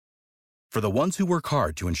For the ones who work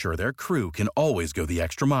hard to ensure their crew can always go the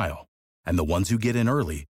extra mile, and the ones who get in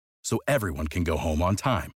early so everyone can go home on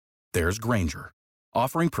time, there's Grainger,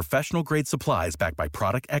 offering professional-grade supplies backed by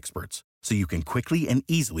product experts so you can quickly and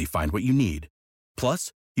easily find what you need.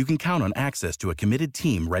 Plus, you can count on access to a committed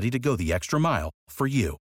team ready to go the extra mile for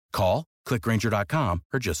you. Call, click Grainger.com,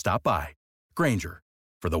 or just stop by. Grainger,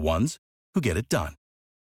 for the ones who get it done.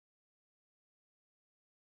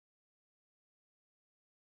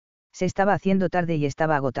 Se estaba haciendo tarde y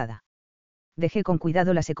estaba agotada. Dejé con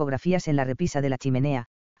cuidado las ecografías en la repisa de la chimenea,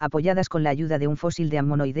 apoyadas con la ayuda de un fósil de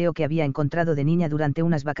ammonoideo que había encontrado de niña durante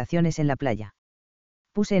unas vacaciones en la playa.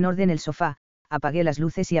 Puse en orden el sofá, apagué las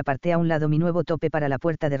luces y aparté a un lado mi nuevo tope para la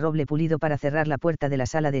puerta de roble pulido para cerrar la puerta de la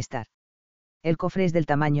sala de estar. El cofre es del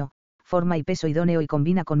tamaño, forma y peso idóneo y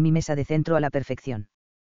combina con mi mesa de centro a la perfección.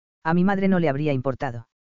 A mi madre no le habría importado.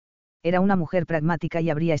 Era una mujer pragmática y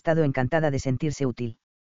habría estado encantada de sentirse útil.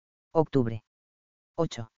 Octubre.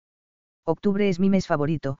 8. Octubre es mi mes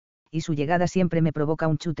favorito, y su llegada siempre me provoca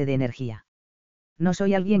un chute de energía. No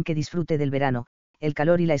soy alguien que disfrute del verano, el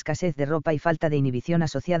calor y la escasez de ropa y falta de inhibición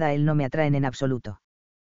asociada a él no me atraen en absoluto.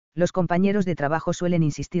 Los compañeros de trabajo suelen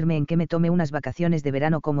insistirme en que me tome unas vacaciones de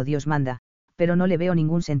verano como Dios manda, pero no le veo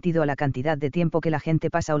ningún sentido a la cantidad de tiempo que la gente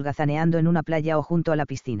pasa holgazaneando en una playa o junto a la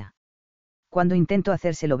piscina. Cuando intento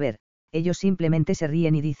hacérselo ver, ellos simplemente se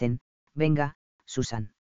ríen y dicen, venga,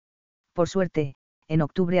 Susan. Por suerte, en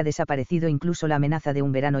octubre ha desaparecido incluso la amenaza de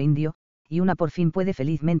un verano indio, y una por fin puede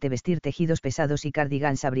felizmente vestir tejidos pesados y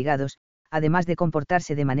cardigans abrigados, además de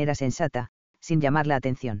comportarse de manera sensata, sin llamar la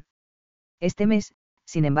atención. Este mes,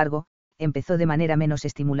 sin embargo, empezó de manera menos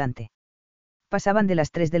estimulante. Pasaban de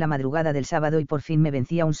las 3 de la madrugada del sábado y por fin me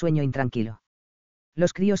vencía un sueño intranquilo.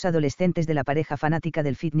 Los críos adolescentes de la pareja fanática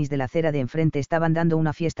del fitness de la acera de enfrente estaban dando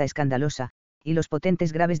una fiesta escandalosa, y los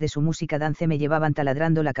potentes graves de su música dance me llevaban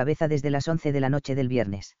taladrando la cabeza desde las 11 de la noche del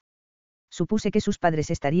viernes. Supuse que sus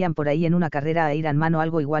padres estarían por ahí en una carrera a ir en mano,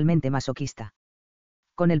 algo igualmente masoquista.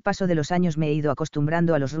 Con el paso de los años me he ido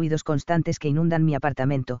acostumbrando a los ruidos constantes que inundan mi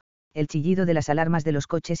apartamento, el chillido de las alarmas de los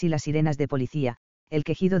coches y las sirenas de policía, el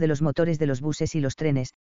quejido de los motores de los buses y los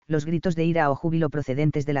trenes, los gritos de ira o júbilo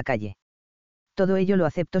procedentes de la calle. Todo ello lo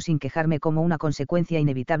acepto sin quejarme como una consecuencia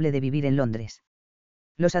inevitable de vivir en Londres.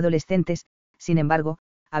 Los adolescentes, sin embargo,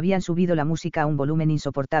 habían subido la música a un volumen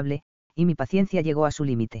insoportable, y mi paciencia llegó a su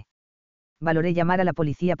límite. Valoré llamar a la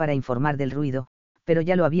policía para informar del ruido, pero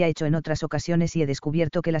ya lo había hecho en otras ocasiones y he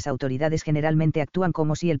descubierto que las autoridades generalmente actúan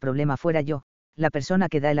como si el problema fuera yo, la persona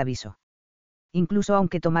que da el aviso. Incluso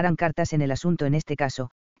aunque tomaran cartas en el asunto en este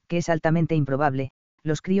caso, que es altamente improbable,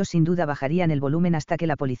 los críos sin duda bajarían el volumen hasta que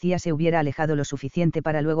la policía se hubiera alejado lo suficiente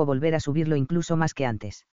para luego volver a subirlo incluso más que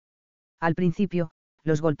antes. Al principio,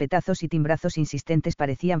 los golpetazos y timbrazos insistentes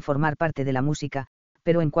parecían formar parte de la música,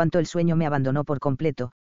 pero en cuanto el sueño me abandonó por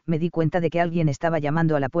completo, me di cuenta de que alguien estaba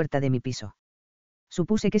llamando a la puerta de mi piso.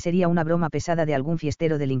 Supuse que sería una broma pesada de algún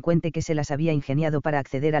fiestero delincuente que se las había ingeniado para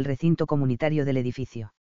acceder al recinto comunitario del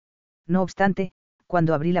edificio. No obstante,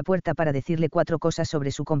 cuando abrí la puerta para decirle 4 cosas sobre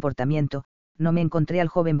su comportamiento, no me encontré al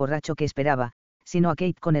joven borracho que esperaba, sino a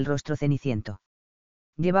Kate con el rostro ceniciento.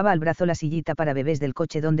 Llevaba al brazo la sillita para bebés del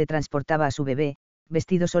coche donde transportaba a su bebé,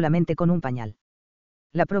 vestido solamente con un pañal.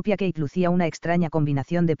 La propia Kate lucía una extraña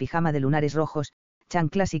combinación de pijama de lunares rojos,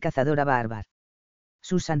 chanclas y cazadora bárbara.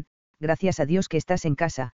 Susan, gracias a Dios que estás en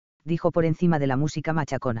casa, dijo por encima de la música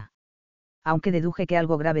machacona. Aunque deduje que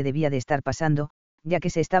algo grave debía de estar pasando, ya que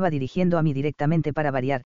se estaba dirigiendo a mí directamente para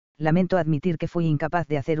variar, lamento admitir que fui incapaz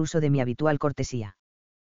de hacer uso de mi habitual cortesía.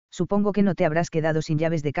 Supongo que no te habrás quedado sin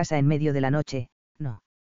llaves de casa en medio de la noche, ¿no?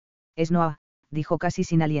 Es Noah, dijo casi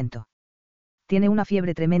sin aliento. Tiene una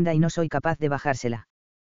fiebre tremenda y no soy capaz de bajársela.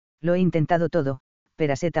 Lo he intentado todo,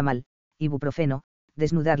 paracetamol, ibuprofeno,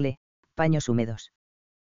 desnudarle, paños húmedos.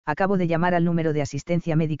 Acabo de llamar al número de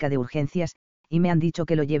asistencia médica de urgencias, y me han dicho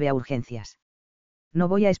que lo lleve a urgencias. No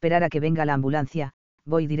voy a esperar a que venga la ambulancia,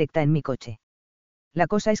 voy directa en mi coche. La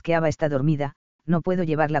cosa es que Ava está dormida, no puedo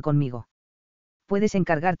llevarla conmigo. Puedes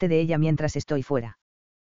encargarte de ella mientras estoy fuera.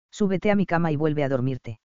 Súbete a mi cama y vuelve a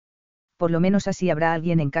dormirte. Por lo menos así habrá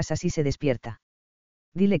alguien en casa si se despierta.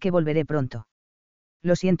 Dile que volveré pronto.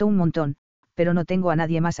 Lo siento un montón, pero no tengo a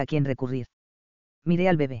nadie más a quien recurrir. Miré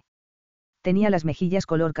al bebé. Tenía las mejillas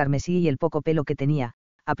color carmesí y el poco pelo que tenía,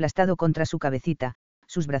 aplastado contra su cabecita,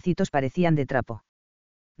 sus bracitos parecían de trapo.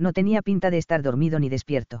 No tenía pinta de estar dormido ni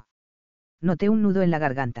despierto. Noté un nudo en la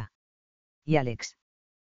garganta. ¿Y Alex?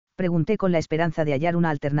 Pregunté con la esperanza de hallar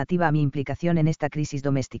una alternativa a mi implicación en esta crisis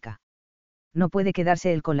doméstica. No puede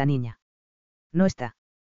quedarse él con la niña. No está.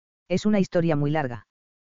 Es una historia muy larga.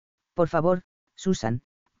 Por favor, Susan,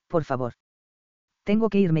 por favor. Tengo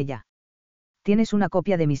que irme ya. Tienes una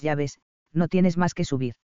copia de mis llaves, no tienes más que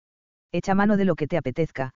subir. Echa mano de lo que te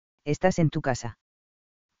apetezca, estás en tu casa.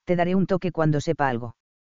 Te daré un toque cuando sepa algo.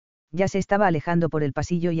 Ya se estaba alejando por el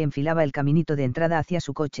pasillo y enfilaba el caminito de entrada hacia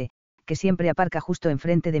su coche, que siempre aparca justo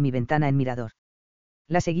enfrente de mi ventana en mirador.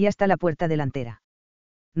 La seguí hasta la puerta delantera.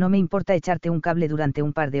 No me importa echarte un cable durante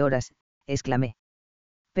un par de horas, exclamé.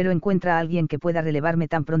 Pero encuentra a alguien que pueda relevarme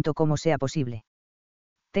tan pronto como sea posible.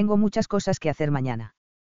 Tengo muchas cosas que hacer mañana.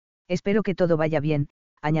 Espero que todo vaya bien,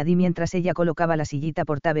 añadí mientras ella colocaba la sillita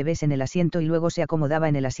portabebés en el asiento y luego se acomodaba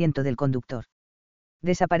en el asiento del conductor.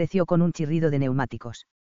 Desapareció con un chirrido de neumáticos.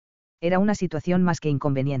 Era una situación más que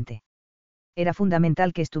inconveniente. Era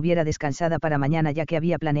fundamental que estuviera descansada para mañana ya que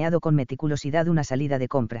había planeado con meticulosidad una salida de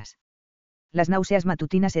compras. Las náuseas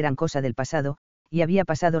matutinas eran cosa del pasado, y había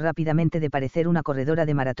pasado rápidamente de parecer una corredora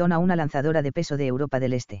de maratón a una lanzadora de peso de Europa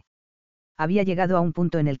del Este. Había llegado a un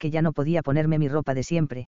punto en el que ya no podía ponerme mi ropa de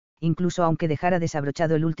siempre, incluso aunque dejara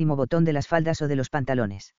desabrochado el último botón de las faldas o de los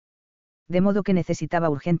pantalones. De modo que necesitaba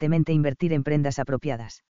urgentemente invertir en prendas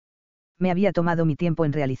apropiadas. Me había tomado mi tiempo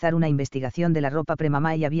en realizar una investigación de la ropa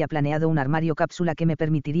premamá y había planeado un armario cápsula que me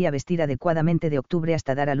permitiría vestir adecuadamente de octubre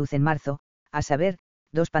hasta dar a luz en marzo, a saber,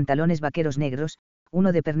 2 pantalones vaqueros negros,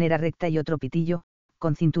 uno de pernera recta y otro pitillo,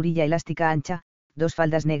 con cinturilla elástica ancha, 2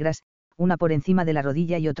 faldas negras, una por encima de la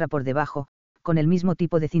rodilla y otra por debajo, con el mismo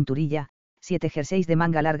tipo de cinturilla, 7 jerseys de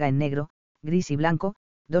manga larga en negro, gris y blanco,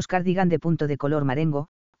 2 cardigan de punto de color marengo,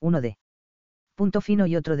 uno de punto fino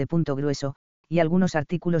y otro de punto grueso, y algunos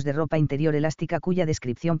artículos de ropa interior elástica cuya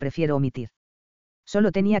descripción prefiero omitir.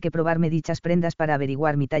 Solo tenía que probarme dichas prendas para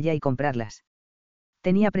averiguar mi talla y comprarlas.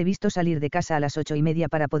 Tenía previsto salir de casa a las 8:30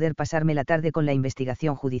 para poder pasarme la tarde con la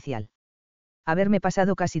investigación judicial. Haberme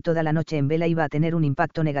pasado casi toda la noche en vela iba a tener un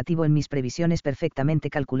impacto negativo en mis previsiones perfectamente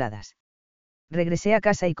calculadas. Regresé a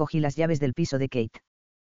casa y cogí las llaves del piso de Kate.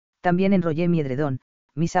 También enrollé mi edredón,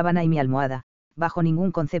 mi sábana y mi almohada, bajo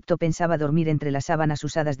ningún concepto pensaba dormir entre las sábanas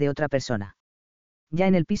usadas de otra persona. Ya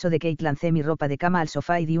en el piso de Kate lancé mi ropa de cama al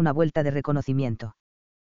sofá y di una vuelta de reconocimiento.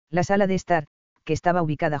 La sala de estar, que estaba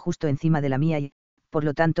ubicada justo encima de la mía y, por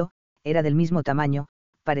lo tanto, era del mismo tamaño,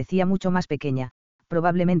 parecía mucho más pequeña,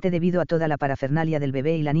 probablemente debido a toda la parafernalia del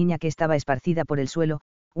bebé y la niña que estaba esparcida por el suelo,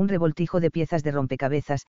 un revoltijo de piezas de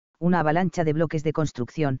rompecabezas, una avalancha de bloques de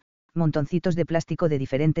construcción, montoncitos de plástico de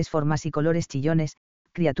diferentes formas y colores chillones,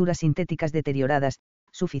 criaturas sintéticas deterioradas,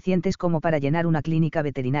 suficientes como para llenar una clínica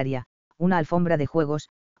veterinaria, una alfombra de juegos,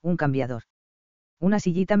 un cambiador, una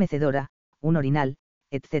sillita mecedora, un orinal,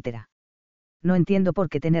 etc. No entiendo por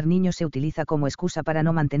qué tener niños se utiliza como excusa para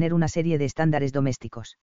no mantener una serie de estándares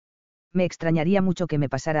domésticos. Me extrañaría mucho que me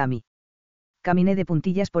pasara a mí. Caminé de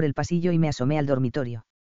puntillas por el pasillo y me asomé al dormitorio.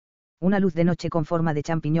 Una luz de noche con forma de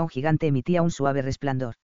champiñón gigante emitía un suave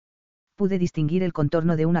resplandor. Pude distinguir el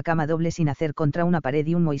contorno de una cama doble sin hacer contra una pared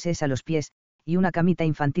y un Moisés a los pies, y una camita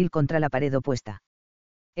infantil contra la pared opuesta.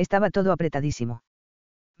 Estaba todo apretadísimo.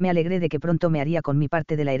 Me alegré de que pronto me haría con mi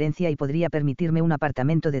parte de la herencia y podría permitirme un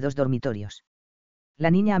apartamento de 2 dormitorios.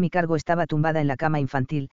 La niña a mi cargo estaba tumbada en la cama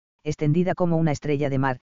infantil, extendida como una estrella de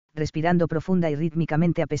mar, respirando profunda y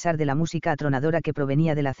rítmicamente a pesar de la música atronadora que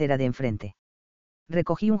provenía de la acera de enfrente.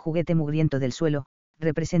 Recogí un juguete mugriento del suelo,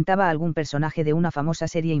 representaba a algún personaje de una famosa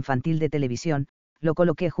serie infantil de televisión, lo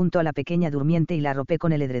coloqué junto a la pequeña durmiente y la arropé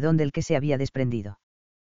con el edredón del que se había desprendido.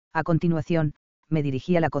 A continuación, me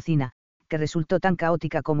dirigí a la cocina, que resultó tan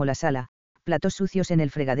caótica como la sala, platos sucios en el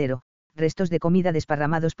fregadero, restos de comida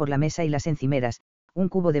desparramados por la mesa y las encimeras, un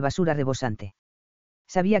cubo de basura rebosante.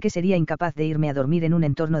 Sabía que sería incapaz de irme a dormir en un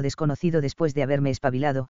entorno desconocido después de haberme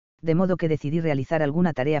espabilado, de modo que decidí realizar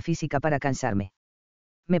alguna tarea física para cansarme.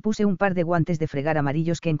 Me puse un par de guantes de fregar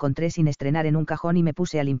amarillos que encontré sin estrenar en un cajón y me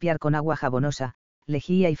puse a limpiar con agua jabonosa,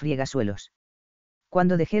 lejía y friegasuelos.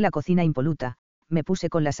 Cuando dejé la cocina impoluta, me puse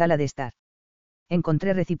con la sala de estar.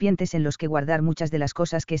 Encontré recipientes en los que guardar muchas de las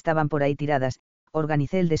cosas que estaban por ahí tiradas,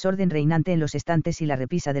 organicé el desorden reinante en los estantes y la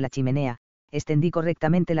repisa de la chimenea, extendí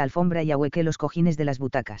correctamente la alfombra y ahuequé los cojines de las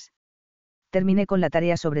butacas. Terminé con la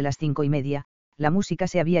tarea sobre las 5:30, la música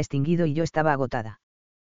se había extinguido y yo estaba agotada.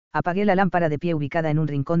 Apagué la lámpara de pie ubicada en un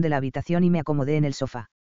rincón de la habitación y me acomodé en el sofá.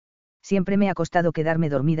 Siempre me ha costado quedarme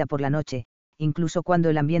dormida por la noche, incluso cuando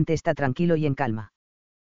el ambiente está tranquilo y en calma.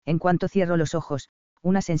 En cuanto cierro los ojos,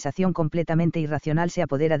 una sensación completamente irracional se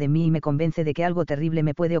apodera de mí y me convence de que algo terrible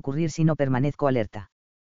me puede ocurrir si no permanezco alerta.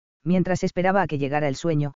 Mientras esperaba a que llegara el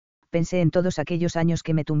sueño, pensé en todos aquellos años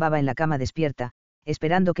que me tumbaba en la cama despierta,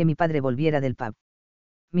 esperando que mi padre volviera del pub.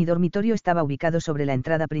 Mi dormitorio estaba ubicado sobre la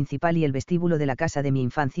entrada principal y el vestíbulo de la casa de mi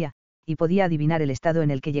infancia, y podía adivinar el estado en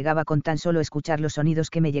el que llegaba con tan solo escuchar los sonidos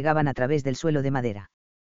que me llegaban a través del suelo de madera.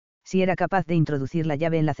 Si era capaz de introducir la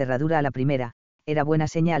llave en la cerradura a la primera, era buena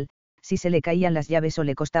señal; si se le caían las llaves o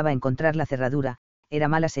le costaba encontrar la cerradura, era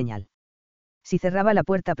mala señal. Si cerraba la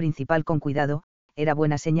puerta principal con cuidado, era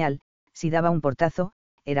buena señal; si daba un portazo,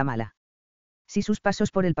 era mala. Si sus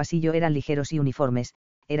pasos por el pasillo eran ligeros y uniformes,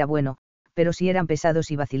 era bueno, pero si eran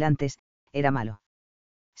pesados y vacilantes, era malo.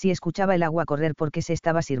 Si escuchaba el agua correr porque se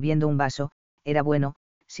estaba sirviendo un vaso, era bueno;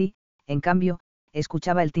 si, en cambio,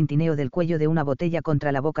 escuchaba el tintineo del cuello de una botella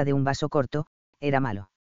contra la boca de un vaso corto, era malo.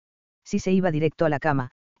 Si se iba directo a la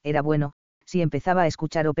cama, era bueno; si empezaba a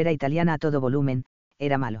escuchar ópera italiana a todo volumen,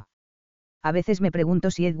 era malo. A veces me pregunto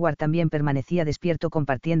si Edward también permanecía despierto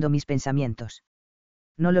compartiendo mis pensamientos.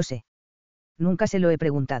 No lo sé. Nunca se lo he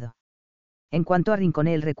preguntado. En cuanto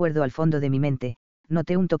arrinconé el recuerdo al fondo de mi mente,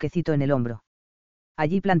 noté un toquecito en el hombro.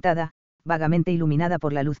 Allí plantada, vagamente iluminada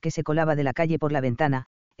por la luz que se colaba de la calle por la ventana,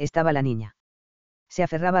 estaba la niña. Se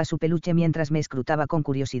aferraba a su peluche mientras me escrutaba con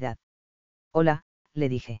curiosidad. Hola, le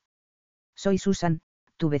dije. Soy Susan,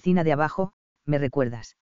 tu vecina de abajo, ¿me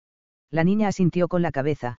recuerdas? La niña asintió con la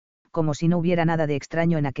cabeza, como si no hubiera nada de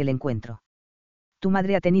extraño en aquel encuentro. Tu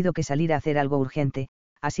madre ha tenido que salir a hacer algo urgente,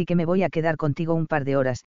 así que me voy a quedar contigo un par de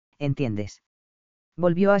horas, ¿entiendes?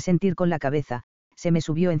 Volvió a asentir con la cabeza, se me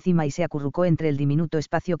subió encima y se acurrucó entre el diminuto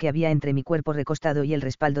espacio que había entre mi cuerpo recostado y el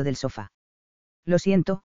respaldo del sofá. Lo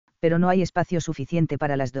siento, pero no hay espacio suficiente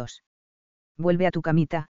para las dos. Vuelve a tu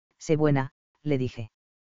camita, sé buena, le dije.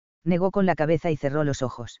 Negó con la cabeza y cerró los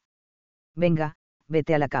ojos. Venga,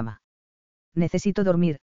 vete a la cama. Necesito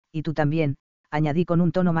dormir, y tú también, añadí con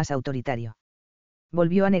un tono más autoritario.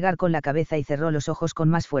 Volvió a negar con la cabeza y cerró los ojos con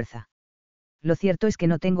más fuerza. Lo cierto es que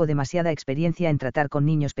no tengo demasiada experiencia en tratar con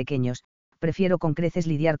niños pequeños, prefiero con creces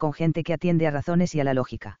lidiar con gente que atiende a razones y a la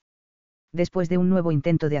lógica. Después de un nuevo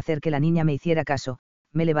intento de hacer que la niña me hiciera caso,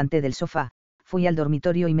 me levanté del sofá, fui al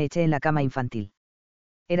dormitorio y me eché en la cama infantil.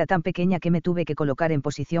 Era tan pequeña que me tuve que colocar en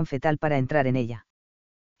posición fetal para entrar en ella.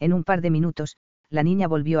 En un par de minutos, la niña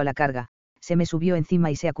volvió a la carga, se me subió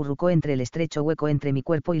encima y se acurrucó entre el estrecho hueco entre mi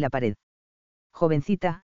cuerpo y la pared.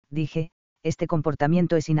 Jovencita, dije, este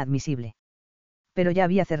comportamiento es inadmisible. Pero ya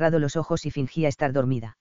había cerrado los ojos y fingía estar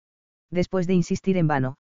dormida. Después de insistir en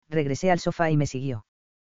vano, regresé al sofá y me siguió.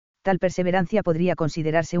 Tal perseverancia podría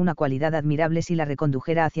considerarse una cualidad admirable si la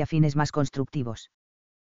recondujera hacia fines más constructivos.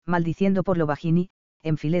 Maldiciendo por lo bajini,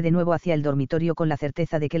 enfilé de nuevo hacia el dormitorio con la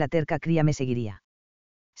certeza de que la terca cría me seguiría.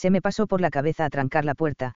 Se me pasó por la cabeza atrancar la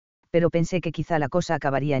puerta, pero pensé que quizá la cosa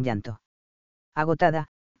acabaría en llanto. Agotada,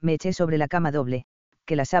 me eché sobre la cama doble;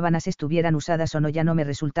 que las sábanas estuvieran usadas o no ya no me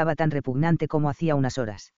resultaba tan repugnante como hacía unas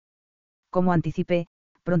horas. Como anticipé,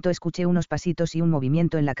 pronto escuché unos pasitos y un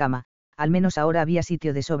movimiento en la cama, al menos ahora había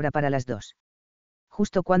sitio de sobra para las dos.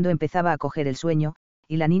 Justo cuando empezaba a coger el sueño,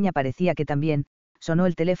 y la niña parecía que también, sonó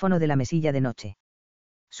el teléfono de la mesilla de noche.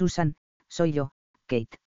 Susan, soy yo,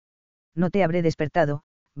 Kate. No te habré despertado,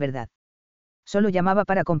 ¿verdad? Solo llamaba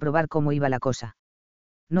para comprobar cómo iba la cosa.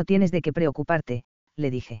 No tienes de qué preocuparte,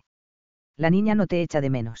 le dije. La niña no te echa de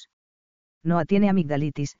menos. Noah tiene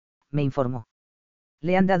amigdalitis, me informó.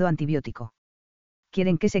 Le han dado antibiótico.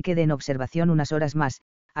 Quieren que se quede en observación unas horas más,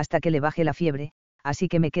 hasta que le baje la fiebre, así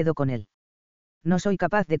que me quedo con él. No soy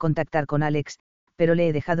capaz de contactar con Alex, pero le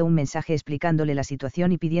he dejado un mensaje explicándole la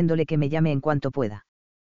situación y pidiéndole que me llame en cuanto pueda.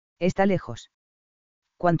 Está lejos.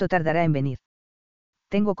 ¿Cuánto tardará en venir?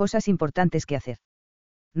 Tengo cosas importantes que hacer.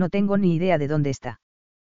 No tengo ni idea de dónde está.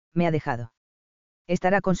 Me ha dejado.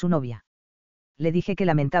 Estará con su novia. Le dije que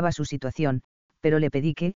lamentaba su situación, pero le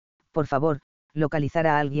pedí que, por favor,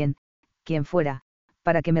 localizara a alguien, quien fuera,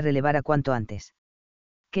 para que me relevara cuanto antes.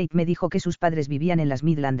 Kate me dijo que sus padres vivían en las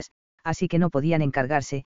Midlands, así que no podían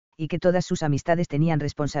encargarse, y que todas sus amistades tenían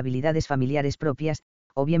responsabilidades familiares propias,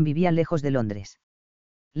 o bien vivían lejos de Londres.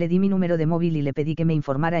 Le di mi número de móvil y le pedí que me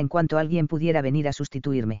informara en cuanto alguien pudiera venir a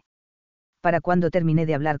sustituirme. Para cuando terminé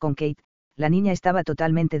de hablar con Kate, la niña estaba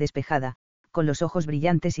totalmente despejada, con los ojos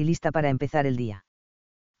brillantes y lista para empezar el día.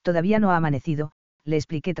 Todavía no ha amanecido, le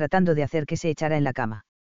expliqué tratando de hacer que se echara en la cama.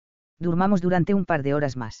 Durmamos durante un par de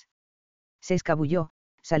horas más. Se escabulló,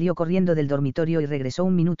 salió corriendo del dormitorio y regresó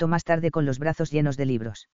un minuto más tarde con los brazos llenos de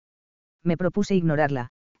libros. Me propuse ignorarla,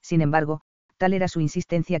 sin embargo, tal era su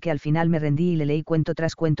insistencia que al final me rendí y le leí cuento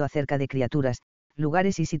tras cuento acerca de criaturas,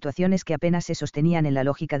 lugares y situaciones que apenas se sostenían en la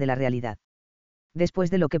lógica de la realidad.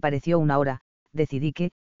 Después de lo que pareció una hora, decidí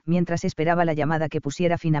que, mientras esperaba la llamada que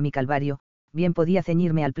pusiera fin a mi calvario, bien podía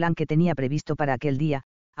ceñirme al plan que tenía previsto para aquel día,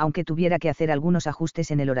 aunque tuviera que hacer algunos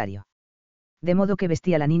ajustes en el horario. De modo que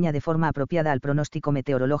vestí a la niña de forma apropiada al pronóstico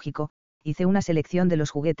meteorológico, hice una selección de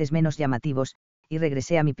los juguetes menos llamativos, y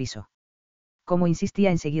regresé a mi piso. Como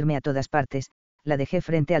insistía en seguirme a todas partes, la dejé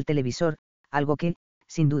frente al televisor, algo que,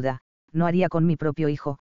 sin duda, no haría con mi propio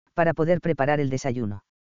hijo, para poder preparar el desayuno.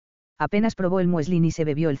 Apenas probó el mueslín y se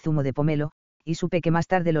bebió el zumo de pomelo, y supe que más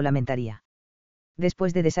tarde lo lamentaría.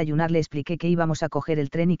 Después de desayunar le expliqué que íbamos a coger el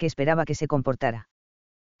tren y que esperaba que se comportara.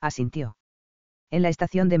 Asintió. En la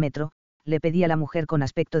estación de metro, le pedí a la mujer con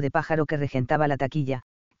aspecto de pájaro que regentaba la taquilla,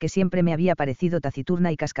 que siempre me había parecido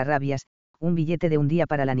taciturna y cascarrabias, un billete de un día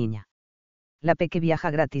para la niña. La peque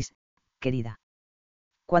viaja gratis, querida.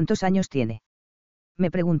 ¿Cuántos años tiene? Me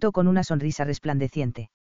preguntó con una sonrisa resplandeciente.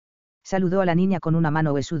 Saludó a la niña con una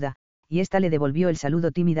mano huesuda, y ésta le devolvió el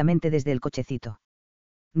saludo tímidamente desde el cochecito.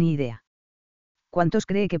 Ni idea. ¿Cuántos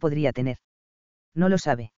cree que podría tener? No lo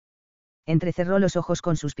sabe. Entrecerró los ojos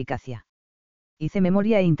con suspicacia. Hice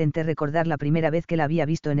memoria e intenté recordar la primera vez que la había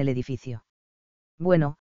visto en el edificio.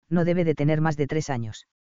 Bueno, no debe de tener más de 3 años.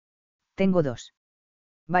 Tengo 2.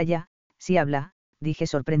 Vaya, sí habla, dije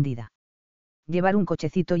sorprendida. Llevar un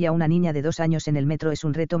cochecito y a una niña de 2 años en el metro es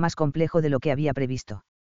un reto más complejo de lo que había previsto.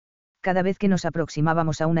 Cada vez que nos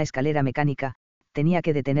aproximábamos a una escalera mecánica, tenía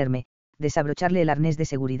que detenerme, desabrocharle el arnés de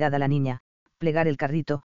seguridad a la niña, plegar el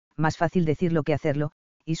carrito, más fácil decirlo que hacerlo,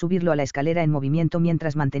 y subirlo a la escalera en movimiento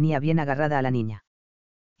mientras mantenía bien agarrada a la niña.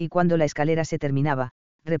 Y cuando la escalera se terminaba,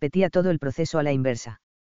 repetía todo el proceso a la inversa.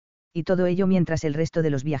 Y todo ello mientras el resto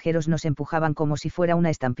de los viajeros nos empujaban como si fuera una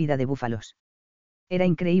estampida de búfalos. Era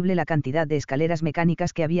increíble la cantidad de escaleras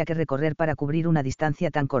mecánicas que había que recorrer para cubrir una distancia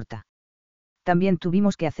tan corta. También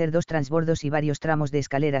tuvimos que hacer 2 transbordos y varios tramos de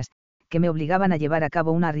escaleras, que me obligaban a llevar a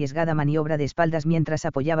cabo una arriesgada maniobra de espaldas mientras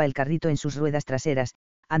apoyaba el carrito en sus ruedas traseras,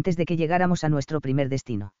 antes de que llegáramos a nuestro primer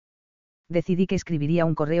destino. Decidí que escribiría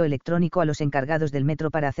un correo electrónico a los encargados del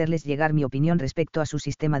metro para hacerles llegar mi opinión respecto a su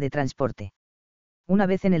sistema de transporte. Una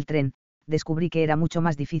vez en el tren, descubrí que era mucho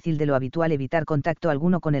más difícil de lo habitual evitar contacto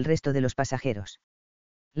alguno con el resto de los pasajeros.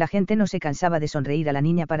 La gente no se cansaba de sonreír a la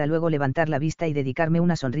niña para luego levantar la vista y dedicarme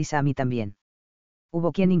una sonrisa a mí también.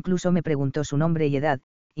 Hubo quien incluso me preguntó su nombre y edad,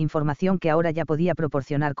 información que ahora ya podía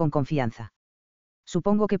proporcionar con confianza.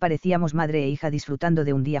 Supongo que parecíamos madre e hija disfrutando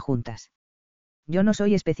de un día juntas. Yo no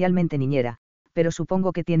soy especialmente niñera, pero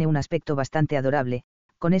supongo que tiene un aspecto bastante adorable,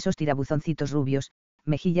 con esos tirabuzoncitos rubios,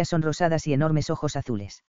 mejillas sonrosadas y enormes ojos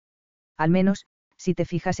azules. Al menos, si te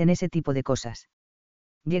fijas en ese tipo de cosas.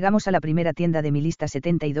 Llegamos a la primera tienda de mi lista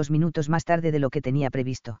 72 minutos más tarde de lo que tenía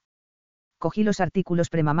previsto. Cogí los artículos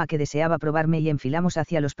premamá que deseaba probarme y enfilamos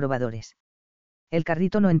hacia los probadores. El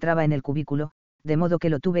carrito no entraba en el cubículo, de modo que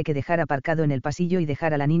lo tuve que dejar aparcado en el pasillo y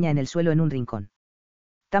dejar a la niña en el suelo en un rincón.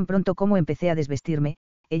 Tan pronto como empecé a desvestirme,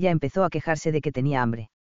 ella empezó a quejarse de que tenía hambre.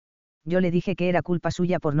 Yo le dije que era culpa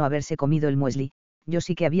suya por no haberse comido el muesli, yo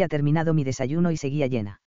sí que había terminado mi desayuno y seguía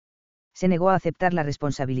llena. Se negó a aceptar la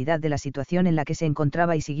responsabilidad de la situación en la que se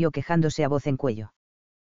encontraba y siguió quejándose a voz en cuello.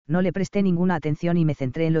 No le presté ninguna atención y me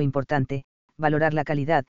centré en lo importante, valorar la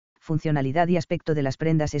calidad, funcionalidad y aspecto de las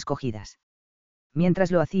prendas escogidas.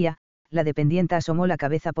 Mientras lo hacía, la dependienta asomó la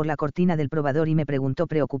cabeza por la cortina del probador y me preguntó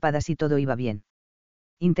preocupada si todo iba bien.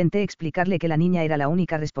 Intenté explicarle que la niña era la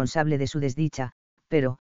única responsable de su desdicha,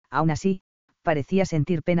 pero, aún así, parecía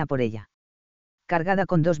sentir pena por ella. Cargada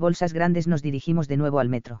con 2 bolsas grandes nos dirigimos de nuevo al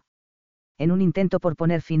metro. En un intento por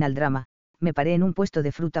poner fin al drama, me paré en un puesto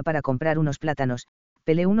de fruta para comprar unos plátanos,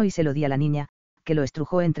 pelé uno y se lo di a la niña, que lo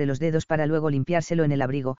estrujó entre los dedos para luego limpiárselo en el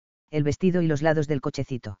abrigo, el vestido y los lados del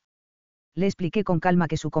cochecito. Le expliqué con calma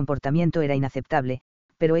que su comportamiento era inaceptable,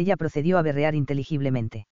 pero ella procedió a berrear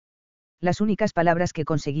inteligiblemente. Las únicas palabras que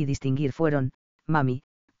conseguí distinguir fueron, mami,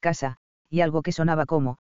 casa, y algo que sonaba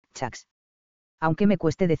como, chacs. Aunque me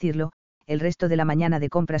cueste decirlo, el resto de la mañana de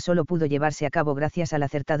compras solo pudo llevarse a cabo gracias al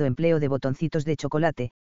acertado empleo de botoncitos de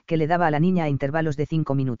chocolate, que le daba a la niña a intervalos de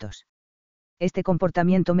 5 minutos. Este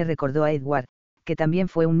comportamiento me recordó a Edward, que también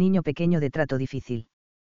fue un niño pequeño de trato difícil.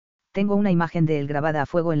 Tengo una imagen de él grabada a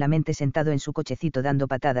fuego en la mente sentado en su cochecito dando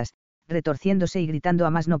patadas, retorciéndose y gritando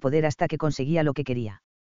a más no poder hasta que conseguía lo que quería.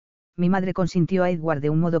 Mi madre consintió a Edward de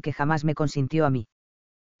un modo que jamás me consintió a mí.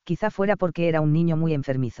 Quizá fuera porque era un niño muy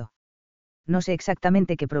enfermizo. No sé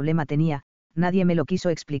exactamente qué problema tenía, nadie me lo quiso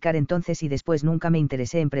explicar entonces y después nunca me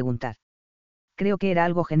interesé en preguntar. Creo que era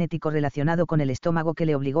algo genético relacionado con el estómago que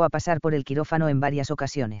le obligó a pasar por el quirófano en varias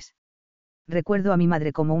ocasiones. Recuerdo a mi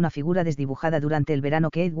madre como una figura desdibujada durante el verano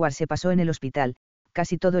que Edward se pasó en el hospital,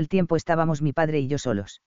 casi todo el tiempo estábamos mi padre y yo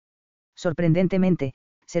solos. Sorprendentemente,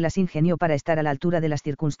 se las ingenió para estar a la altura de las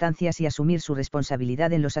circunstancias y asumir su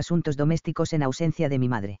responsabilidad en los asuntos domésticos en ausencia de mi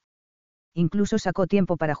madre. Incluso sacó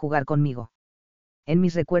tiempo para jugar conmigo. En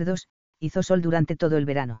mis recuerdos, hizo sol durante todo el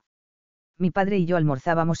verano. Mi padre y yo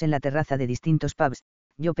almorzábamos en la terraza de distintos pubs,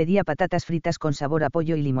 yo pedía patatas fritas con sabor a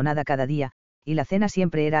pollo y limonada cada día, y la cena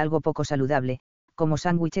siempre era algo poco saludable, como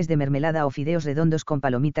sándwiches de mermelada o fideos redondos con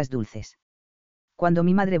palomitas dulces. Cuando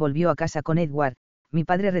mi madre volvió a casa con Edward, mi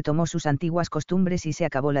padre retomó sus antiguas costumbres y se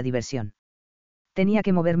acabó la diversión. Tenía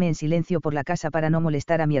que moverme en silencio por la casa para no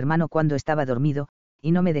molestar a mi hermano cuando estaba dormido,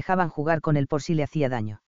 y no me dejaban jugar con él por si le hacía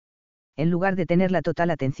daño. En lugar de tener la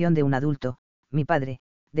total atención de un adulto, mi padre,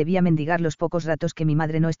 debía mendigar los pocos ratos que mi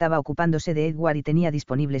madre no estaba ocupándose de Edward y tenía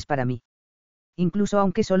disponibles para mí. Incluso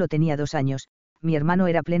aunque solo tenía 2 años, mi hermano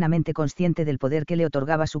era plenamente consciente del poder que le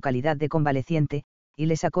otorgaba su calidad de convaleciente, y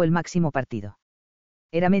le sacó el máximo partido.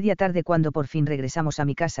 Era media tarde cuando por fin regresamos a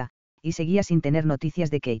mi casa, y seguía sin tener noticias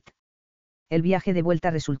de Kate. El viaje de vuelta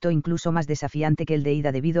resultó incluso más desafiante que el de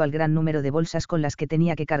ida debido al gran número de bolsas con las que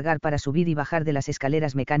tenía que cargar para subir y bajar de las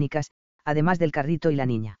escaleras mecánicas, además del carrito y la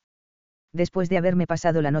niña. Después de haberme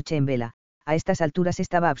pasado la noche en vela, a estas alturas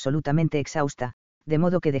estaba absolutamente exhausta, de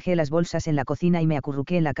modo que dejé las bolsas en la cocina y me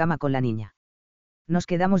acurruqué en la cama con la niña. Nos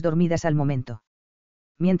quedamos dormidas al momento.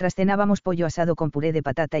 Mientras cenábamos pollo asado con puré de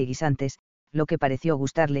patata y guisantes, lo que pareció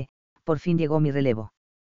gustarle, por fin llegó mi relevo.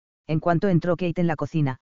 En cuanto entró Kate en la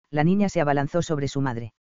cocina, la niña se abalanzó sobre su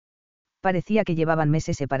madre. Parecía que llevaban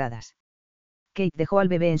meses separadas. Kate dejó al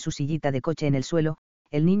bebé en su sillita de coche en el suelo,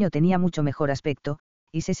 el niño tenía mucho mejor aspecto,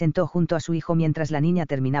 y se sentó junto a su hijo mientras la niña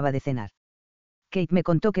terminaba de cenar. Kate me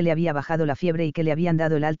contó que le había bajado la fiebre y que le habían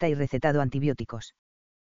dado el alta y recetado antibióticos.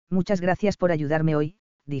 Muchas gracias por ayudarme hoy,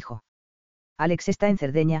 dijo. Alex está en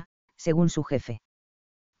Cerdeña, según su jefe.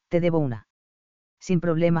 Te debo una. Sin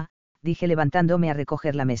problema, dije levantándome a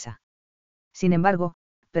recoger la mesa. Sin embargo,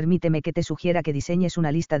 permíteme que te sugiera que diseñes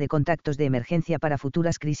una lista de contactos de emergencia para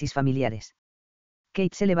futuras crisis familiares.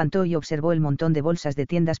 Kate se levantó y observó el montón de bolsas de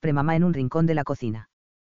tiendas premamá en un rincón de la cocina.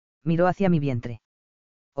 Miró hacia mi vientre.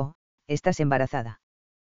 Oh, estás embarazada.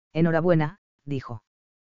 Enhorabuena, dijo.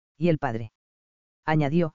 ¿Y el padre?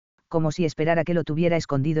 Añadió, como si esperara que lo tuviera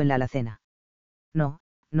escondido en la alacena. No,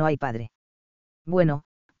 no hay padre. Bueno,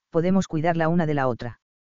 podemos cuidar la una de la otra.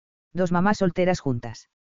 2 mamás solteras juntas.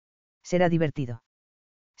 Será divertido.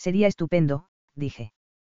 Sería estupendo, dije.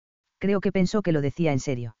 Creo que pensó que lo decía en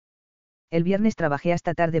serio. El viernes trabajé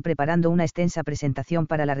hasta tarde preparando una extensa presentación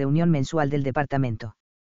para la reunión mensual del departamento.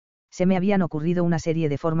 Se me habían ocurrido una serie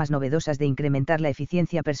de formas novedosas de incrementar la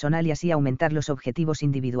eficiencia personal y así aumentar los objetivos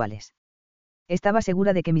individuales. Estaba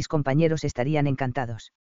segura de que mis compañeros estarían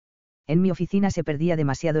encantados. En mi oficina se perdía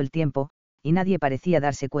demasiado el tiempo, y nadie parecía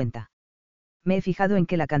darse cuenta. Me he fijado en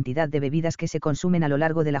que la cantidad de bebidas que se consumen a lo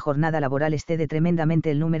largo de la jornada laboral excede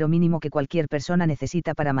tremendamente el número mínimo que cualquier persona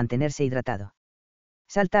necesita para mantenerse hidratado.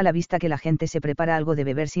 Salta a la vista que la gente se prepara algo de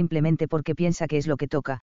beber simplemente porque piensa que es lo que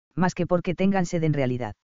toca, más que porque tengan sed en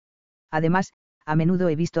realidad. Además, a menudo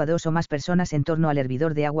he visto a 2 o más personas en torno al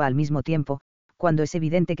hervidor de agua al mismo tiempo, cuando es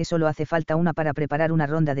evidente que solo hace falta una para preparar una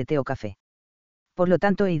ronda de té o café. Por lo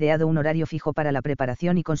tanto, he ideado un horario fijo para la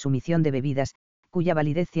preparación y consumición de bebidas, cuya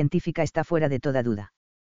validez científica está fuera de toda duda.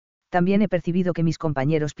 También he percibido que mis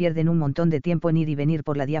compañeros pierden un montón de tiempo en ir y venir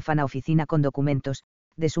por la diáfana oficina con documentos,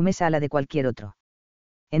 de su mesa a la de cualquier otro.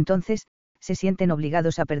 Entonces, se sienten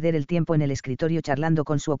obligados a perder el tiempo en el escritorio charlando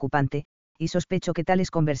con su ocupante, y sospecho que tales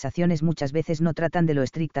conversaciones muchas veces no tratan de lo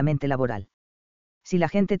estrictamente laboral. Si la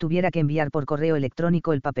gente tuviera que enviar por correo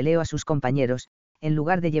electrónico el papeleo a sus compañeros, en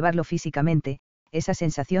lugar de llevarlo físicamente, esa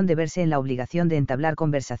sensación de verse en la obligación de entablar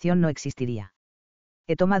conversación no existiría.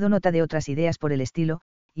 He tomado nota de otras ideas por el estilo,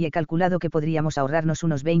 y he calculado que podríamos ahorrarnos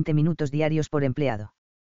unos 20 minutos diarios por empleado.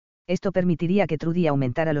 Esto permitiría que Trudy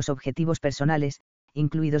aumentara los objetivos personales,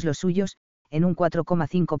 incluidos los suyos, en un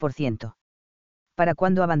 4,5%. Para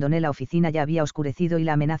cuando abandoné la oficina ya había oscurecido y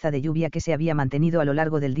la amenaza de lluvia que se había mantenido a lo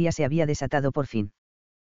largo del día se había desatado por fin.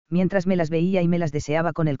 Mientras me las veía y me las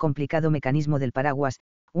deseaba con el complicado mecanismo del paraguas,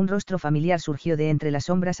 un rostro familiar surgió de entre las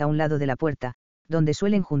sombras a un lado de la puerta, donde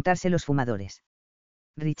suelen juntarse los fumadores.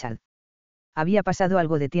 Richard. Había pasado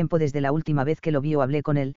algo de tiempo desde la última vez que lo vi o hablé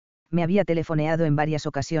con él, me había telefoneado en varias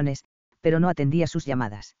ocasiones, pero no atendía sus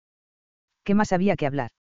llamadas. ¿Qué más había que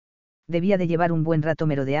hablar? Debía de llevar un buen rato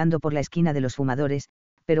merodeando por la esquina de los fumadores,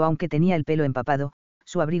 pero aunque tenía el pelo empapado,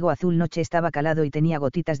 su abrigo azul noche estaba calado y tenía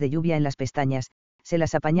gotitas de lluvia en las pestañas, se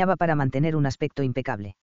las apañaba para mantener un aspecto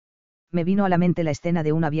impecable. Me vino a la mente la escena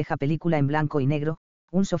de una vieja película en blanco y negro,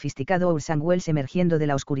 un sofisticado Orson Welles emergiendo de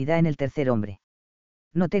la oscuridad en El tercer hombre.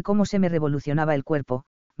 Noté cómo se me revolucionaba el cuerpo,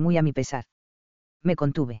 muy a mi pesar. Me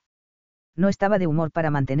contuve. No estaba de humor para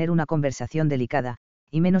mantener una conversación delicada,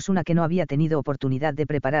 y menos una que no había tenido oportunidad de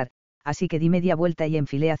preparar, así que di media vuelta y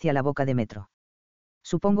enfilé hacia la boca de metro.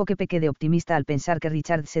 Supongo que pequé de optimista al pensar que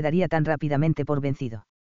Richard se daría tan rápidamente por vencido.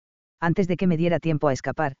 Antes de que me diera tiempo a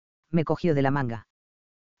escapar, me cogió de la manga.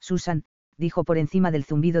 Susan, dijo por encima del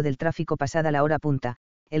zumbido del tráfico pasada la hora punta,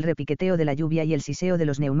 el repiqueteo de la lluvia y el siseo de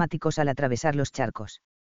los neumáticos al atravesar los charcos.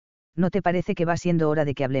 ¿No te parece que va siendo hora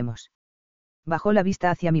de que hablemos? Bajó la vista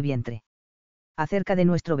hacia mi vientre. Acerca de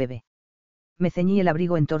nuestro bebé. Me ceñí el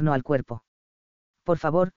abrigo en torno al cuerpo. Por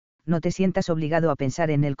favor, no te sientas obligado a pensar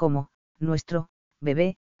en él como, nuestro,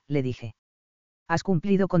 bebé, le dije. Has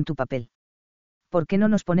cumplido con tu papel. ¿Por qué no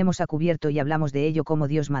nos ponemos a cubierto y hablamos de ello como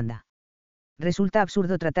Dios manda? Resulta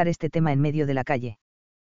absurdo tratar este tema en medio de la calle.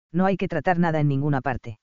 No hay que tratar nada en ninguna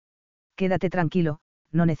parte. Quédate tranquilo,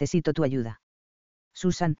 no necesito tu ayuda.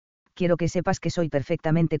 Susan, quiero que sepas que soy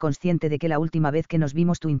perfectamente consciente de que la última vez que nos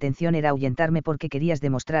vimos tu intención era ahuyentarme porque querías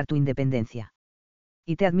demostrar tu independencia.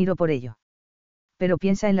 Y te admiro por ello. Pero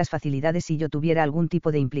piensa en las facilidades si yo tuviera algún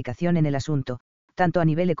tipo de implicación en el asunto, tanto a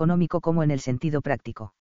nivel económico como en el sentido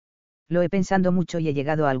práctico. Lo he pensado mucho y he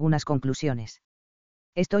llegado a algunas conclusiones.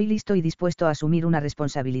 Estoy listo y dispuesto a asumir una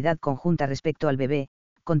responsabilidad conjunta respecto al bebé,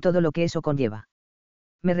 con todo lo que eso conlleva.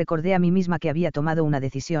 Me recordé a mí misma que había tomado una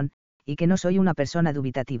decisión, y que no soy una persona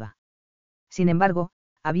dubitativa. Sin embargo,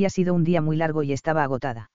 había sido un día muy largo y estaba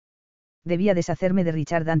agotada. Debía deshacerme de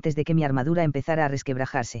Richard antes de que mi armadura empezara a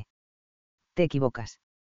resquebrajarse. Te equivocas.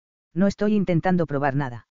 No estoy intentando probar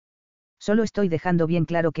nada. Solo estoy dejando bien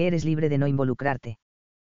claro que eres libre de no involucrarte.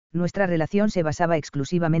 Nuestra relación se basaba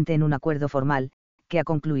exclusivamente en un acuerdo formal, que ha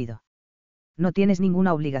concluido. No tienes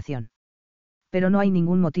ninguna obligación. Pero no hay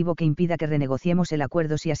ningún motivo que impida que renegociemos el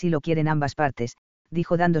acuerdo si así lo quieren ambas partes,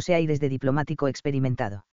 dijo dándose aires de diplomático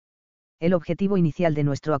experimentado. El objetivo inicial de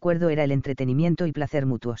nuestro acuerdo era el entretenimiento y placer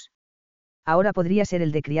mutuos. Ahora podría ser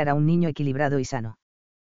el de criar a un niño equilibrado y sano.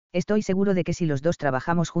 Estoy seguro de que si los dos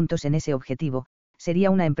trabajamos juntos en ese objetivo,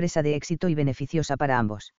 sería una empresa de éxito y beneficiosa para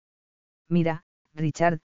ambos. Mira,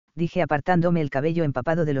 Richard, dije apartándome el cabello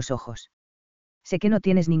empapado de los ojos. Sé que no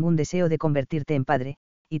tienes ningún deseo de convertirte en padre,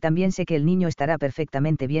 y también sé que el niño estará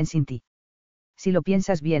perfectamente bien sin ti. Si lo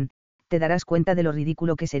piensas bien, te darás cuenta de lo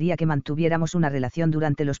ridículo que sería que mantuviéramos una relación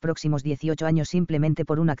durante los próximos 18 años simplemente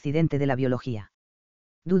por un accidente de la biología.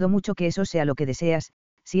 Dudo mucho que eso sea lo que deseas,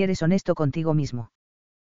 si eres honesto contigo mismo.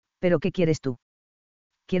 ¿Pero qué quieres tú?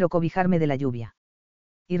 Quiero cobijarme de la lluvia.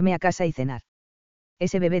 Irme a casa y cenar.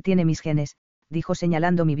 Ese bebé tiene mis genes, dijo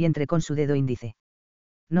señalando mi vientre con su dedo índice.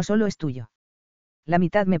 No solo es tuyo. La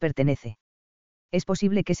mitad me pertenece. Es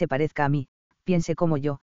posible que se parezca a mí, piense como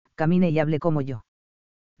yo, camine y hable como yo.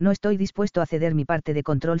 No estoy dispuesto a ceder mi parte de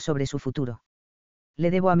control sobre su futuro.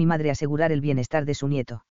 Le debo a mi madre asegurar el bienestar de su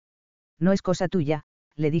nieto. No es cosa tuya,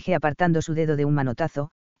 le dije apartando su dedo de un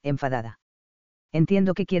manotazo, enfadada.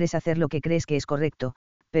 Entiendo que quieres hacer lo que crees que es correcto,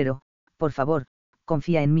 pero, por favor,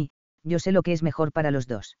 confía en mí, yo sé lo que es mejor para los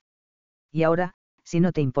dos. Y ahora, si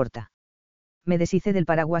no te importa. Me deshice del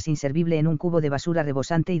paraguas inservible en un cubo de basura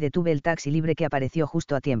rebosante y detuve el taxi libre que apareció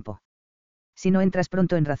justo a tiempo. Si no entras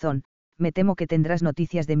pronto en razón, me temo que tendrás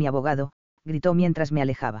noticias de mi abogado, gritó mientras me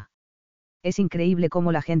alejaba. Es increíble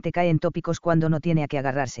cómo la gente cae en tópicos cuando no tiene a qué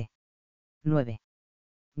agarrarse. 9.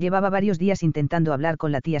 Llevaba varios días intentando hablar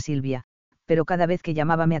con la tía Silvia, pero cada vez que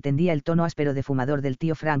llamaba me atendía el tono áspero de fumador del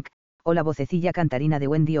tío Frank, o la vocecilla cantarina de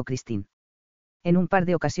Wendy o Christine. En un par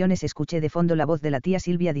de ocasiones escuché de fondo la voz de la tía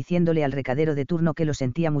Silvia diciéndole al recadero de turno que lo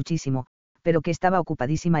sentía muchísimo, pero que estaba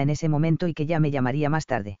ocupadísima en ese momento y que ya me llamaría más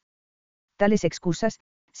tarde. Tales excusas,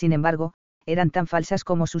 sin embargo, eran tan falsas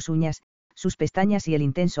como sus uñas, sus pestañas y el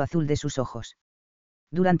intenso azul de sus ojos.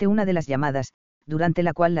 Durante una de las llamadas, durante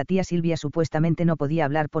la cual la tía Silvia supuestamente no podía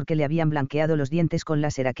hablar porque le habían blanqueado los dientes con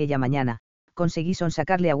láser aquella mañana, conseguí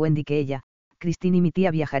sonsacarle a Wendy que ella, Christine y mi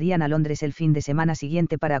tía viajarían a Londres el fin de semana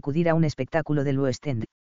siguiente para acudir a un espectáculo del West End.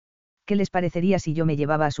 ¿Qué les parecería si yo me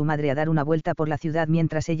llevaba a su madre a dar una vuelta por la ciudad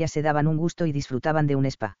mientras ellas se daban un gusto y disfrutaban de un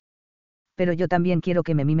spa? Pero yo también quiero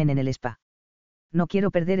que me mimen en el spa. No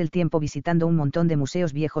quiero perder el tiempo visitando un montón de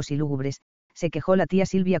museos viejos y lúgubres, se quejó la tía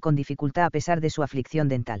Silvia con dificultad a pesar de su aflicción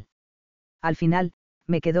dental. Al final,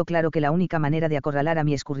 me quedó claro que la única manera de acorralar a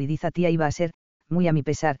mi escurridiza tía iba a ser, muy a mi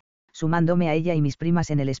pesar, sumándome a ella y mis primas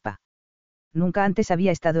en el spa. Nunca antes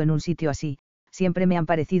había estado en un sitio así, siempre me han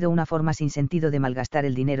parecido una forma sin sentido de malgastar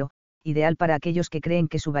el dinero, ideal para aquellos que creen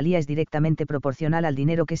que su valía es directamente proporcional al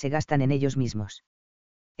dinero que se gastan en ellos mismos.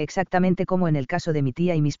 Exactamente como en el caso de mi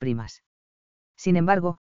tía y mis primas. Sin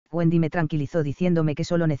embargo, Wendy me tranquilizó diciéndome que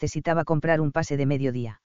solo necesitaba comprar un pase de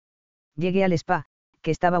mediodía. Llegué al spa,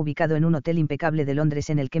 que estaba ubicado en un hotel impecable de Londres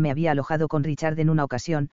en el que me había alojado con Richard en una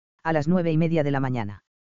ocasión, a las 9:30 de la mañana.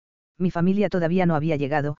 Mi familia todavía no había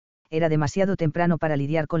llegado, era demasiado temprano para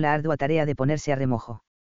lidiar con la ardua tarea de ponerse a remojo.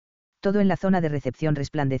 Todo en la zona de recepción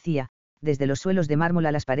resplandecía, desde los suelos de mármol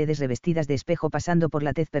a las paredes revestidas de espejo pasando por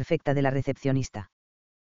la tez perfecta de la recepcionista.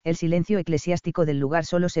 El silencio eclesiástico del lugar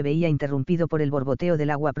solo se veía interrumpido por el borboteo del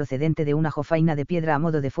agua procedente de una jofaina de piedra a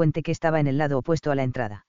modo de fuente que estaba en el lado opuesto a la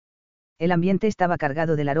entrada. El ambiente estaba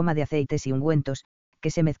cargado del aroma de aceites y ungüentos, que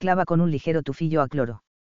se mezclaba con un ligero tufillo a cloro.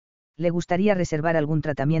 ¿Le gustaría reservar algún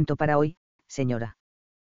tratamiento para hoy, señora?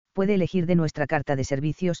 Puede elegir de nuestra carta de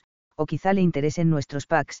servicios, o quizá le interesen nuestros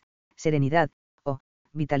packs, serenidad, o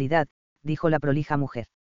vitalidad, dijo la prolija mujer.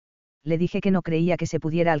 Le dije que no creía que se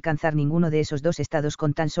pudiera alcanzar ninguno de esos dos estados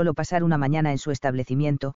con tan solo pasar una mañana en su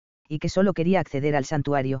establecimiento, y que solo quería acceder al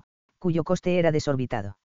santuario, cuyo coste era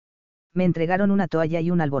desorbitado. Me entregaron una toalla y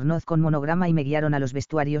un albornoz con monograma y me guiaron a los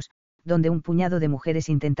vestuarios, donde un puñado de mujeres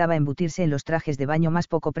intentaba embutirse en los trajes de baño más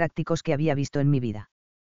poco prácticos que había visto en mi vida.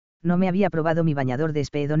 No me había probado mi bañador de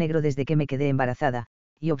espeedo negro desde que me quedé embarazada,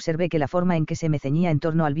 y observé que la forma en que se me ceñía en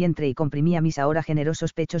torno al vientre y comprimía mis ahora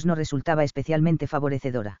generosos pechos no resultaba especialmente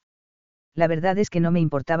favorecedora. La verdad es que no me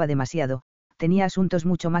importaba demasiado, tenía asuntos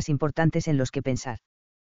mucho más importantes en los que pensar.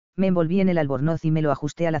 Me envolví en el albornoz y me lo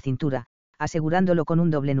ajusté a la cintura, asegurándolo con un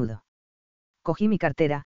doble nudo. Cogí mi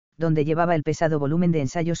cartera, donde llevaba el pesado volumen de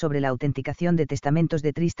ensayos sobre la autenticación de testamentos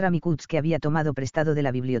de Tristram y Kactus que había tomado prestado de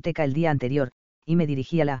la biblioteca el día anterior, y me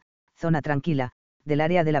dirigí a la zona tranquila del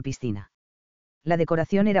área de la piscina. La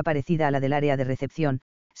decoración era parecida a la del área de recepción,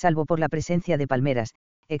 salvo por la presencia de palmeras,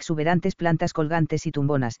 exuberantes plantas colgantes y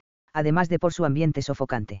tumbonas, además de por su ambiente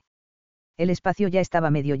sofocante. El espacio ya estaba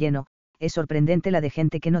medio lleno, es sorprendente la de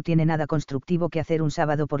gente que no tiene nada constructivo que hacer un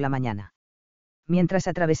sábado por la mañana. Mientras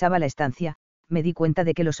atravesaba la estancia, me di cuenta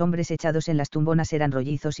de que los hombres echados en las tumbonas eran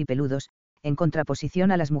rollizos y peludos, en contraposición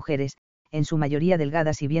a las mujeres, en su mayoría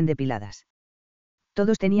delgadas y bien depiladas.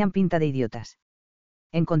 Todos tenían pinta de idiotas.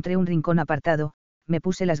 Encontré un rincón apartado, me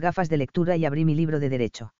puse las gafas de lectura y abrí mi libro de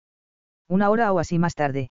derecho. Una hora o así más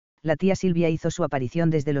tarde, la tía Silvia hizo su aparición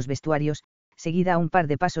desde los vestuarios, seguida a un par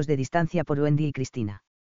de pasos de distancia por Wendy y Cristina.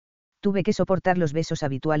 Tuve que soportar los besos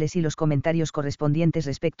habituales y los comentarios correspondientes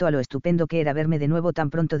respecto a lo estupendo que era verme de nuevo tan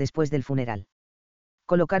pronto después del funeral.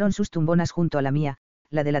 Colocaron sus tumbonas junto a la mía,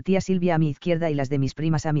 la de la tía Silvia a mi izquierda y las de mis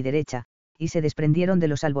primas a mi derecha, y se desprendieron de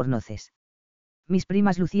los albornoces. Mis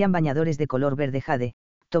primas lucían bañadores de color verde jade,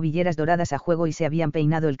 tobilleras doradas a juego y se habían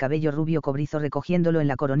peinado el cabello rubio cobrizo recogiéndolo en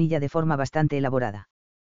la coronilla de forma bastante elaborada.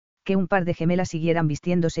 Que un par de gemelas siguieran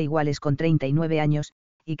vistiéndose iguales con 39 años,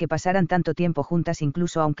 y que pasaran tanto tiempo juntas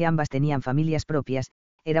incluso aunque ambas tenían familias propias,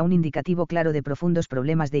 era un indicativo claro de profundos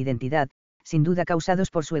problemas de identidad, sin duda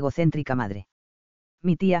causados por su egocéntrica madre.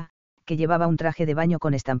 Mi tía, que llevaba un traje de baño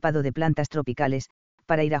con estampado de plantas tropicales,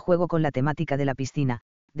 para ir a juego con la temática de la piscina,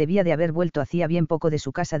 debía de haber vuelto hacía bien poco de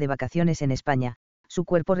su casa de vacaciones en España, su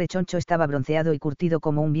cuerpo rechoncho estaba bronceado y curtido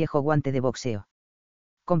como un viejo guante de boxeo.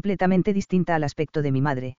 Completamente distinta al aspecto de mi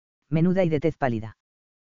madre, menuda y de tez pálida.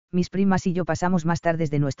 Mis primas y yo pasamos más tardes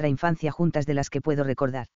de nuestra infancia juntas de las que puedo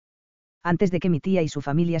recordar. Antes de que mi tía y su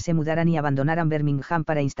familia se mudaran y abandonaran Birmingham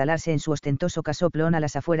para instalarse en su ostentoso casoplón a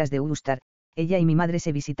las afueras de Ulster, ella y mi madre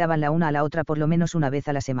se visitaban la una a la otra por lo menos una vez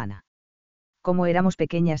a la semana. Como éramos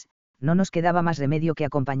pequeñas, no nos quedaba más remedio que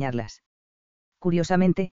acompañarlas.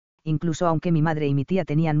 Curiosamente, incluso aunque mi madre y mi tía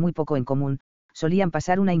tenían muy poco en común, solían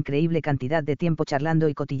pasar una increíble cantidad de tiempo charlando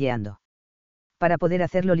y cotilleando. Para poder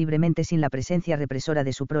hacerlo libremente sin la presencia represora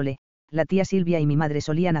de su prole, la tía Silvia y mi madre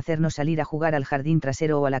solían hacernos salir a jugar al jardín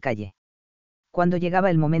trasero o a la calle. Cuando llegaba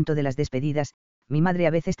el momento de las despedidas, mi madre a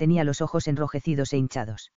veces tenía los ojos enrojecidos e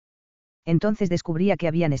hinchados. Entonces descubría que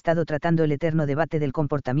habían estado tratando el eterno debate del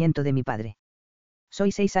comportamiento de mi padre.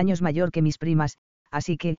 Soy 6 años mayor que mis primas,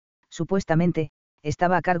 así que, supuestamente,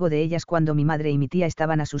 estaba a cargo de ellas cuando mi madre y mi tía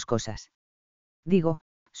estaban a sus cosas. Digo,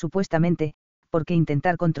 supuestamente, porque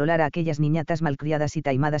intentar controlar a aquellas niñatas malcriadas y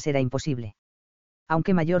taimadas era imposible.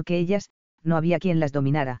 Aunque mayor que ellas, no había quien las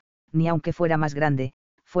dominara, ni aunque fuera más grande,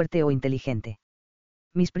 fuerte o inteligente.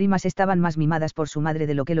 Mis primas estaban más mimadas por su madre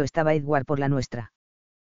de lo que lo estaba Edward por la nuestra.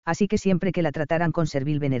 Así que siempre que la trataran con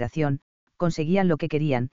servil veneración, conseguían lo que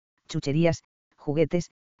querían, chucherías,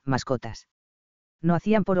 juguetes, mascotas. No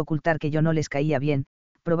hacían por ocultar que yo no les caía bien,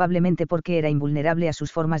 probablemente porque era invulnerable a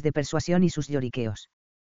sus formas de persuasión y sus lloriqueos.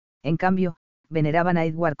 En cambio, veneraban a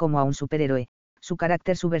Edward como a un superhéroe, su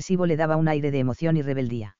carácter subversivo le daba un aire de emoción y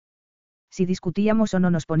rebeldía. Si discutíamos o no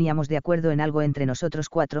nos poníamos de acuerdo en algo entre nosotros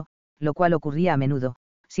 4, lo cual ocurría a menudo,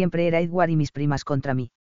 siempre era Edward y mis primas contra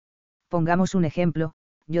mí. Pongamos un ejemplo,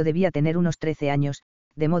 yo debía tener unos 13 años,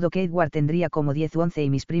 de modo que Edward tendría como 10 u 11 y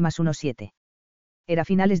mis primas unos 7. Era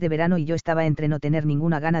finales de verano y yo estaba entre no tener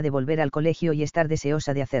ninguna gana de volver al colegio y estar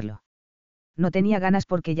deseosa de hacerlo. No tenía ganas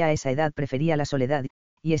porque ya a esa edad prefería la soledad,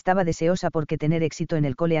 y estaba deseosa porque tener éxito en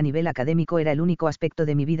el cole a nivel académico era el único aspecto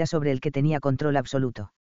de mi vida sobre el que tenía control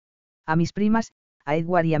absoluto. A mis primas, a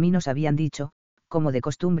Edward y a mí nos habían dicho, como de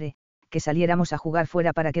costumbre, que saliéramos a jugar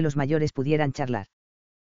fuera para que los mayores pudieran charlar.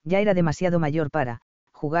 Ya era demasiado mayor para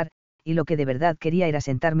jugar, y lo que de verdad quería era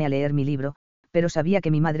sentarme a leer mi libro, pero sabía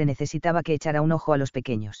que mi madre necesitaba que echara un ojo a los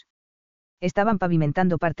pequeños. Estaban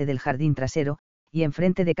pavimentando parte del jardín trasero, y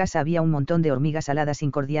enfrente de casa había un montón de hormigas aladas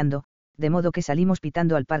incordiando, de modo que salimos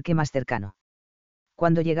pitando al parque más cercano.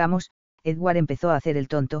 Cuando llegamos, Edward empezó a hacer el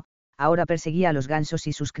tonto, ahora perseguía a los gansos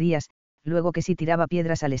y sus crías, luego que sí tiraba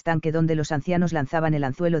piedras al estanque donde los ancianos lanzaban el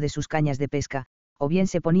anzuelo de sus cañas de pesca, o bien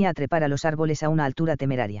se ponía a trepar a los árboles a una altura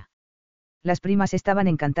temeraria. Las primas estaban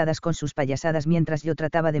encantadas con sus payasadas mientras yo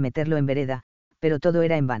trataba de meterlo en vereda, pero todo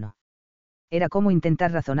era en vano. Era como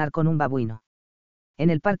intentar razonar con un babuino. En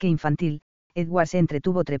el parque infantil, Edward se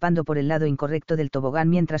entretuvo trepando por el lado incorrecto del tobogán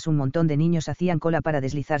mientras un montón de niños hacían cola para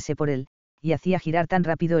deslizarse por él, y hacía girar tan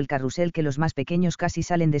rápido el carrusel que los más pequeños casi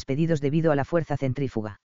salen despedidos debido a la fuerza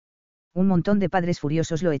centrífuga. Un montón de padres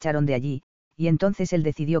furiosos lo echaron de allí, y entonces él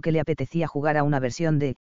decidió que le apetecía jugar a una versión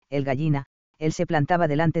de El Gallina. Él se plantaba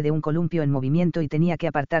delante de un columpio en movimiento y tenía que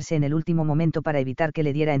apartarse en el último momento para evitar que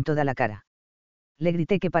le diera en toda la cara. Le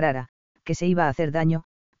grité que parara, que se iba a hacer daño,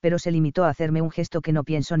 pero se limitó a hacerme un gesto que no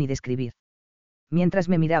pienso ni describir. Mientras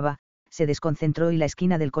me miraba, se desconcentró y la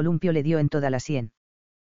esquina del columpio le dio en toda la sien.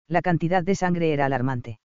 La cantidad de sangre era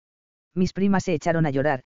alarmante. Mis primas se echaron a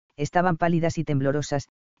llorar, estaban pálidas y temblorosas,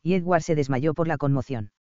 y Edward se desmayó por la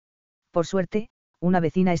conmoción. Por suerte, una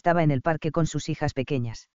vecina estaba en el parque con sus hijas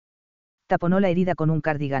pequeñas. Taponó la herida con un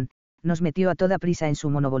cardigan, nos metió a toda prisa en su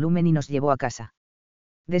monovolumen y nos llevó a casa.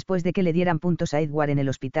 Después de que le dieran puntos a Edward en el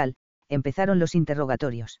hospital, empezaron los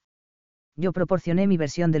interrogatorios. Yo proporcioné mi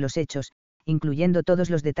versión de los hechos, incluyendo todos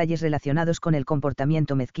los detalles relacionados con el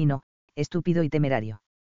comportamiento mezquino, estúpido y temerario.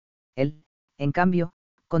 Él, en cambio,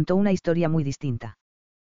 contó una historia muy distinta.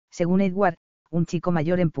 Según Edward, un chico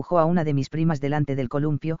mayor empujó a una de mis primas delante del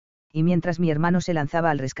columpio, y mientras mi hermano se lanzaba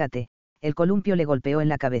al rescate, el columpio le golpeó en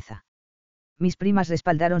la cabeza. Mis primas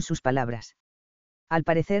respaldaron sus palabras. Al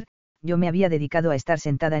parecer, yo me había dedicado a estar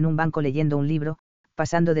sentada en un banco leyendo un libro,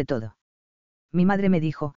 pasando de todo. Mi madre me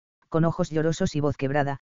dijo, con ojos llorosos y voz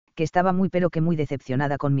quebrada, que estaba muy pero que muy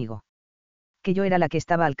decepcionada conmigo. Que yo era la que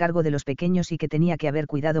estaba al cargo de los pequeños y que tenía que haber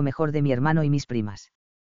cuidado mejor de mi hermano y mis primas.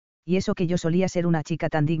 Y eso que yo solía ser una chica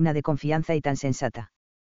tan digna de confianza y tan sensata.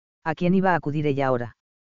 ¿A quién iba a acudir ella ahora?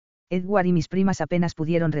 Edward y mis primas apenas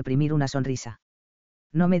pudieron reprimir una sonrisa.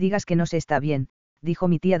 No me digas que no se está bien, dijo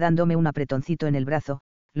mi tía dándome un apretoncito en el brazo,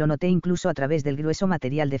 lo noté incluso a través del grueso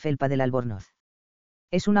material de felpa del albornoz.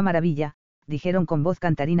 Es una maravilla, dijeron con voz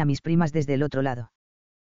cantarina mis primas desde el otro lado.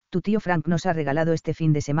 Tu tío Frank nos ha regalado este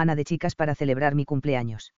fin de semana de chicas para celebrar mi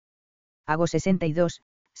cumpleaños. Hago 62,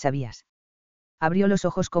 ¿sabías? Abrió los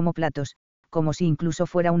ojos como platos, como si incluso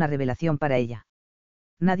fuera una revelación para ella.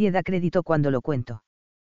 Nadie da crédito cuando lo cuento.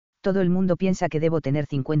 Todo el mundo piensa que debo tener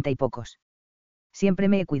 50 y pocos. Siempre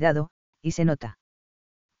me he cuidado, y se nota.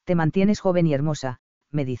 Te mantienes joven y hermosa,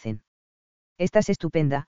 me dicen. Estás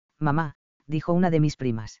estupenda, mamá, dijo una de mis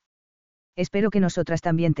primas. Espero que nosotras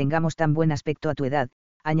también tengamos tan buen aspecto a tu edad,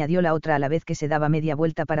 añadió la otra a la vez que se daba media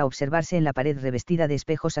vuelta para observarse en la pared revestida de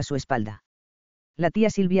espejos a su espalda. La tía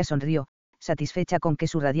Silvia sonrió, satisfecha con que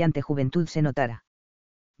su radiante juventud se notara.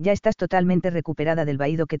 Ya estás totalmente recuperada del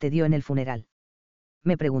vaído que te dio en el funeral.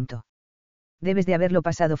 Me preguntó. Debes de haberlo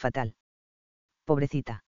pasado fatal.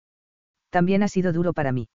 Pobrecita. También ha sido duro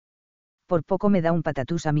para mí. Por poco me da un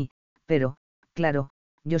patatús a mí, pero, claro,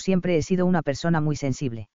 yo siempre he sido una persona muy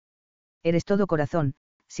sensible. Eres todo corazón,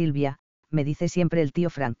 Silvia, me dice siempre el tío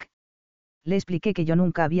Frank. Le expliqué que yo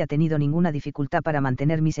nunca había tenido ninguna dificultad para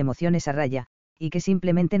mantener mis emociones a raya, y que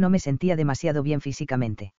simplemente no me sentía demasiado bien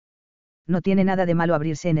físicamente. No tiene nada de malo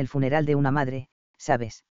abrirse en el funeral de una madre,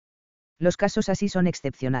 ¿sabes? Los casos así son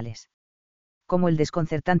excepcionales. Como el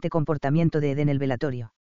desconcertante comportamiento de Ed en el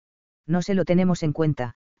velatorio. No se lo tenemos en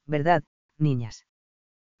cuenta, ¿verdad, niñas?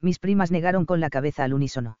 Mis primas negaron con la cabeza al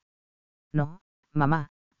unísono. No, mamá,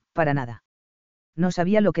 para nada. No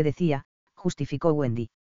sabía lo que decía, justificó Wendy.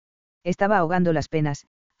 Estaba ahogando las penas,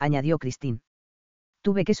 añadió Christine.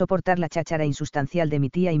 Tuve que soportar la cháchara insustancial de mi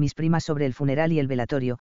tía y mis primas sobre el funeral y el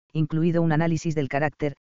velatorio, incluido un análisis del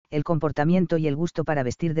carácter, el comportamiento y el gusto para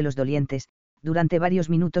vestir de los dolientes, durante varios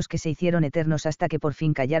minutos que se hicieron eternos hasta que por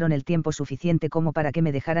fin callaron el tiempo suficiente como para que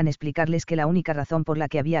me dejaran explicarles que la única razón por la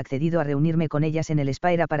que había accedido a reunirme con ellas en el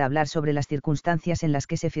spa era para hablar sobre las circunstancias en las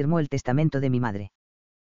que se firmó el testamento de mi madre.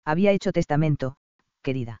 Había hecho testamento,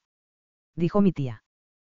 querida. Dijo mi tía.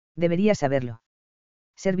 Deberías saberlo.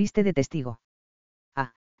 Serviste de testigo.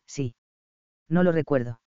 Ah, sí. No lo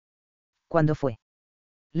recuerdo. ¿Cuándo fue?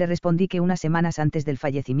 Le respondí que unas semanas antes del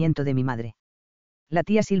fallecimiento de mi madre. La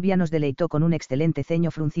tía Silvia nos deleitó con un excelente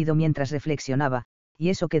ceño fruncido mientras reflexionaba, y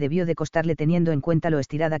eso que debió de costarle teniendo en cuenta lo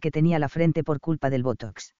estirada que tenía la frente por culpa del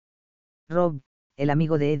botox. Rob, el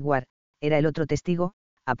amigo de Edward, era el otro testigo,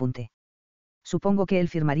 apunté. Supongo que él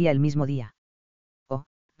firmaría el mismo día. Oh,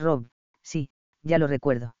 Rob, sí, ya lo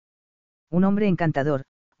recuerdo. Un hombre encantador,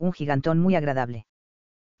 un gigantón muy agradable.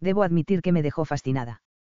 Debo admitir que me dejó fascinada.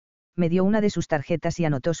 Me dio una de sus tarjetas y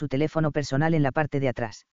anotó su teléfono personal en la parte de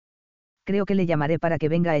atrás. Creo que le llamaré para que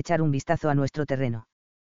venga a echar un vistazo a nuestro terreno.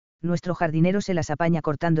 Nuestro jardinero se las apaña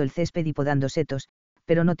cortando el césped y podando setos,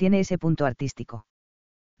 pero no tiene ese punto artístico.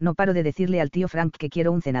 No paro de decirle al tío Frank que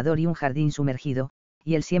quiero un cenador y un jardín sumergido,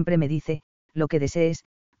 y él siempre me dice, lo que desees,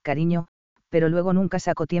 cariño, pero luego nunca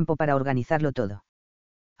saco tiempo para organizarlo todo.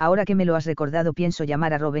 Ahora que me lo has recordado pienso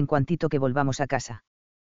llamar a Rob en cuantito que volvamos a casa.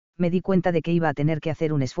 Me di cuenta de que iba a tener que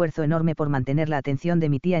hacer un esfuerzo enorme por mantener la atención de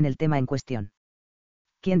mi tía en el tema en cuestión.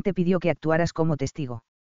 ¿Quién te pidió que actuaras como testigo?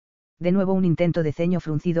 De nuevo un intento de ceño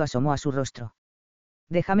fruncido asomó a su rostro.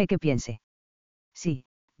 Déjame que piense. Sí,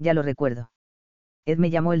 ya lo recuerdo. Ed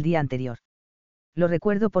me llamó el día anterior. Lo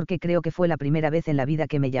recuerdo porque creo que fue la primera vez en la vida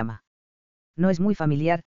que me llama. No es muy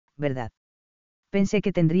familiar, ¿verdad? Pensé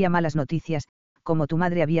que tendría malas noticias, como tu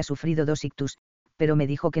madre había sufrido 2 ictus, pero me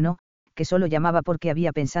dijo que no, que solo llamaba porque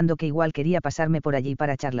había pensando que igual quería pasarme por allí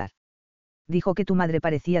para charlar. Dijo que tu madre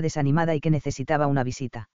parecía desanimada y que necesitaba una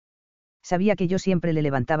visita. Sabía que yo siempre le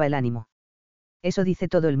levantaba el ánimo. Eso dice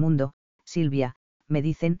todo el mundo, Silvia, me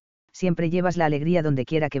dicen, siempre llevas la alegría donde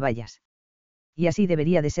quiera que vayas. Y así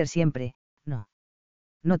debería de ser siempre, ¿no?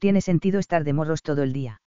 No tiene sentido estar de morros todo el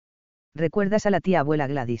día. ¿Recuerdas a la tía abuela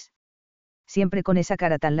Gladys? Siempre con esa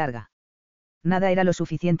cara tan larga. Nada era lo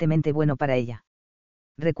suficientemente bueno para ella.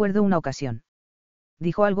 Recuerdo una ocasión.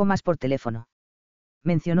 Dijo algo más por teléfono.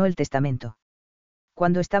 Mencionó el testamento.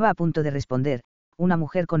 Cuando estaba a punto de responder, una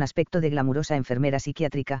mujer con aspecto de glamurosa enfermera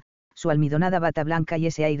psiquiátrica, su almidonada bata blanca y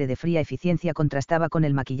ese aire de fría eficiencia contrastaba con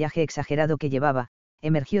el maquillaje exagerado que llevaba,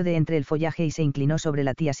 emergió de entre el follaje y se inclinó sobre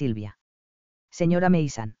la tía Silvia. Señora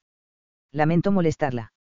Mason. Lamento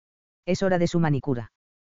molestarla. Es hora de su manicura.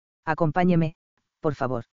 Acompáñeme, por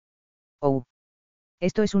favor. Oh.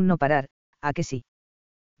 Esto es un no parar, ¿a que sí?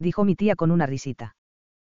 Dijo mi tía con una risita.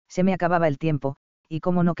 Se me acababa el tiempo, y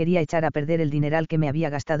como no quería echar a perder el dineral que me había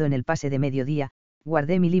gastado en el pase de mediodía,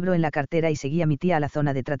 guardé mi libro en la cartera y seguí a mi tía a la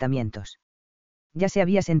zona de tratamientos. Ya se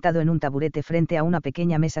había sentado en un taburete frente a una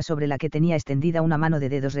pequeña mesa sobre la que tenía extendida una mano de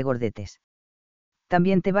dedos regordetes.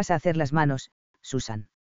 También te vas a hacer las manos, Susan.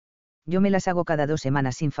 Yo me las hago cada 2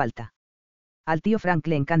 semanas sin falta. Al tío Frank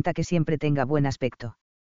le encanta que siempre tenga buen aspecto.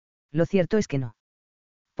 Lo cierto es que no.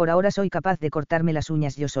 Por ahora soy capaz de cortarme las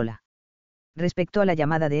uñas yo sola. Respecto a la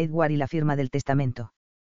llamada de Edward y la firma del testamento.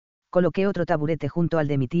 Coloqué otro taburete junto al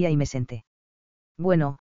de mi tía y me senté.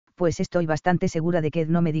 Bueno, pues estoy bastante segura de que Ed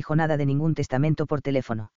no me dijo nada de ningún testamento por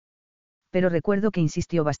teléfono. Pero recuerdo que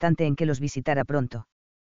insistió bastante en que los visitara pronto.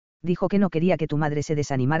 Dijo que no quería que tu madre se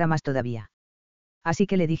desanimara más todavía. Así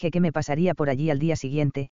que le dije que me pasaría por allí al día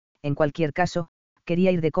siguiente, en cualquier caso,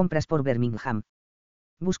 quería ir de compras por Birmingham.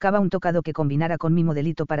 Buscaba un tocado que combinara con mi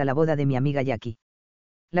modelito para la boda de mi amiga Jackie.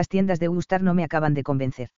 Las tiendas de Ulster no me acaban de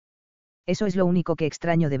convencer. Eso es lo único que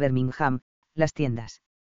extraño de Birmingham, las tiendas.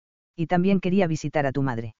 Y también quería visitar a tu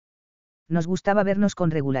madre. Nos gustaba vernos con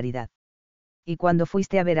regularidad. ¿Y cuando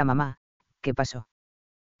fuiste a ver a mamá, qué pasó?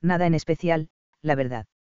 Nada en especial, la verdad.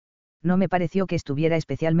 No me pareció que estuviera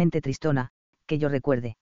especialmente tristona, que yo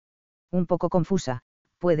recuerde. Un poco confusa,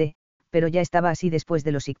 puede, pero ya estaba así después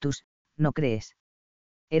de los ictus, ¿no crees?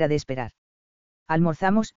 Era de esperar.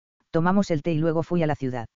 Almorzamos, tomamos el té y luego fui a la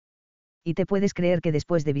ciudad. Y te puedes creer que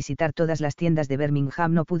después de visitar todas las tiendas de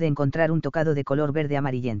Birmingham no pude encontrar un tocado de color verde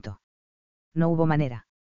amarillento. No hubo manera.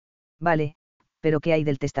 Vale, pero ¿qué hay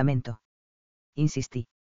del testamento? Insistí.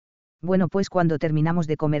 Bueno, pues cuando terminamos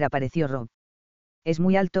de comer apareció Rob. Es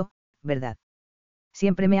muy alto, ¿verdad?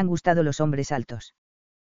 Siempre me han gustado los hombres altos.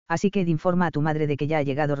 Así que informa a tu madre de que ya ha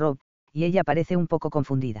llegado Rob, y ella parece un poco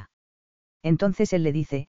confundida. Entonces él le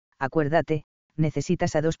dice, acuérdate,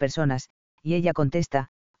 necesitas a 2 personas, y ella contesta,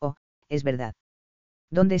 oh, es verdad.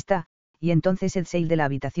 ¿Dónde está? Y entonces Ed sale de la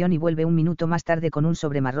habitación y vuelve un minuto más tarde con un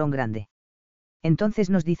sobre marrón grande. Entonces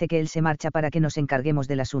nos dice que él se marcha para que nos encarguemos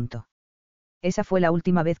del asunto. Esa fue la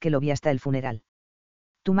última vez que lo vi hasta el funeral.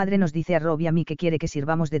 Tu madre nos dice a Rob y a mí que quiere que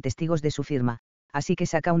sirvamos de testigos de su firma, así que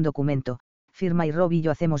saca un documento, firma y Rob y yo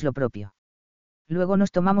hacemos lo propio. Luego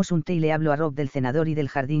nos tomamos un té y le hablo a Rob del cenador y del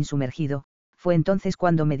jardín sumergido, fue entonces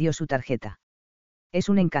cuando me dio su tarjeta. Es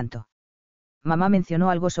un encanto. Mamá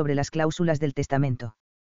mencionó algo sobre las cláusulas del testamento.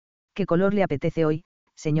 ¿Qué color le apetece hoy,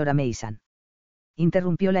 señora Mason?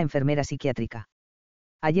 Interrumpió la enfermera psiquiátrica.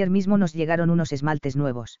 Ayer mismo nos llegaron unos esmaltes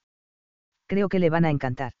nuevos. Creo que le van a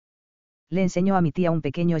encantar. Le enseñó a mi tía un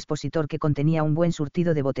pequeño expositor que contenía un buen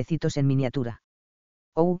surtido de botecitos en miniatura.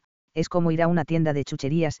 Oh, es como ir a una tienda de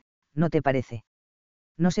chucherías, ¿no te parece?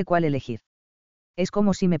 No sé cuál elegir. Es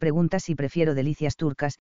como si me preguntas si prefiero delicias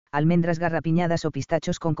turcas, almendras garrapiñadas o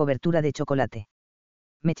pistachos con cobertura de chocolate.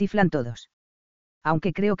 Me chiflan todos.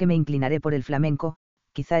 Aunque creo que me inclinaré por el flamenco,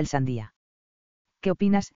 quizá el sandía. ¿Qué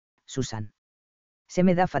opinas, Susan? Se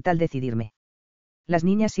me da fatal decidirme. Las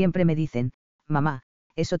niñas siempre me dicen, mamá,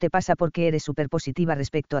 eso te pasa porque eres súper positiva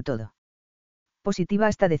respecto a todo. Positiva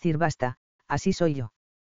hasta decir basta, así soy yo.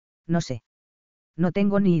 No sé. No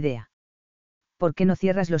tengo ni idea. ¿Por qué no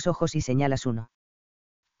cierras los ojos y señalas uno?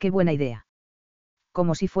 Qué buena idea.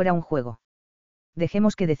 Como si fuera un juego.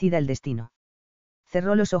 Dejemos que decida el destino.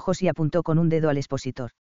 Cerró los ojos y apuntó con un dedo al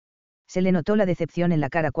expositor. Se le notó la decepción en la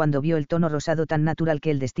cara cuando vio el tono rosado tan natural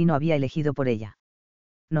que el destino había elegido por ella.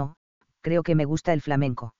 No, creo que me gusta el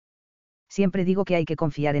flamenco. Siempre digo que hay que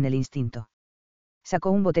confiar en el instinto.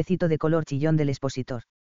 Sacó un botecito de color chillón del expositor.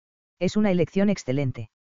 Es una elección excelente.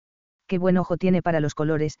 Qué buen ojo tiene para los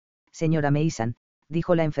colores, señora Mason,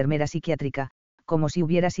 dijo la enfermera psiquiátrica, como si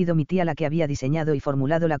hubiera sido mi tía la que había diseñado y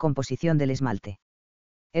formulado la composición del esmalte.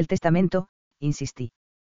 El testamento, insistí.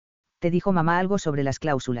 ¿Te dijo mamá algo sobre las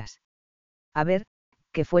cláusulas? A ver,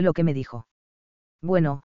 ¿qué fue lo que me dijo?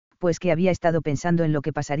 Bueno, pues que había estado pensando en lo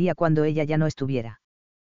que pasaría cuando ella ya no estuviera.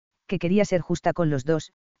 Que quería ser justa con los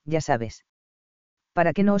dos, ya sabes.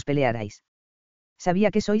 Para que no os pelearais.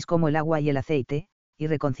 Sabía que sois como el agua y el aceite,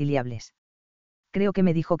 irreconciliables. Creo que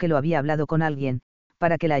me dijo que lo había hablado con alguien,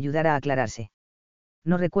 para que la ayudara a aclararse.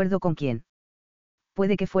 No recuerdo con quién.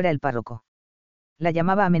 Puede que fuera el párroco. La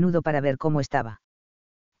llamaba a menudo para ver cómo estaba.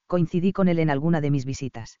 Coincidí con él en alguna de mis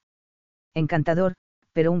visitas. Encantador,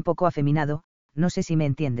 pero un poco afeminado, no sé si me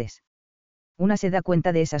entiendes. Una se da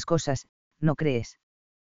cuenta de esas cosas, ¿no crees?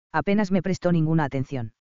 Apenas me prestó ninguna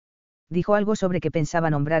atención. Dijo algo sobre que pensaba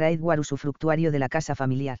nombrar a Edward usufructuario de la casa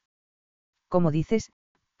familiar. ¿Cómo dices,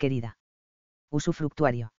 querida?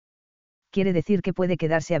 Usufructuario. Quiere decir que puede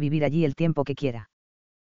quedarse a vivir allí el tiempo que quiera.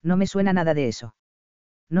 No me suena nada de eso.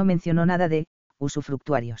 No mencionó nada de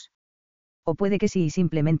usufructuarios. O puede que sí y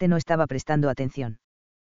simplemente no estaba prestando atención.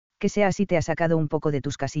 Que sea así te ha sacado un poco de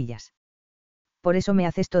tus casillas. Por eso me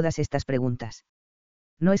haces todas estas preguntas.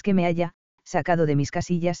 No es que me haya sacado de mis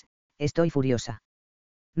casillas, estoy furiosa.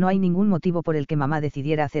 No hay ningún motivo por el que mamá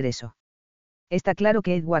decidiera hacer eso. Está claro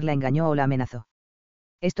que Edward la engañó o la amenazó.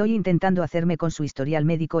 Estoy intentando hacerme con su historial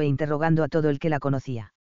médico e interrogando a todo el que la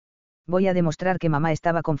conocía. Voy a demostrar que mamá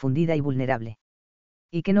estaba confundida y vulnerable.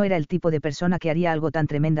 Y que no era el tipo de persona que haría algo tan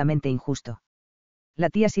tremendamente injusto. La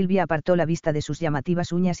tía Silvia apartó la vista de sus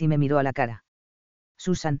llamativas uñas y me miró a la cara.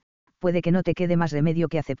 Susan, puede que no te quede más remedio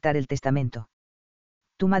que aceptar el testamento.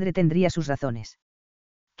 Tu madre tendría sus razones.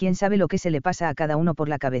 ¿Quién sabe lo que se le pasa a cada uno por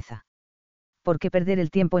la cabeza? ¿Por qué perder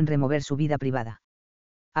el tiempo en remover su vida privada?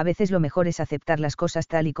 A veces lo mejor es aceptar las cosas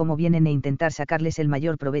tal y como vienen e intentar sacarles el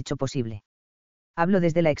mayor provecho posible. Hablo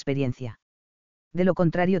desde la experiencia. De lo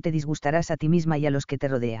contrario te disgustarás a ti misma y a los que te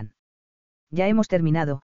rodean. Ya hemos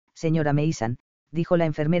terminado, señora Mason, dijo la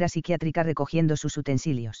enfermera psiquiátrica recogiendo sus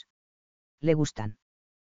utensilios. ¿Le gustan?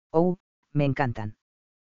 Oh, me encantan.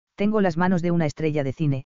 Tengo las manos de una estrella de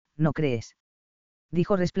cine, ¿no crees?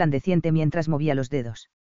 Dijo resplandeciente mientras movía los dedos.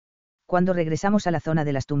 Cuando regresamos a la zona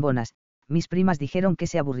de las tumbonas, mis primas dijeron que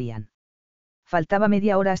se aburrían. Faltaba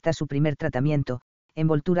media hora hasta su primer tratamiento,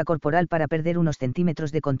 envoltura corporal para perder unos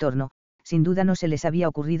centímetros de contorno, sin duda no se les había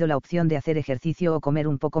ocurrido la opción de hacer ejercicio o comer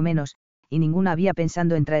un poco menos, y ninguna había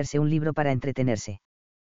pensado en traerse un libro para entretenerse.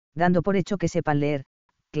 Dando por hecho que sepan leer,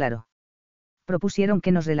 claro. Propusieron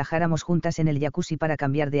que nos relajáramos juntas en el jacuzzi para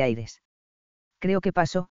cambiar de aires. Creo que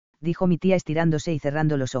paso, dijo mi tía estirándose y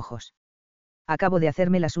cerrando los ojos. Acabo de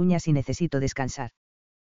hacerme las uñas y necesito descansar.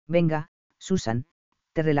 Venga, Susan,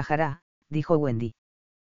 te relajará, dijo Wendy.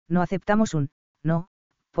 No aceptamos un no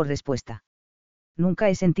por respuesta. Nunca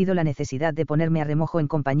he sentido la necesidad de ponerme a remojo en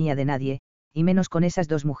compañía de nadie, y menos con esas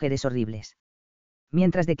dos mujeres horribles.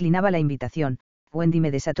 Mientras declinaba la invitación, Wendy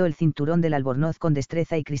me desató el cinturón del albornoz con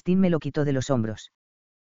destreza y Christine me lo quitó de los hombros.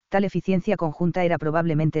 Tal eficiencia conjunta era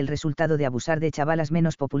probablemente el resultado de abusar de chavalas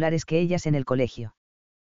menos populares que ellas en el colegio.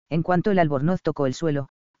 En cuanto el albornoz tocó el suelo,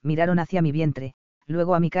 miraron hacia mi vientre,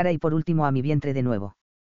 luego a mi cara y por último a mi vientre de nuevo.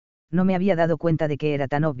 No me había dado cuenta de que era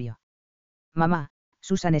tan obvio. Mamá,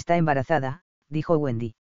 Susan está embarazada, dijo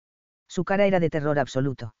Wendy. Su cara era de terror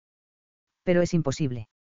absoluto. Pero es imposible.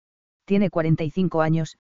 Tiene 45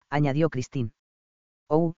 años, añadió Christine.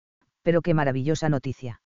 Oh, pero qué maravillosa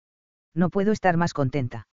noticia. No puedo estar más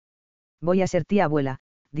contenta. Voy a ser tía abuela,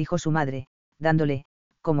 dijo su madre, dándole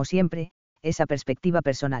Como siempre, esa perspectiva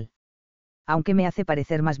personal. Aunque me hace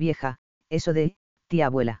parecer más vieja, eso de, tía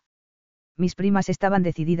abuela. Mis primas estaban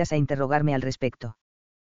decididas a interrogarme al respecto.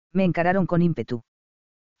 Me encararon con ímpetu.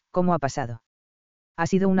 ¿Cómo ha pasado? Ha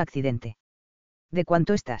sido un accidente. ¿De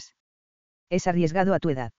cuánto estás? Es arriesgado a tu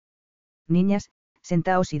edad. Niñas,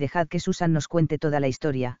 sentaos y dejad que Susan nos cuente toda la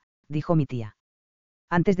historia, dijo mi tía.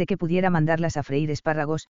 Antes de que pudiera mandarlas a freír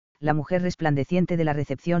espárragos, la mujer resplandeciente de la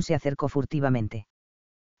recepción se acercó furtivamente.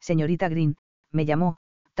 Señorita Green, me llamó,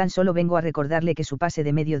 tan solo vengo a recordarle que su pase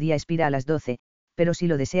de mediodía expira a las 12, pero si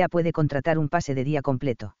lo desea puede contratar un pase de día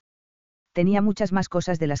completo. Tenía muchas más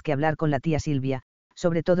cosas de las que hablar con la tía Silvia,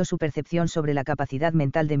 sobre todo su percepción sobre la capacidad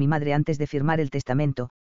mental de mi madre antes de firmar el testamento,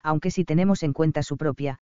 aunque si tenemos en cuenta su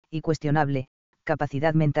propia, y cuestionable,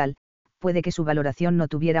 capacidad mental, puede que su valoración no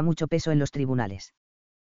tuviera mucho peso en los tribunales.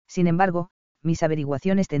 Sin embargo, mis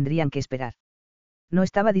averiguaciones tendrían que esperar. No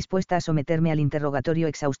estaba dispuesta a someterme al interrogatorio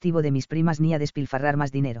exhaustivo de mis primas ni a despilfarrar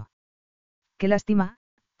más dinero. Qué lástima,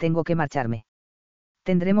 tengo que marcharme.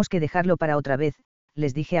 Tendremos que dejarlo para otra vez,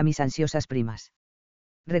 les dije a mis ansiosas primas.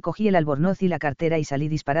 Recogí el albornoz y la cartera y salí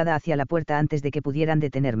disparada hacia la puerta antes de que pudieran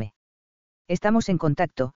detenerme. Estamos en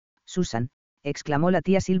contacto, Susan, exclamó la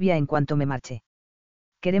tía Silvia en cuanto me marché.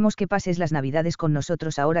 Queremos que pases las Navidades con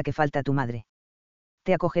nosotros ahora que falta tu madre.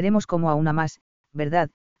 Te acogeremos como a una más, ¿verdad,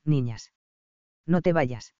 niñas? No te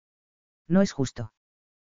vayas. No es justo.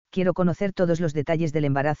 Quiero conocer todos los detalles del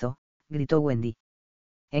embarazo, gritó Wendy.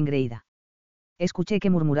 Engreída. Escuché que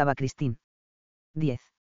murmuraba Christine. 10.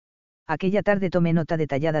 Aquella tarde tomé nota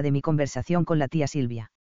detallada de mi conversación con la tía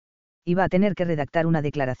Silvia. Iba a tener que redactar una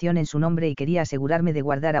declaración en su nombre y quería asegurarme de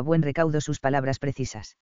guardar a buen recaudo sus palabras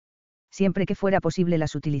precisas. Siempre que fuera posible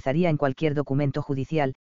las utilizaría en cualquier documento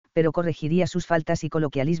judicial, pero corregiría sus faltas y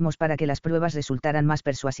coloquialismos para que las pruebas resultaran más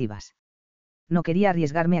persuasivas. No quería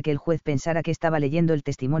arriesgarme a que el juez pensara que estaba leyendo el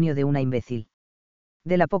testimonio de una imbécil.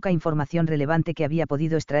 De la poca información relevante que había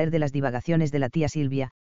podido extraer de las divagaciones de la tía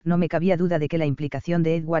Silvia, no me cabía duda de que la implicación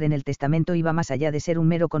de Edward en el testamento iba más allá de ser un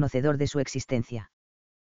mero conocedor de su existencia.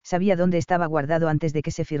 Sabía dónde estaba guardado antes de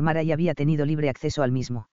que se firmara y había tenido libre acceso al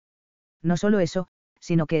mismo. No solo eso,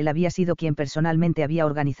 sino que él había sido quien personalmente había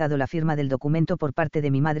organizado la firma del documento por parte de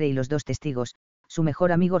mi madre y los dos testigos, su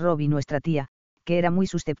mejor amigo Rob y nuestra tía, que era muy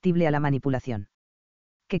susceptible a la manipulación.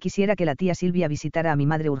 Que quisiera que la tía Silvia visitara a mi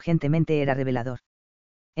madre urgentemente era revelador.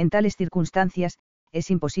 En tales circunstancias, es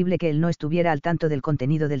imposible que él no estuviera al tanto del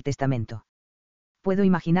contenido del testamento. Puedo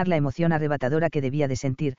imaginar la emoción arrebatadora que debía de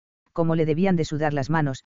sentir, cómo le debían de sudar las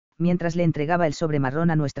manos, mientras le entregaba el sobre marrón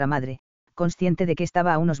a nuestra madre, consciente de que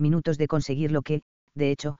estaba a unos minutos de conseguir lo que,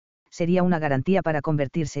 de hecho, sería una garantía para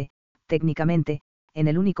convertirse, técnicamente, en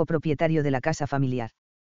el único propietario de la casa familiar.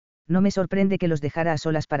 No me sorprende que los dejara a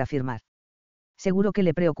solas para firmar. Seguro que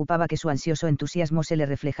le preocupaba que su ansioso entusiasmo se le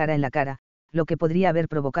reflejara en la cara, lo que podría haber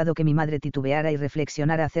provocado que mi madre titubeara y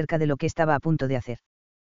reflexionara acerca de lo que estaba a punto de hacer.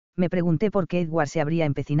 Me pregunté por qué Edward se habría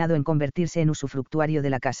empecinado en convertirse en usufructuario de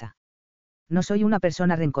la casa. No soy una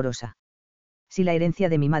persona rencorosa. Si la herencia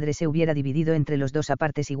de mi madre se hubiera dividido entre los dos a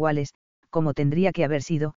partes iguales, como tendría que haber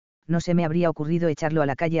sido, no se me habría ocurrido echarlo a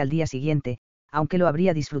la calle al día siguiente, aunque lo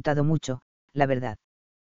habría disfrutado mucho, la verdad.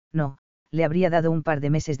 No, le habría dado un par de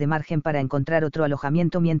meses de margen para encontrar otro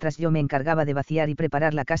alojamiento mientras yo me encargaba de vaciar y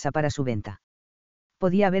preparar la casa para su venta.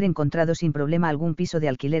 Podía haber encontrado sin problema algún piso de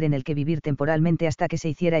alquiler en el que vivir temporalmente hasta que se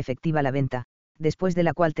hiciera efectiva la venta, después de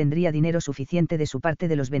la cual tendría dinero suficiente de su parte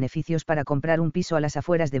de los beneficios para comprar un piso a las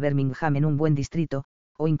afueras de Birmingham en un buen distrito,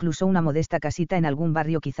 o incluso una modesta casita en algún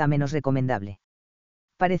barrio quizá menos recomendable.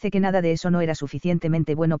 Parece que nada de eso no era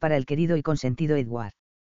suficientemente bueno para el querido y consentido Edward.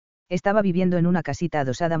 Estaba viviendo en una casita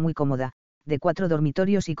adosada muy cómoda, de 4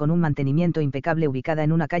 dormitorios y con un mantenimiento impecable ubicada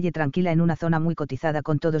en una calle tranquila en una zona muy cotizada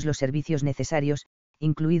con todos los servicios necesarios,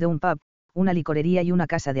 incluido un pub, una licorería y una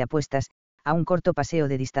casa de apuestas, a un corto paseo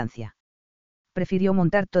de distancia. Prefirió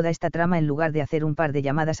montar toda esta trama en lugar de hacer un par de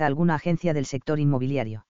llamadas a alguna agencia del sector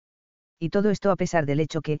inmobiliario. Y todo esto a pesar del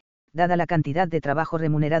hecho que, dada la cantidad de trabajo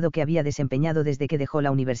remunerado que había desempeñado desde que dejó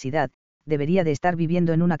la universidad, debería de estar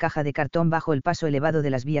viviendo en una caja de cartón bajo el paso elevado de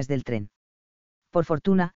las vías del tren. Por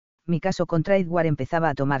fortuna, mi caso contra Edward empezaba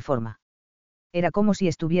a tomar forma. Era como si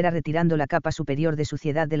estuviera retirando la capa superior de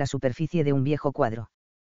suciedad de la superficie de un viejo cuadro.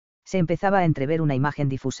 Se empezaba a entrever una imagen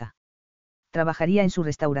difusa. Trabajaría en su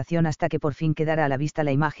restauración hasta que por fin quedara a la vista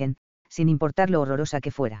la imagen, sin importar lo horrorosa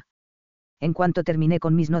que fuera. En cuanto terminé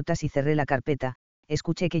con mis notas y cerré la carpeta,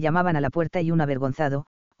 escuché que llamaban a la puerta y un avergonzado,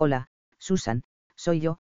 «Hola, Susan, soy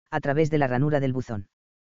yo», a través de la ranura del buzón.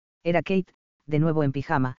 Era Kate, de nuevo en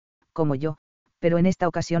pijama, como yo, pero en esta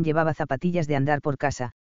ocasión llevaba zapatillas de andar por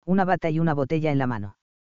casa, una bata y una botella en la mano.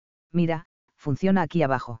 «Mira, funciona aquí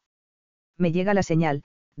abajo. Me llega la señal,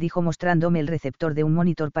 dijo mostrándome el receptor de un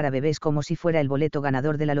monitor para bebés como si fuera el boleto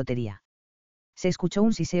ganador de la lotería. Se escuchó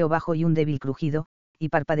un siseo bajo y un débil crujido, y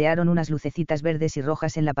parpadearon unas lucecitas verdes y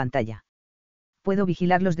rojas en la pantalla. Puedo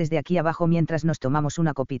vigilarlos desde aquí abajo mientras nos tomamos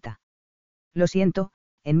una copita. Lo siento,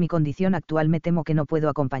 en mi condición actual me temo que no puedo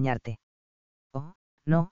acompañarte. Oh,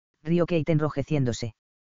 no, rió Kate enrojeciéndose.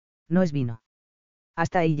 No es vino.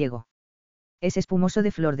 Hasta ahí llego. Es espumoso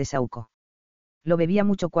de flor de saúco. Lo bebía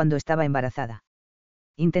mucho cuando estaba embarazada.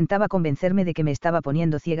 Intentaba convencerme de que me estaba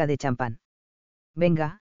poniendo ciega de champán.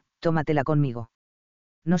 Venga, tómatela conmigo.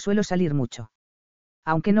 No suelo salir mucho.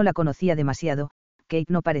 Aunque no la conocía demasiado, Kate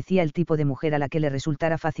no parecía el tipo de mujer a la que le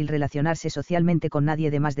resultara fácil relacionarse socialmente con nadie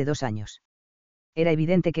de más de 2 años. Era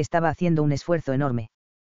evidente que estaba haciendo un esfuerzo enorme.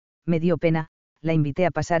 Me dio pena, la invité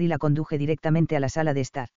a pasar y la conduje directamente a la sala de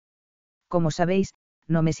estar. Como sabéis,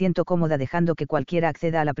 no me siento cómoda dejando que cualquiera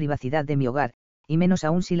acceda a la privacidad de mi hogar, y menos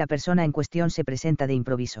aún si la persona en cuestión se presenta de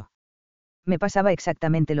improviso. Me pasaba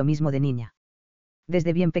exactamente lo mismo de niña.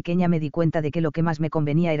 Desde bien pequeña me di cuenta de que lo que más me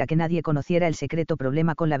convenía era que nadie conociera el secreto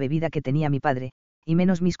problema con la bebida que tenía mi padre, y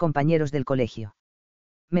menos mis compañeros del colegio.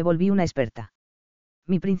 Me volví una experta.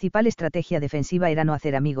 Mi principal estrategia defensiva era no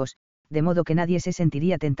hacer amigos, de modo que nadie se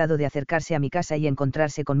sentiría tentado de acercarse a mi casa y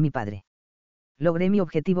encontrarse con mi padre. Logré mi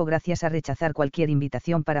objetivo gracias a rechazar cualquier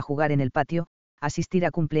invitación para jugar en el patio, asistir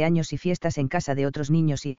a cumpleaños y fiestas en casa de otros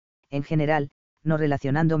niños y, en general, no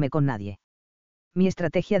relacionándome con nadie. Mi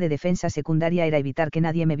estrategia de defensa secundaria era evitar que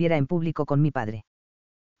nadie me viera en público con mi padre.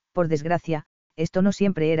 Por desgracia, esto no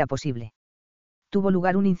siempre era posible. Tuvo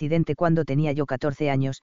lugar un incidente cuando tenía yo 14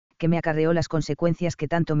 años, que me acarreó las consecuencias que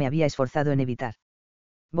tanto me había esforzado en evitar.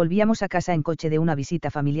 Volvíamos a casa en coche de una visita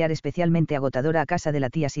familiar especialmente agotadora a casa de la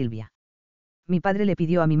tía Silvia. Mi padre le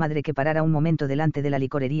pidió a mi madre que parara un momento delante de la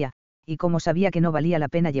licorería, y como sabía que no valía la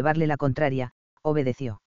pena llevarle la contraria,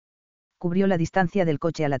 obedeció. Cubrió la distancia del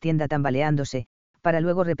coche a la tienda tambaleándose, para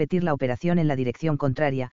luego repetir la operación en la dirección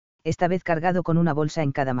contraria, esta vez cargado con una bolsa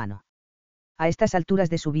en cada mano. A estas alturas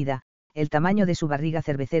de su vida, el tamaño de su barriga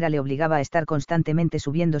cervecera le obligaba a estar constantemente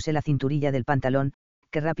subiéndose la cinturilla del pantalón,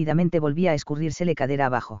 que rápidamente volvía a escurrírsele cadera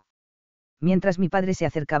abajo. Mientras mi padre se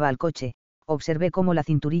acercaba al coche, observé cómo la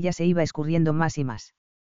cinturilla se iba escurriendo más y más.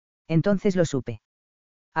 Entonces lo supe.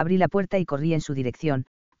 Abrí la puerta y corrí en su dirección,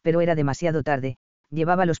 pero era demasiado tarde,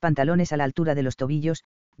 llevaba los pantalones a la altura de los tobillos,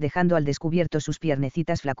 dejando al descubierto sus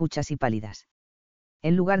piernecitas flacuchas y pálidas.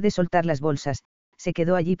 En lugar de soltar las bolsas, se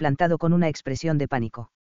quedó allí plantado con una expresión de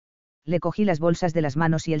pánico. Le cogí las bolsas de las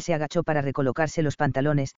manos y él se agachó para recolocarse los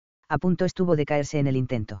pantalones, a punto estuvo de caerse en el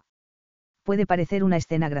intento. Puede parecer una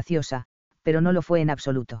escena graciosa, pero no lo fue en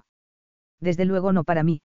absoluto. Desde luego no para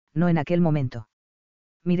mí, no en aquel momento.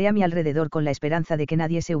 Miré a mi alrededor con la esperanza de que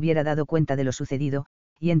nadie se hubiera dado cuenta de lo sucedido,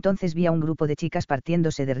 y entonces vi a un grupo de chicas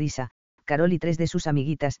partiéndose de risa, Carol y 3 de sus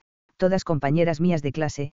amiguitas, todas compañeras mías de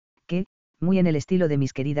clase, que, muy en el estilo de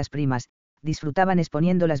mis queridas primas, disfrutaban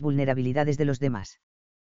exponiendo las vulnerabilidades de los demás.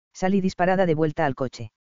 Salí disparada de vuelta al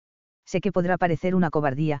coche. Sé que podrá parecer una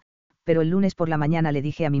cobardía, pero el lunes por la mañana le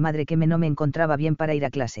dije a mi madre que no me encontraba bien para ir a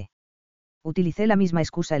clase. Utilicé la misma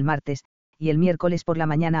excusa el martes, y el miércoles por la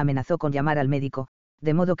mañana amenazó con llamar al médico,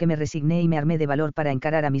 de modo que me resigné y me armé de valor para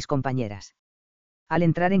encarar a mis compañeras. Al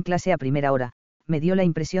entrar en clase a primera hora, me dio la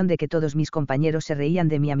impresión de que todos mis compañeros se reían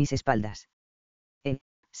de mí a mis espaldas.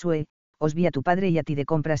 Sue, os vi a tu padre y a ti de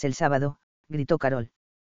compras el sábado, gritó Carol.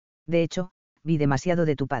 De hecho, vi demasiado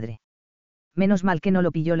de tu padre. Menos mal que no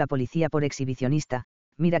lo pilló la policía por exhibicionista,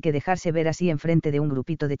 mira que dejarse ver así enfrente de un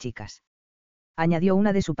grupito de chicas. Añadió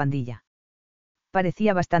una de su pandilla.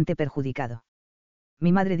 Parecía bastante perjudicado.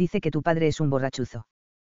 Mi madre dice que tu padre es un borrachuzo.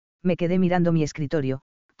 Me quedé mirando mi escritorio,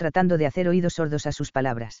 tratando de hacer oídos sordos a sus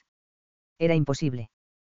palabras. Era imposible.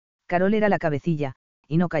 Carol era la cabecilla,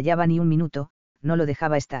 y no callaba ni un minuto, no lo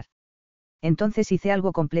dejaba estar. Entonces hice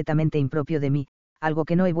algo completamente impropio de mí, algo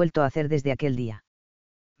que no he vuelto a hacer desde aquel día.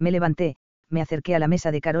 Me levanté, me acerqué a la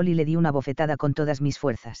mesa de Carol y le di una bofetada con todas mis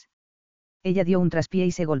fuerzas. Ella dio un traspié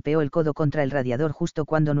y se golpeó el codo contra el radiador justo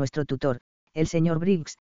cuando nuestro tutor, el señor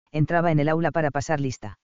Briggs, entraba en el aula para pasar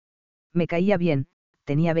lista. Me caía bien,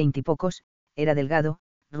 tenía 20 y pocos, era delgado,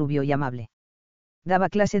 rubio y amable. Daba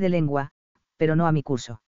clase de lengua, pero no a mi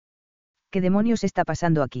curso. ¿Qué demonios está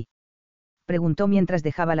pasando aquí?, preguntó mientras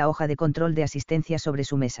dejaba la hoja de control de asistencia sobre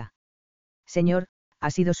su mesa. Señor,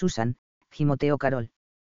 ha sido Susan, gimoteó Carol.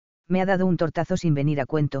 Me ha dado un tortazo sin venir a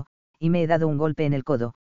cuento, y me he dado un golpe en el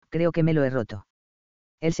codo, creo que me lo he roto.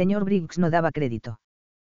 El señor Briggs no daba crédito.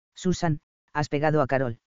 Susan, ¿has pegado a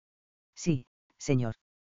Carol? Sí, señor.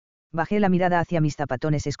 Bajé la mirada hacia mis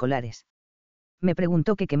zapatones escolares. Me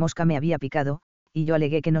preguntó que qué mosca me había picado, y yo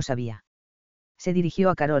alegué que no sabía. Se dirigió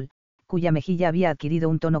a Carol, cuya mejilla había adquirido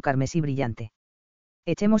un tono carmesí brillante.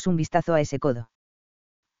 Echemos un vistazo a ese codo.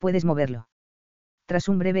 ¿Puedes moverlo? Tras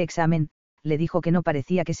un breve examen, le dijo que no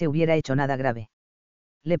parecía que se hubiera hecho nada grave.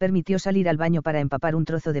 Le permitió salir al baño para empapar un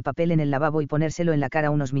trozo de papel en el lavabo y ponérselo en la cara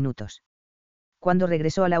unos minutos. Cuando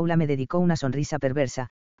regresó al aula me dedicó una sonrisa perversa,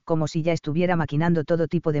 como si ya estuviera maquinando todo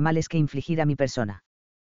tipo de males que infligir a mi persona.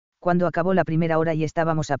 Cuando acabó la primera hora y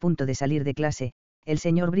estábamos a punto de salir de clase, el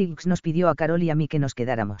señor Briggs nos pidió a Carol y a mí que nos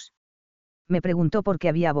quedáramos. Me preguntó por qué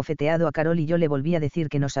había abofeteado a Carol y yo le volví a decir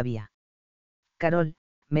que no sabía. Carol,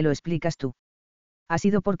 ¿me lo explicas tú? Ha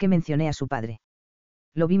sido porque mencioné a su padre.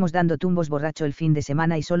 Lo vimos dando tumbos borracho el fin de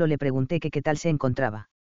semana y solo le pregunté que qué tal se encontraba.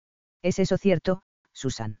 ¿Es eso cierto,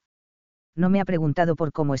 Susan? No me ha preguntado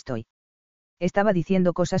por cómo estoy. Estaba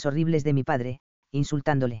diciendo cosas horribles de mi padre,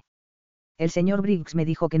 insultándole. El señor Briggs me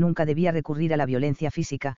dijo que nunca debía recurrir a la violencia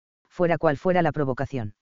física, fuera cual fuera la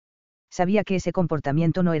provocación. Sabía que ese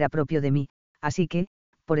comportamiento no era propio de mí, así que,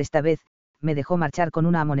 por esta vez, me dejó marchar con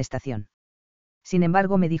una amonestación. Sin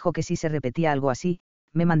embargo, me dijo que si se repetía algo así,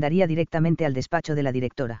 me mandaría directamente al despacho de la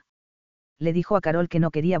directora. Le dijo a Carol que no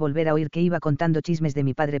quería volver a oír que iba contando chismes de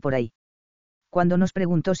mi padre por ahí. Cuando nos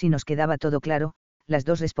preguntó si nos quedaba todo claro, las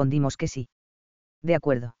dos respondimos que sí. De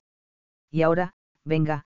acuerdo. Y ahora,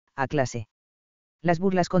 venga, a clase. Las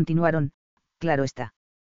burlas continuaron, claro está.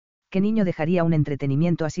 ¿Qué niño dejaría un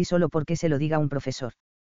entretenimiento así solo porque se lo diga un profesor?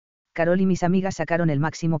 Carol y mis amigas sacaron el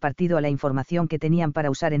máximo partido a la información que tenían para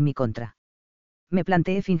usar en mi contra. Me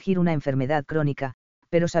planteé fingir una enfermedad crónica,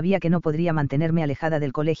 pero sabía que no podría mantenerme alejada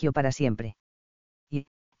del colegio para siempre. Y,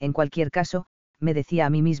 en cualquier caso, me decía a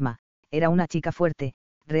mí misma, era una chica fuerte,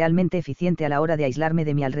 realmente eficiente a la hora de aislarme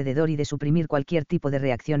de mi alrededor y de suprimir cualquier tipo de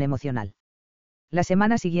reacción emocional. La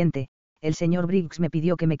semana siguiente, el señor Briggs me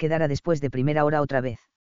pidió que me quedara después de primera hora otra vez.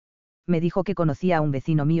 Me dijo que conocía a un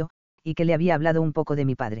vecino mío, y que le había hablado un poco de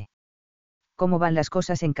mi padre. ¿Cómo van las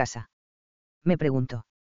cosas en casa? Me preguntó.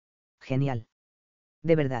 Genial.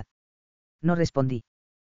 ¿De verdad? No respondí.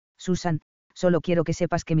 Susan, solo quiero que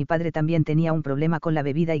sepas que mi padre también tenía un problema con la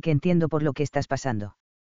bebida y que entiendo por lo que estás pasando.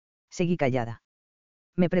 Seguí callada.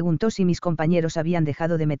 Me preguntó si mis compañeros habían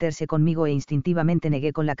dejado de meterse conmigo e instintivamente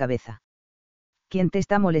negué con la cabeza. ¿Quién te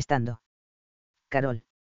está molestando? Carol.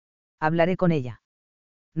 Hablaré con ella.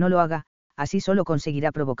 No lo haga, así solo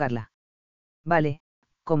conseguirá provocarla. Vale,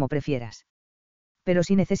 como prefieras. Pero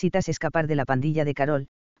si necesitas escapar de la pandilla de Carol,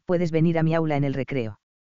 puedes venir a mi aula en el recreo.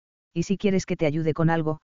 Y si quieres que te ayude con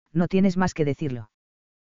algo, no tienes más que decirlo.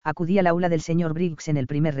 Acudí al aula del señor Briggs en el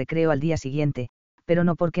primer recreo al día siguiente, pero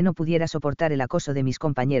no porque no pudiera soportar el acoso de mis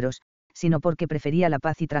compañeros, sino porque prefería la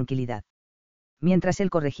paz y tranquilidad. Mientras él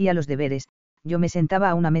corregía los deberes, yo me sentaba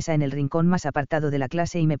a una mesa en el rincón más apartado de la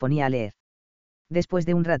clase y me ponía a leer. Después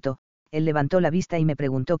de un rato, él levantó la vista y me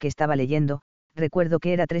preguntó qué estaba leyendo. Recuerdo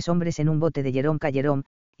que era Tres hombres en un bote de Jerome K. Jerome,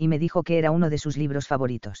 y me dijo que era uno de sus libros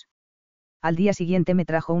favoritos. Al día siguiente me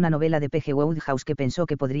trajo una novela de P. G. Wodehouse que pensó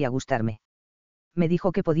que podría gustarme. Me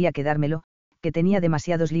dijo que podía quedármelo, que tenía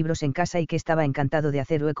demasiados libros en casa y que estaba encantado de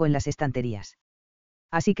hacer hueco en las estanterías.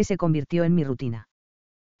 Así que se convirtió en mi rutina.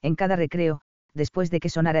 En cada recreo, después de que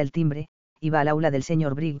sonara el timbre, iba al aula del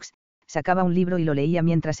señor Briggs, sacaba un libro y lo leía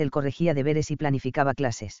mientras él corregía deberes y planificaba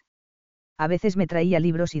clases. A veces me traía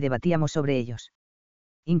libros y debatíamos sobre ellos.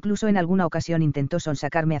 Incluso en alguna ocasión intentó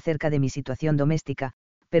sonsacarme acerca de mi situación doméstica,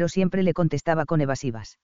 pero siempre le contestaba con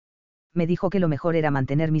evasivas. Me dijo que lo mejor era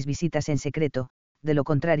mantener mis visitas en secreto, de lo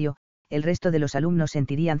contrario, el resto de los alumnos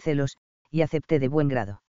sentirían celos, y acepté de buen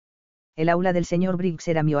grado. El aula del señor Briggs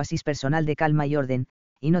era mi oasis personal de calma y orden,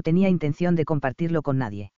 y no tenía intención de compartirlo con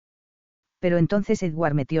nadie. Pero entonces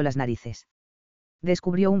Edward metió las narices.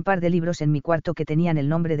 Descubrió un par de libros en mi cuarto que tenían el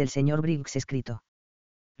nombre del señor Briggs escrito.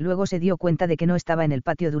 Luego se dio cuenta de que no estaba en el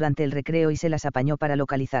patio durante el recreo y se las apañó para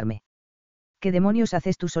localizarme. ¿Qué demonios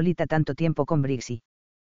haces tú solita tanto tiempo con Briggsy?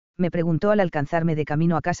 Me preguntó al alcanzarme de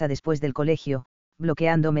camino a casa después del colegio,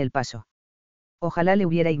 bloqueándome el paso. Ojalá le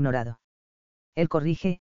hubiera ignorado. Él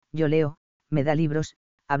corrige, yo leo, me da libros,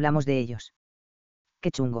 hablamos de ellos. Qué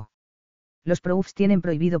chungo. Los profs tienen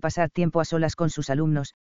prohibido pasar tiempo a solas con sus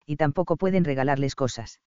alumnos, y tampoco pueden regalarles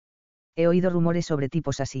cosas. He oído rumores sobre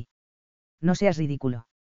tipos así. No seas ridículo.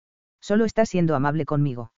 Solo estás siendo amable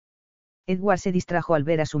conmigo. Edward se distrajo al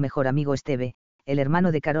ver a su mejor amigo Steve, el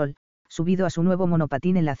hermano de Carol, subido a su nuevo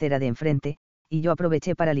monopatín en la acera de enfrente, y yo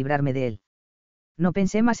aproveché para librarme de él. No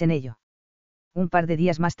pensé más en ello. Un par de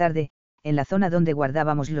días más tarde, en la zona donde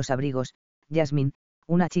guardábamos los abrigos, Jasmine,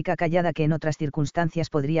 una chica callada que en otras circunstancias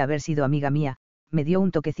podría haber sido amiga mía, me dio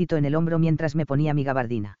un toquecito en el hombro mientras me ponía mi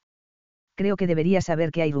gabardina. Creo que deberías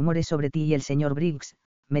saber que hay rumores sobre ti y el señor Briggs,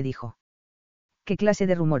 me dijo. ¿Qué clase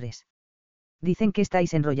de rumores? Dicen que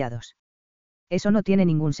estáis enrollados. Eso no tiene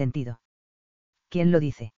ningún sentido. ¿Quién lo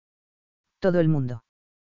dice? Todo el mundo.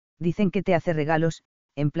 Dicen que te hace regalos,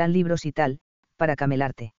 en plan libros y tal, para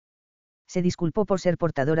camelarte. Se disculpó por ser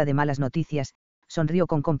portadora de malas noticias, sonrió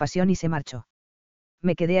con compasión y se marchó.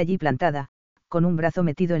 Me quedé allí plantada, con un brazo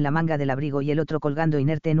metido en la manga del abrigo y el otro colgando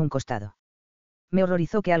inerte en un costado. Me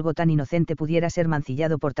horrorizó que algo tan inocente pudiera ser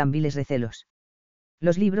mancillado por tan viles recelos.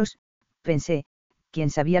 Los libros, pensé, ¿quién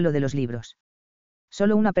sabía lo de los libros?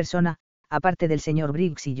 Solo una persona, aparte del señor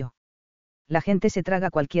Briggs y yo. La gente se traga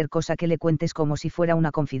cualquier cosa que le cuentes como si fuera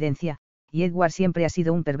una confidencia, y Edward siempre ha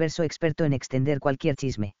sido un perverso experto en extender cualquier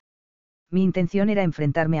chisme. Mi intención era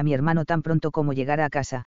enfrentarme a mi hermano tan pronto como llegara a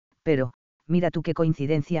casa, pero, mira tú qué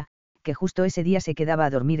coincidencia, que justo ese día se quedaba a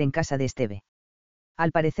dormir en casa de Esteve.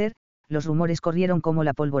 Al parecer, los rumores corrieron como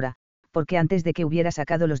la pólvora, porque antes de que hubiera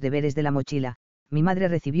sacado los deberes de la mochila, mi madre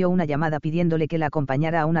recibió una llamada pidiéndole que la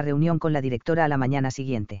acompañara a una reunión con la directora a la mañana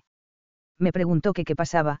siguiente. Me preguntó que qué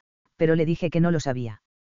pasaba, pero le dije que no lo sabía.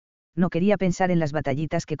 No quería pensar en las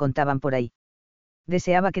batallitas que contaban por ahí.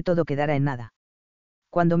 Deseaba que todo quedara en nada.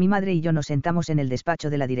 Cuando mi madre y yo nos sentamos en el despacho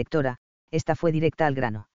de la directora, esta fue directa al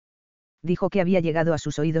grano. Dijo que había llegado a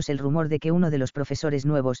sus oídos el rumor de que uno de los profesores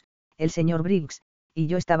nuevos, el señor Briggs, y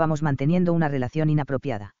yo estábamos manteniendo una relación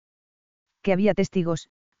inapropiada. Que había testigos,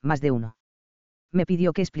 más de uno. Me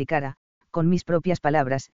pidió que explicara, con mis propias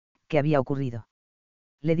palabras, qué había ocurrido.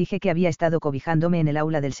 Le dije que había estado cobijándome en el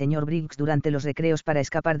aula del señor Briggs durante los recreos para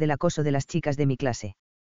escapar del acoso de las chicas de mi clase.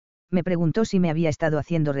 Me preguntó si me había estado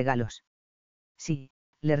haciendo regalos. Sí,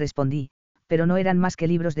 le respondí, pero no eran más que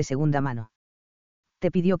libros de segunda mano.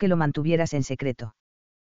 Te pidió que lo mantuvieras en secreto.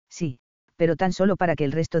 Sí, pero tan solo para que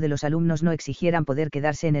el resto de los alumnos no exigieran poder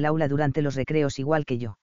quedarse en el aula durante los recreos igual que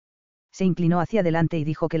yo. Se inclinó hacia adelante y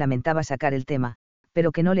dijo que lamentaba sacar el tema,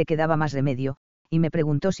 pero que no le quedaba más remedio, y me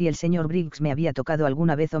preguntó si el señor Briggs me había tocado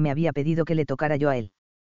alguna vez o me había pedido que le tocara yo a él.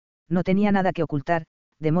 No tenía nada que ocultar,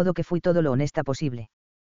 de modo que fui todo lo honesta posible.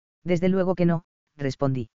 Desde luego que no,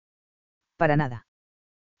 respondí. Para nada.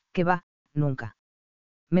 ¿Qué va? Nunca.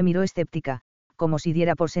 Me miró escéptica, como si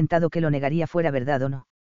diera por sentado que lo negaría fuera verdad o no.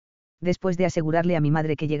 Después de asegurarle a mi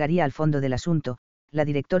madre que llegaría al fondo del asunto, la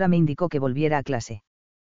directora me indicó que volviera a clase.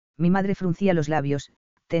 Mi madre fruncía los labios,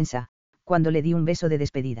 tensa, cuando le di un beso de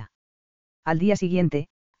despedida. Al día siguiente,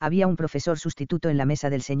 había un profesor sustituto en la mesa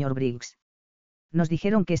del señor Briggs. Nos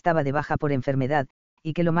dijeron que estaba de baja por enfermedad,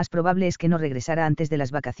 y que lo más probable es que no regresara antes de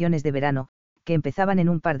las vacaciones de verano, que empezaban en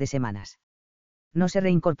un par de semanas. No se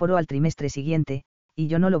reincorporó al trimestre siguiente, y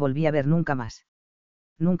yo no lo volví a ver nunca más.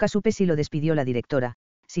 Nunca supe si lo despidió la directora,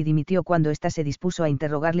 si dimitió cuando ésta se dispuso a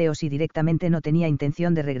interrogarle o si directamente no tenía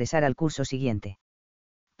intención de regresar al curso siguiente.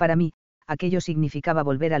 Para mí, aquello significaba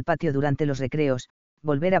volver al patio durante los recreos,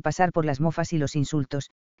 volver a pasar por las mofas y los insultos,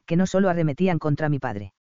 que no solo arremetían contra mi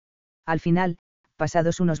padre. Al final,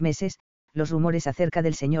 pasados unos meses, los rumores acerca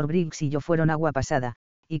del señor Briggs y yo fueron agua pasada,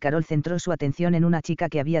 y Carol centró su atención en una chica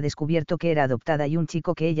que había descubierto que era adoptada y un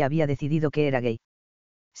chico que ella había decidido que era gay.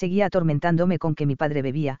 Seguía atormentándome con que mi padre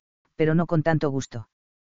bebía, pero no con tanto gusto.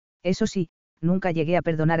 Eso sí, nunca llegué a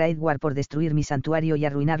perdonar a Edward por destruir mi santuario y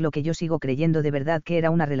arruinar lo que yo sigo creyendo de verdad que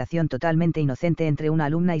era una relación totalmente inocente entre una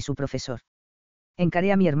alumna y su profesor.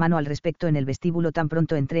 Encaré a mi hermano al respecto en el vestíbulo tan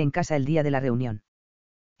pronto entré en casa el día de la reunión.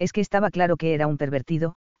 Es que estaba claro que era un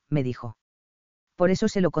pervertido, me dijo. Por eso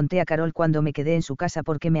se lo conté a Carol cuando me quedé en su casa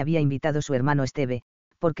porque me había invitado su hermano Esteve,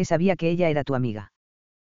 porque sabía que ella era tu amiga.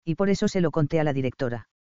 Y por eso se lo conté a la directora.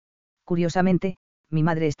 Curiosamente, mi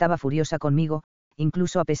madre estaba furiosa conmigo,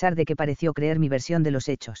 incluso a pesar de que pareció creer mi versión de los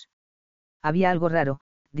hechos. Había algo raro,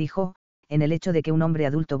 dijo, en el hecho de que un hombre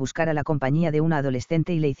adulto buscara la compañía de una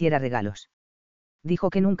adolescente y le hiciera regalos. Dijo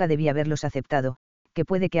que nunca debía haberlos aceptado, que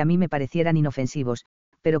puede que a mí me parecieran inofensivos,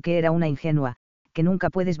 pero que era una ingenua, que nunca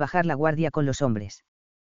puedes bajar la guardia con los hombres.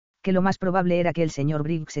 Que lo más probable era que el señor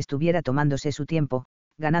Briggs estuviera tomándose su tiempo,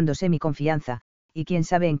 ganándose mi confianza, y quién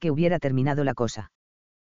sabe en qué hubiera terminado la cosa.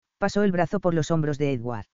 Pasó el brazo por los hombros de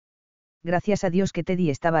Edward. Gracias a Dios que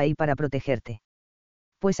Teddy estaba ahí para protegerte.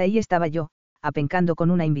 Pues ahí estaba yo, apencando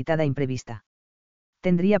con una invitada imprevista.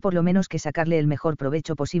 Tendría por lo menos que sacarle el mejor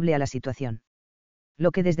provecho posible a la situación.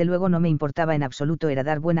 Lo que desde luego no me importaba en absoluto era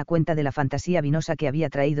dar buena cuenta de la fantasía vinosa que había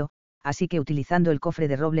traído, así que utilizando el cofre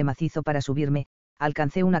de roble macizo para subirme,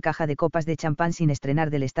 alcancé una caja de copas de champán sin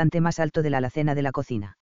estrenar del estante más alto de la alacena de la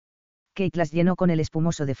cocina. Kate las llenó con el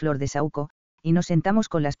espumoso de flor de saúco, y nos sentamos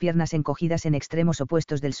con las piernas encogidas en extremos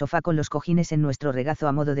opuestos del sofá con los cojines en nuestro regazo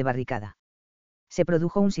a modo de barricada. Se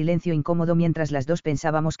produjo un silencio incómodo mientras las dos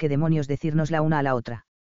pensábamos qué demonios decirnos la una a la otra.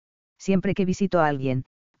 Siempre que visito a alguien,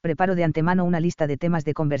 preparo de antemano una lista de temas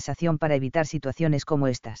de conversación para evitar situaciones como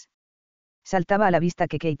estas. Saltaba a la vista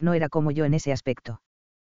que Kate no era como yo en ese aspecto.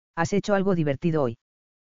 ¿Has hecho algo divertido hoy?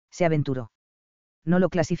 Se aventuró. No lo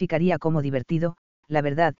clasificaría como divertido, la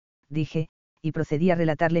verdad, dije, y procedí a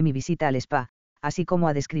relatarle mi visita al spa, así como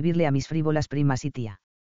a describirle a mis frívolas primas y tía.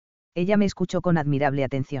 Ella me escuchó con admirable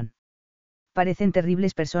atención. Parecen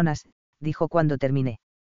terribles personas, dijo cuando terminé.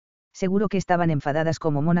 Seguro que estaban enfadadas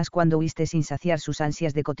como monas cuando huiste sin saciar sus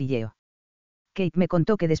ansias de cotilleo. Kate me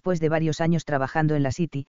contó que después de varios años trabajando en la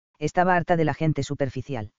City, estaba harta de la gente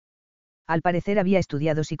superficial. Al parecer había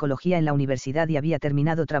estudiado psicología en la universidad y había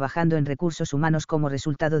terminado trabajando en recursos humanos como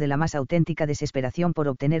resultado de la más auténtica desesperación por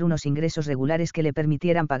obtener unos ingresos regulares que le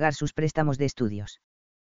permitieran pagar sus préstamos de estudios.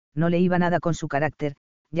 No le iba nada con su carácter,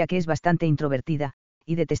 ya que es bastante introvertida,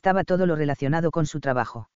 y detestaba todo lo relacionado con su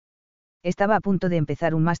trabajo. Estaba a punto de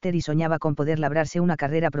empezar un máster y soñaba con poder labrarse una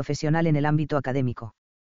carrera profesional en el ámbito académico.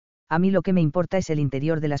 A mí lo que me importa es el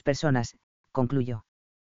interior de las personas, concluyó.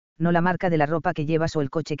 No la marca de la ropa que llevas o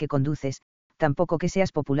el coche que conduces, tampoco que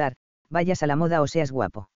seas popular, vayas a la moda o seas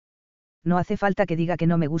guapo. No hace falta que diga que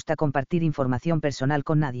no me gusta compartir información personal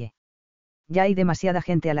con nadie. Ya hay demasiada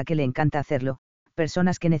gente a la que le encanta hacerlo,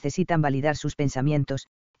 personas que necesitan validar sus pensamientos,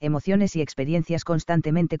 emociones y experiencias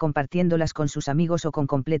constantemente compartiéndolas con sus amigos o con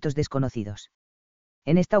completos desconocidos.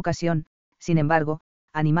 En esta ocasión, sin embargo,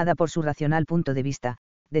 animada por su racional punto de vista,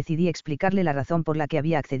 decidí explicarle la razón por la que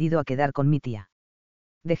había accedido a quedar con mi tía.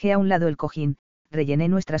 Dejé a un lado el cojín, rellené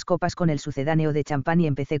nuestras copas con el sucedáneo de champán y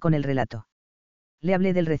empecé con el relato. Le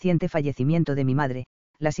hablé del reciente fallecimiento de mi madre,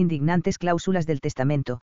 las indignantes cláusulas del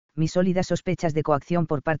testamento, mis sólidas sospechas de coacción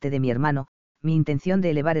por parte de mi hermano, mi intención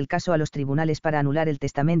de elevar el caso a los tribunales para anular el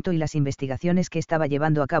testamento y las investigaciones que estaba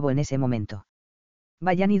llevando a cabo en ese momento.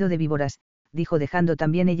 Vaya nido de víboras, dijo dejando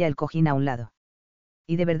también ella el cojín a un lado.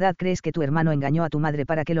 ¿Y de verdad crees que tu hermano engañó a tu madre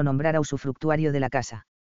para que lo nombrara usufructuario de la casa?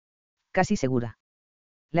 Casi segura.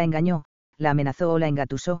 La engañó, la amenazó o la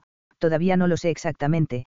engatusó, todavía no lo sé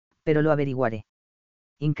exactamente, pero lo averiguaré.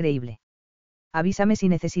 Increíble. Avísame si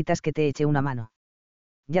necesitas que te eche una mano.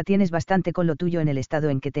 Ya tienes bastante con lo tuyo en el estado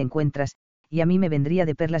en que te encuentras, y a mí me vendría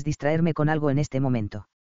de perlas distraerme con algo en este momento.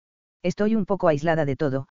 Estoy un poco aislada de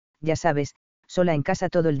todo, ya sabes, sola en casa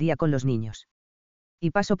todo el día con los niños.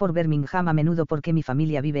 Y paso por Birmingham a menudo porque mi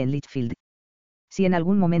familia vive en Lichfield. Si en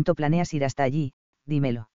algún momento planeas ir hasta allí,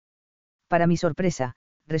 dímelo. Para mi sorpresa,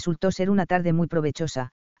 resultó ser una tarde muy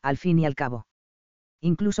provechosa, al fin y al cabo.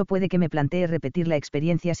 Incluso puede que me plantee repetir la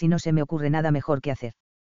experiencia si no se me ocurre nada mejor que hacer.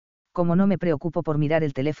 Como no me preocupo por mirar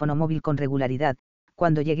el teléfono móvil con regularidad,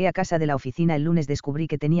 cuando llegué a casa de la oficina el lunes descubrí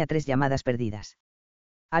que tenía 3 llamadas perdidas.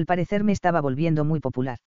 Al parecer me estaba volviendo muy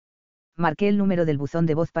popular. Marqué el número del buzón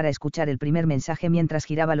de voz para escuchar el primer mensaje mientras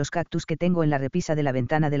giraba los cactus que tengo en la repisa de la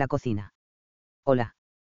ventana de la cocina. Hola.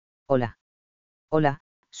 Hola. Hola,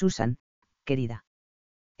 Susan, querida.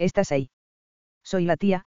 ¿Estás ahí? Soy la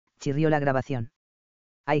tía, chirrió la grabación.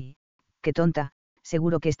 Ay, qué tonta,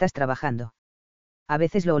 seguro que estás trabajando. A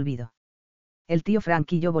veces lo olvido. El tío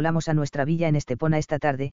Frank y yo volamos a nuestra villa en Estepona esta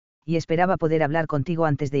tarde, y esperaba poder hablar contigo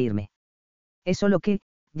antes de irme. Es solo que,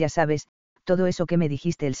 ya sabes, todo eso que me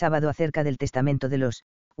dijiste el sábado acerca del testamento de los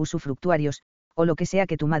usufructuarios, o lo que sea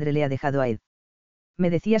que tu madre le ha dejado a Ed. Me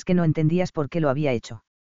decías que no entendías por qué lo había hecho.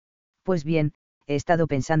 Pues bien, he estado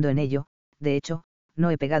pensando en ello, de hecho, no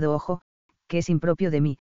he pegado ojo, que es impropio de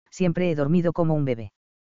mí, siempre he dormido como un bebé.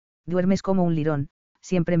 Duermes como un lirón,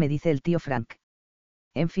 siempre me dice el tío Frank.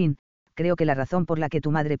 En fin, creo que la razón por la que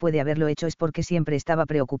tu madre puede haberlo hecho es porque siempre estaba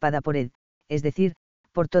preocupada por Ed, es decir,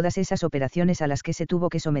 por todas esas operaciones a las que se tuvo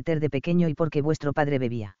que someter de pequeño y porque vuestro padre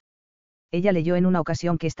bebía. Ella leyó en una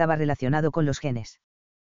ocasión que estaba relacionado con los genes.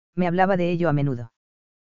 Me hablaba de ello a menudo.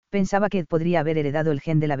 Pensaba que Ed podría haber heredado el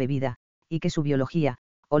gen de la bebida, y que su biología,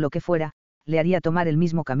 o lo que fuera, le haría tomar el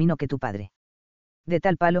mismo camino que tu padre. De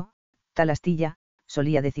tal palo, tal astilla,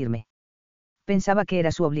 solía decirme. Pensaba que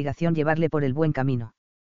era su obligación llevarle por el buen camino.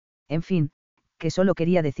 En fin, que solo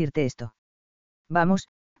quería decirte esto. Vamos,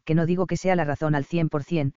 que no digo que sea la razón al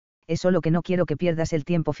 100%, es solo que no quiero que pierdas el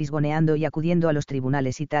tiempo fisgoneando y acudiendo a los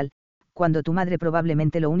tribunales y tal, cuando tu madre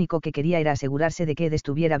probablemente lo único que quería era asegurarse de que Ed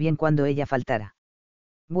estuviera bien cuando ella faltara.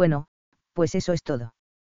 Bueno, pues eso es todo.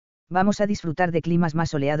 Vamos a disfrutar de climas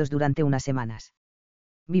más soleados durante unas semanas.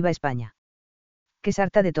 ¡Viva España! ¡Qué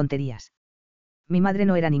sarta de tonterías! Mi madre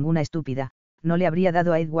no era ninguna estúpida, no le habría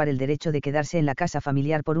dado a Edward el derecho de quedarse en la casa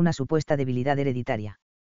familiar por una supuesta debilidad hereditaria.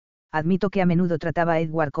 Admito que a menudo trataba a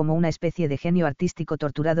Edward como una especie de genio artístico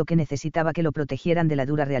torturado que necesitaba que lo protegieran de la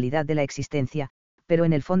dura realidad de la existencia, pero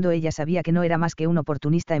en el fondo ella sabía que no era más que un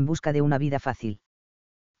oportunista en busca de una vida fácil.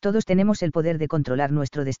 Todos tenemos el poder de controlar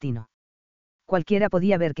nuestro destino. Cualquiera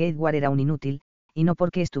podía ver que Edward era un inútil, y no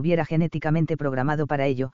porque estuviera genéticamente programado para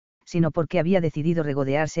ello, sino porque había decidido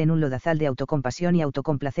regodearse en un lodazal de autocompasión y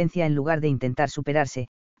autocomplacencia en lugar de intentar superarse,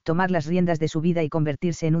 tomar las riendas de su vida y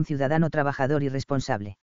convertirse en un ciudadano trabajador y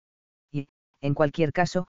responsable. Y, en cualquier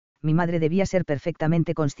caso, mi madre debía ser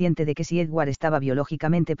perfectamente consciente de que si Edward estaba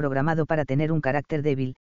biológicamente programado para tener un carácter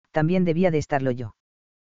débil, también debía de estarlo yo.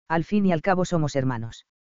 Al fin y al cabo somos hermanos.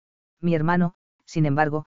 Mi hermano, sin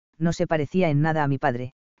embargo, no se parecía en nada a mi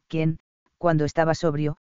padre, quien, cuando estaba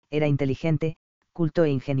sobrio, era inteligente, culto e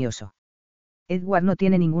ingenioso. Edward no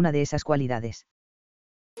tiene ninguna de esas cualidades.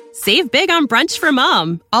 Save big on brunch for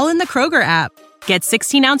mom, all in the Kroger app. Get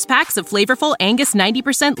 16-ounce packs of flavorful Angus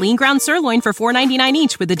 90% lean ground sirloin for $4.99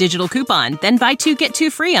 each with a digital coupon. Then buy 2, get 2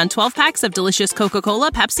 free on 12 packs of delicious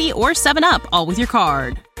Coca-Cola, Pepsi, or 7-Up, all with your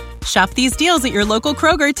card. Shop these deals at your local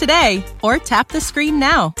Kroger today, or tap the screen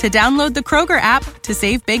now to download the Kroger app to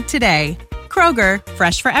save big today. Kroger,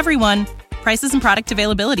 fresh for everyone. Prices and product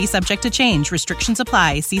availability subject to change. Restrictions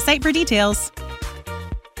apply. See site for details.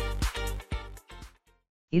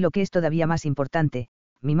 Y lo que es todavía más importante,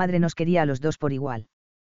 mi madre nos quería a los dos por igual.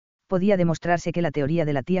 Podía demostrarse que la teoría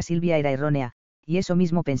de la tía Silvia era errónea, y eso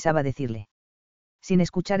mismo pensaba decirle. Sin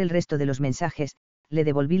escuchar el resto de los mensajes, le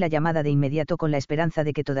devolví la llamada de inmediato con la esperanza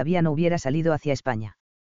de que todavía no hubiera salido hacia España.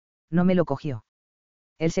 No me lo cogió.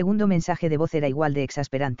 El segundo mensaje de voz era igual de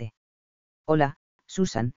exasperante. Hola,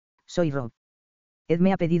 Susan, soy Rob. Ed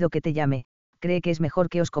me ha pedido que te llame, cree que es mejor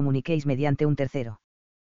que os comuniquéis mediante un tercero.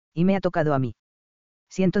 Y me ha tocado a mí.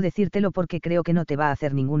 Siento decírtelo porque creo que no te va a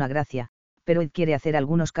hacer ninguna gracia, pero Ed quiere hacer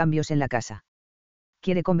algunos cambios en la casa.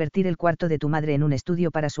 Quiere convertir el cuarto de tu madre en un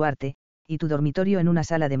estudio para su arte, y tu dormitorio en una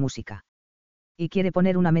sala de música. Y quiere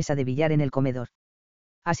poner una mesa de billar en el comedor.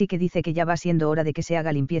 Así que dice que ya va siendo hora de que se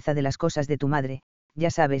haga limpieza de las cosas de tu madre, ya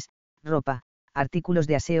sabes, ropa, artículos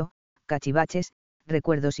de aseo, cachivaches,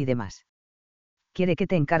 recuerdos y demás. Quiere que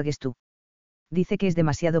te encargues tú. Dice que es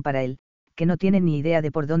demasiado para él, que no tiene ni idea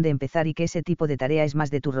de por dónde empezar y que ese tipo de tarea es más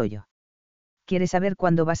de tu rollo. Quiere saber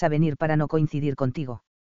cuándo vas a venir para no coincidir contigo.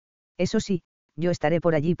 Eso sí, yo estaré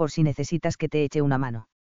por allí por si necesitas que te eche una mano.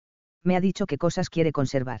 Me ha dicho qué cosas quiere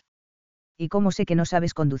conservar. Y como sé que no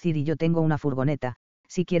sabes conducir y yo tengo una furgoneta,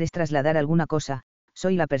 si quieres trasladar alguna cosa,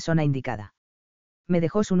 soy la persona indicada. Me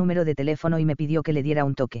dejó su número de teléfono y me pidió que le diera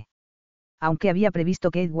un toque. Aunque había previsto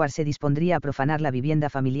que Edward se dispondría a profanar la vivienda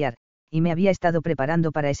familiar, y me había estado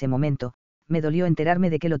preparando para ese momento, me dolió enterarme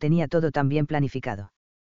de que lo tenía todo tan bien planificado.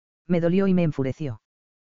 Me dolió y me enfureció.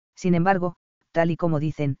 Sin embargo, tal y como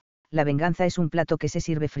dicen, la venganza es un plato que se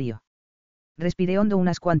sirve frío. Respiré hondo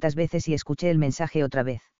unas cuantas veces y escuché el mensaje otra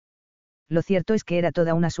vez. Lo cierto es que era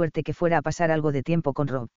toda una suerte que fuera a pasar algo de tiempo con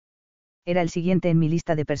Rob. Era el siguiente en mi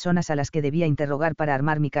lista de personas a las que debía interrogar para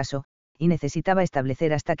armar mi caso, y necesitaba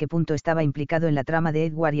establecer hasta qué punto estaba implicado en la trama de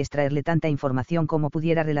Edward y extraerle tanta información como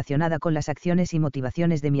pudiera relacionada con las acciones y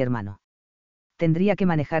motivaciones de mi hermano. Tendría que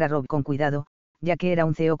manejar a Rob con cuidado, ya que era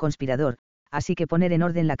un CEO conspirador, así que poner en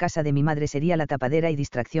orden la casa de mi madre sería la tapadera y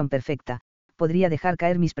distracción perfecta, podría dejar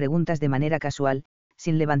caer mis preguntas de manera casual,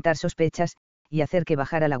 sin levantar sospechas, y hacer que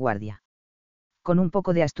bajara la guardia. Con un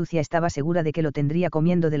poco de astucia estaba segura de que lo tendría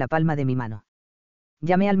comiendo de la palma de mi mano.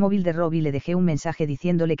 Llamé al móvil de Rob y le dejé un mensaje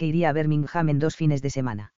diciéndole que iría a Birmingham en 2 fines de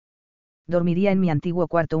semana. Dormiría en mi antiguo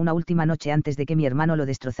cuarto una última noche antes de que mi hermano lo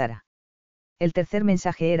destrozara. El tercer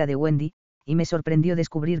mensaje era de Wendy, y me sorprendió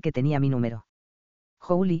descubrir que tenía mi número.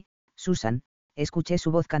 Holy, Susan, escuché su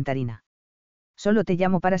voz cantarina. Solo te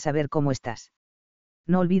llamo para saber cómo estás.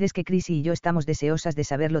 No olvides que Chrissy y yo estamos deseosas de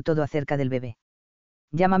saberlo todo acerca del bebé.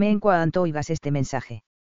 Llámame en cuanto oigas este mensaje.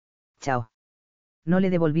 Chao. No le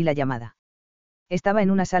devolví la llamada. Estaba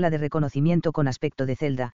en una sala de reconocimiento con aspecto de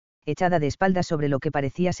celda, echada de espaldas sobre lo que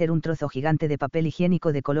parecía ser un trozo gigante de papel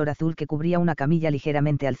higiénico de color azul que cubría una camilla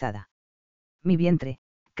ligeramente alzada. Mi vientre,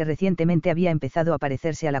 que recientemente había empezado a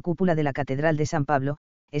parecerse a la cúpula de la Catedral de San Pablo,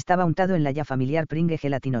 estaba untado en la ya familiar pringue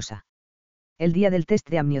gelatinosa. El día del test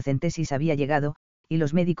de amniocentesis había llegado, y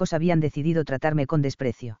los médicos habían decidido tratarme con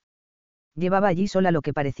desprecio. Llevaba allí sola lo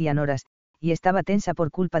que parecían horas, y estaba tensa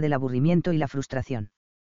por culpa del aburrimiento y la frustración.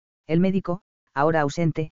 El médico, ahora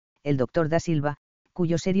ausente, el doctor Da Silva,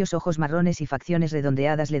 cuyos serios ojos marrones y facciones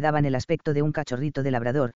redondeadas le daban el aspecto de un cachorrito de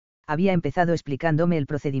labrador, había empezado explicándome el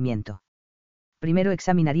procedimiento. Primero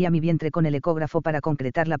examinaría mi vientre con el ecógrafo para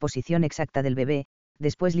concretar la posición exacta del bebé,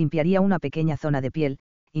 después limpiaría una pequeña zona de piel,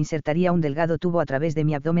 insertaría un delgado tubo a través de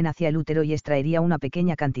mi abdomen hacia el útero y extraería una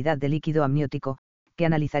pequeña cantidad de líquido amniótico, que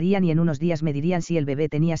analizarían y en unos días me dirían si el bebé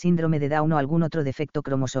tenía síndrome de Down o algún otro defecto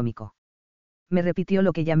cromosómico. Me repitió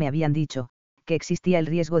lo que ya me habían dicho, que existía el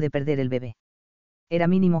riesgo de perder el bebé. Era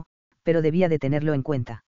mínimo, pero debía de tenerlo en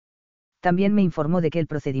cuenta. También me informó de que el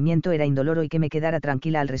procedimiento era indoloro y que me quedara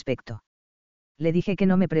tranquila al respecto. Le dije que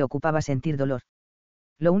no me preocupaba sentir dolor.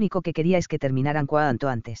 Lo único que quería es que terminaran cuanto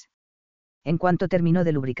antes. En cuanto terminó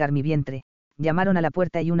de lubricar mi vientre, llamaron a la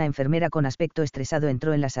puerta y una enfermera con aspecto estresado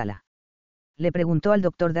entró en la sala. Le preguntó al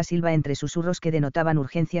doctor Da Silva entre susurros que denotaban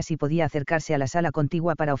urgencia si podía acercarse a la sala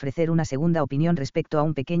contigua para ofrecer una segunda opinión respecto a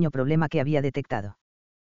un pequeño problema que había detectado.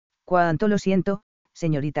 Cuánto lo siento,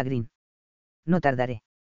 señorita Green. No tardaré.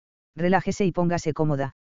 Relájese y póngase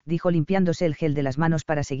cómoda, dijo limpiándose el gel de las manos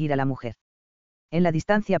para seguir a la mujer. En la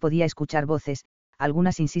distancia podía escuchar voces,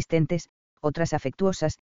 algunas insistentes, otras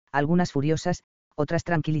afectuosas, algunas furiosas, otras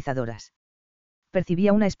tranquilizadoras.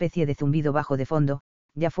 Percibía una especie de zumbido bajo de fondo,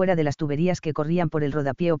 ya fuera de las tuberías que corrían por el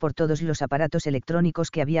rodapié o por todos los aparatos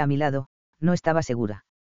electrónicos que había a mi lado, no estaba segura.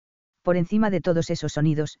 Por encima de todos esos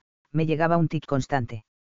sonidos, me llegaba un tic constante.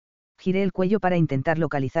 Giré el cuello para intentar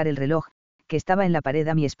localizar el reloj, que estaba en la pared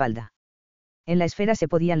a mi espalda. En la esfera se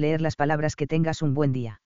podían leer las palabras que tengas un buen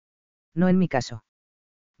día. No en mi caso.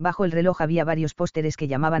 Bajo el reloj había varios pósteres que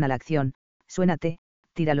llamaban a la acción: suénate,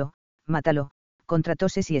 tíralo, mátalo, contra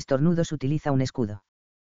toses y estornudos utiliza un escudo.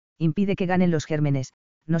 Impide que ganen los gérmenes,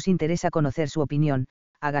 nos interesa conocer su opinión,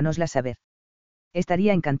 háganosla saber.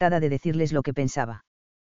 Estaría encantada de decirles lo que pensaba.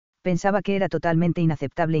 Pensaba que era totalmente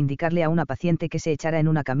inaceptable indicarle a una paciente que se echara en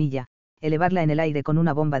una camilla, elevarla en el aire con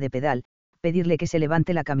una bomba de pedal, pedirle que se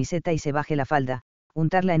levante la camiseta y se baje la falda,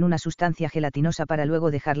 untarla en una sustancia gelatinosa para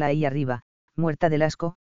luego dejarla ahí arriba, muerta del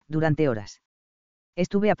asco, durante horas.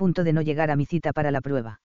 Estuve a punto de no llegar a mi cita para la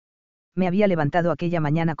prueba. Me había levantado aquella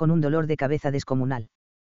mañana con un dolor de cabeza descomunal.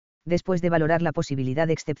 Después de valorar la posibilidad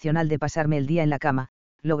excepcional de pasarme el día en la cama,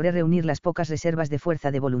 logré reunir las pocas reservas de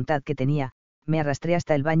fuerza de voluntad que tenía, me arrastré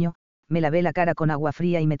hasta el baño, me lavé la cara con agua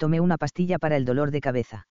fría y me tomé una pastilla para el dolor de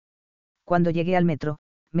cabeza. Cuando llegué al metro,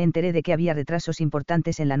 me enteré de que había retrasos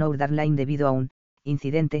importantes en la Northern Line debido a un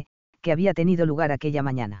incidente que había tenido lugar aquella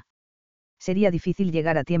mañana. Sería difícil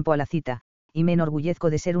llegar a tiempo a la cita, y me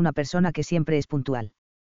enorgullezco de ser una persona que siempre es puntual.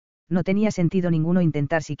 No tenía sentido ninguno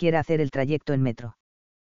intentar siquiera hacer el trayecto en metro.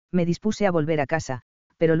 Me dispuse a volver a casa,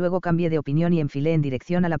 pero luego cambié de opinión y enfilé en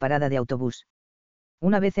dirección a la parada de autobús.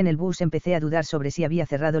 Una vez en el bus empecé a dudar sobre si había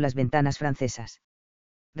cerrado las ventanas francesas.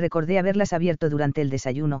 Recordé haberlas abierto durante el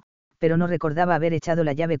desayuno, pero no recordaba haber echado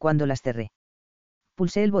la llave cuando las cerré.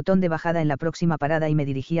 Pulsé el botón de bajada en la próxima parada y me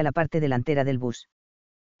dirigí a la parte delantera del bus.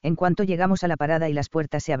 En cuanto llegamos a la parada y las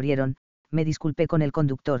puertas se abrieron, me disculpé con el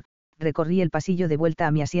conductor, recorrí el pasillo de vuelta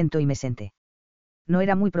a mi asiento y me senté. No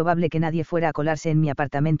era muy probable que nadie fuera a colarse en mi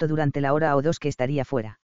apartamento durante la hora o dos que estaría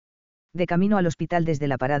fuera. De camino al hospital desde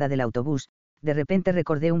la parada del autobús, de repente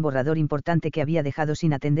recordé un borrador importante que había dejado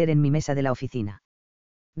sin atender en mi mesa de la oficina.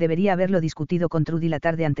 Debería haberlo discutido con Trudy la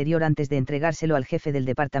tarde anterior antes de entregárselo al jefe del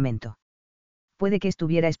departamento. Puede que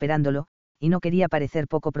estuviera esperándolo, y no quería parecer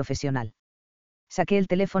poco profesional. Saqué el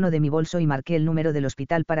teléfono de mi bolso y marqué el número del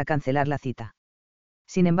hospital para cancelar la cita.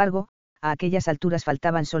 Sin embargo, a aquellas alturas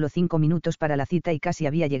faltaban solo 5 minutos para la cita y casi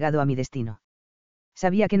había llegado a mi destino.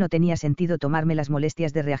 Sabía que no tenía sentido tomarme las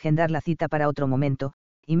molestias de reagendar la cita para otro momento,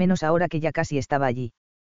 y menos ahora que ya casi estaba allí.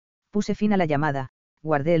 Puse fin a la llamada,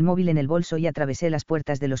 guardé el móvil en el bolso y atravesé las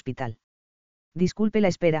puertas del hospital. Disculpe la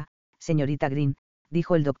espera, señorita Green,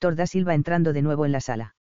 dijo el doctor Da Silva entrando de nuevo en la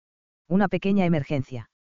sala. Una pequeña emergencia.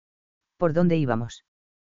 ¿Por dónde íbamos?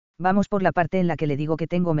 Vamos por la parte en la que le digo que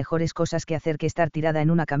tengo mejores cosas que hacer que estar tirada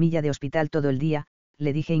en una camilla de hospital todo el día,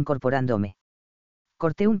 le dije incorporándome.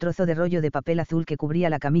 Corté un trozo de rollo de papel azul que cubría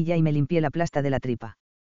la camilla y me limpié la plasta de la tripa.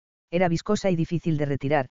 Era viscosa y difícil de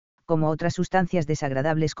retirar, como otras sustancias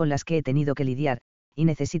desagradables con las que he tenido que lidiar, y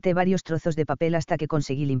necesité varios trozos de papel hasta que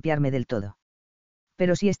conseguí limpiarme del todo.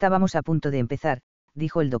 Pero si estábamos a punto de empezar,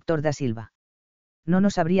 dijo el doctor Da Silva. No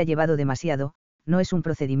nos habría llevado demasiado, no es un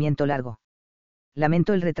procedimiento largo.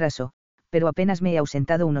 Lamento el retraso, pero apenas me he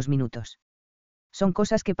ausentado unos minutos. Son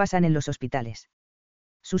cosas que pasan en los hospitales.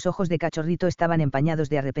 Sus ojos de cachorrito estaban empañados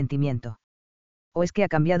de arrepentimiento. ¿O es que ha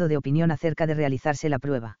cambiado de opinión acerca de realizarse la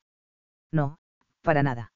prueba? No, para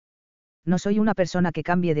nada. No soy una persona que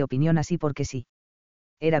cambie de opinión así porque sí.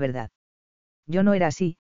 Era verdad. Yo no era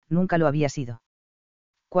así, nunca lo había sido.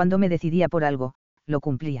 Cuando me decidía por algo, lo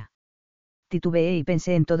cumplía. Titubeé y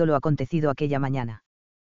pensé en todo lo acontecido aquella mañana.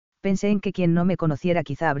 Pensé en que quien no me conociera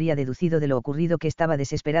quizá habría deducido de lo ocurrido que estaba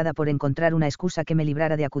desesperada por encontrar una excusa que me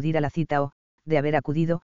librara de acudir a la cita o, de haber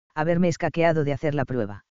acudido, haberme escaqueado de hacer la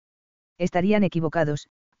prueba. Estarían equivocados,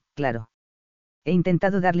 claro. He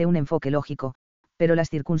intentado darle un enfoque lógico, pero las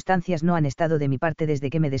circunstancias no han estado de mi parte desde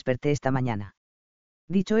que me desperté esta mañana.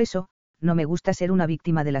 Dicho eso, no me gusta ser una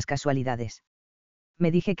víctima de las casualidades.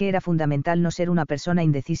 Me dije que era fundamental no ser una persona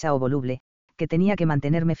indecisa o voluble, que tenía que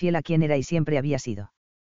mantenerme fiel a quien era y siempre había sido.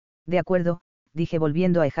 De acuerdo, dije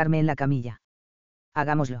volviendo a ejarme en la camilla.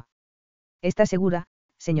 Hagámoslo. ¿Está segura,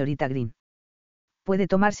 señorita Green? Puede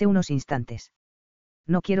tomarse unos instantes.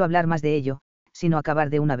 No quiero hablar más de ello, sino acabar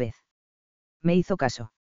de una vez. Me hizo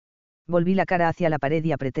caso. Volví la cara hacia la pared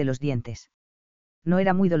y apreté los dientes. No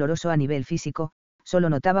era muy doloroso a nivel físico, solo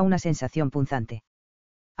notaba una sensación punzante.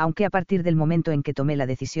 Aunque a partir del momento en que tomé la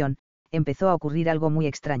decisión, empezó a ocurrir algo muy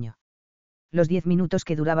extraño. Los 10 minutos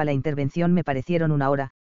que duraba la intervención me parecieron una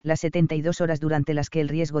hora, las 72 horas durante las que el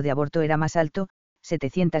riesgo de aborto era más alto,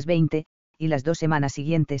 720, y las 2 semanas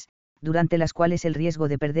siguientes, durante las cuales el riesgo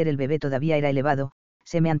de perder el bebé todavía era elevado,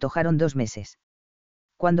 se me antojaron 2 meses.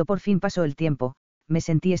 Cuando por fin pasó el tiempo, me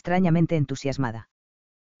sentí extrañamente entusiasmada.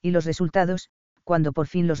 Y los resultados, cuando por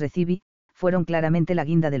fin los recibí, fueron claramente la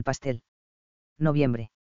guinda del pastel.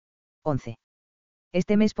 Noviembre. 11.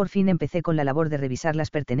 Este mes por fin empecé con la labor de revisar las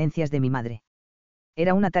pertenencias de mi madre.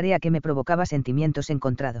 Era una tarea que me provocaba sentimientos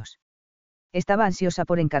encontrados. Estaba ansiosa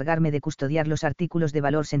por encargarme de custodiar los artículos de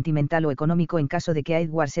valor sentimental o económico en caso de que a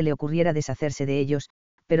Edward se le ocurriera deshacerse de ellos,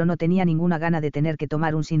 pero no tenía ninguna gana de tener que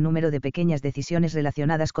tomar un sinnúmero de pequeñas decisiones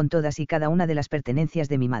relacionadas con todas y cada una de las pertenencias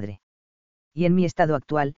de mi madre. Y en mi estado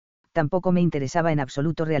actual, tampoco me interesaba en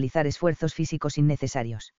absoluto realizar esfuerzos físicos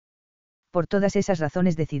innecesarios. Por todas esas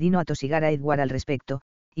razones decidí no atosigar a Edward al respecto,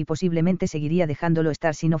 y posiblemente seguiría dejándolo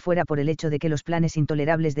estar si no fuera por el hecho de que los planes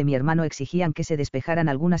intolerables de mi hermano exigían que se despejaran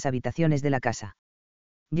algunas habitaciones de la casa.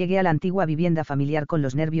 Llegué a la antigua vivienda familiar con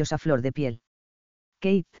los nervios a flor de piel.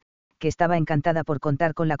 Kate, que estaba encantada por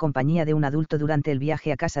contar con la compañía de un adulto durante el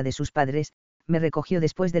viaje a casa de sus padres, me recogió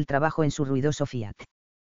después del trabajo en su ruidoso Fiat.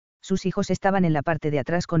 Sus hijos estaban en la parte de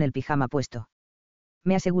atrás con el pijama puesto.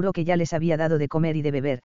 Me aseguró que ya les había dado de comer y de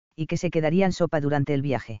beber, y que se quedarían sopa durante el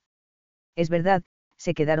viaje. Es verdad,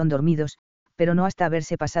 se quedaron dormidos, pero no hasta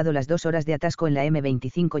haberse pasado las 2 horas de atasco en la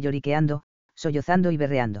M25 lloriqueando, sollozando y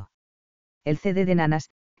berreando. El CD de Nanas,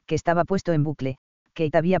 que estaba puesto en bucle,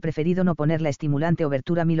 Kate había preferido no poner la estimulante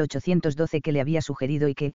obertura 1812 que le había sugerido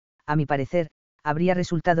y que, a mi parecer, habría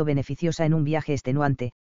resultado beneficiosa en un viaje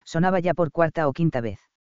extenuante, sonaba ya por 4ª o 5ª vez.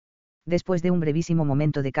 Después de un brevísimo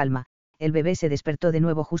momento de calma, el bebé se despertó de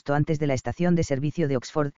nuevo justo antes de la estación de servicio de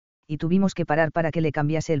Oxford, y tuvimos que parar para que le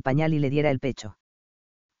cambiase el pañal y le diera el pecho.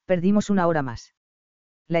 Perdimos 1 hora más.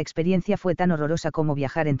 La experiencia fue tan horrorosa como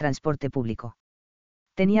viajar en transporte público.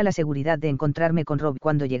 Tenía la seguridad de encontrarme con Rob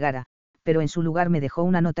cuando llegara, pero en su lugar me dejó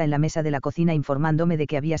una nota en la mesa de la cocina informándome de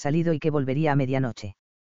que había salido y que volvería a medianoche.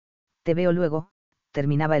 Te veo luego,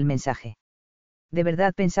 terminaba el mensaje. De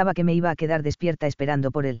verdad pensaba que me iba a quedar despierta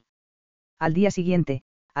esperando por él. Al día siguiente,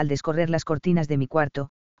 al descorrer las cortinas de mi cuarto,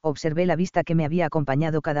 observé la vista que me había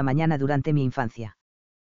acompañado cada mañana durante mi infancia.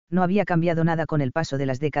 No había cambiado nada con el paso de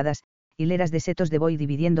las décadas, hileras de setos de boj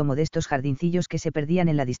dividiendo modestos jardincillos que se perdían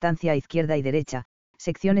en la distancia a izquierda y derecha,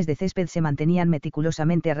 secciones de césped se mantenían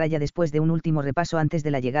meticulosamente a raya después de un último repaso antes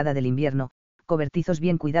de la llegada del invierno, cobertizos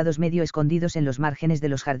bien cuidados medio escondidos en los márgenes de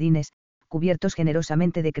los jardines, cubiertos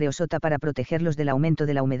generosamente de creosota para protegerlos del aumento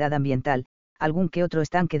de la humedad ambiental, algún que otro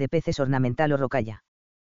estanque de peces ornamental o rocalla.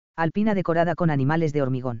 Alpina decorada con animales de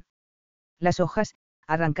hormigón. Las hojas,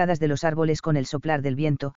 arrancadas de los árboles con el soplar del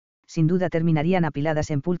viento, sin duda terminarían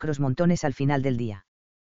apiladas en pulcros montones al final del día.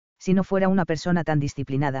 Si no fuera una persona tan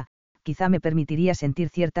disciplinada, quizá me permitiría sentir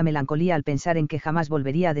cierta melancolía al pensar en que jamás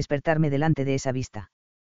volvería a despertarme delante de esa vista.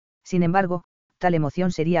 Sin embargo, tal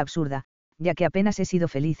emoción sería absurda, ya que apenas he sido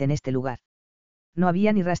feliz en este lugar. No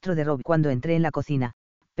había ni rastro de Rob cuando entré en la cocina,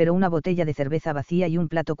 pero una botella de cerveza vacía y un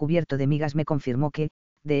plato cubierto de migas me confirmó que,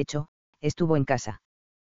 de hecho, estuvo en casa.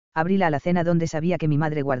 Abrí la alacena donde sabía que mi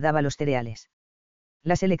madre guardaba los cereales.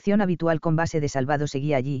 La selección habitual con base de salvado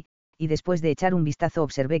seguía allí, y después de echar un vistazo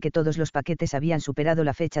observé que todos los paquetes habían superado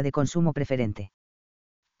la fecha de consumo preferente.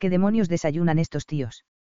 ¿Qué demonios desayunan estos tíos?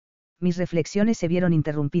 Mis reflexiones se vieron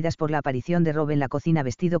interrumpidas por la aparición de Rob en la cocina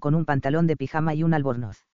vestido con un pantalón de pijama y un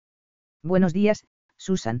albornoz. Buenos días,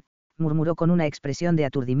 Susan, murmuró con una expresión de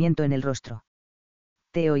aturdimiento en el rostro.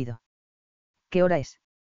 Te he oído. ¿Qué hora es?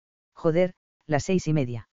 Joder, las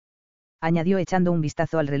 6:30. Añadió echando un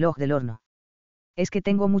vistazo al reloj del horno. Es que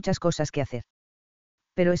tengo muchas cosas que hacer.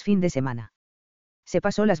 Pero es fin de semana. Se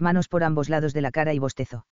pasó las manos por ambos lados de la cara y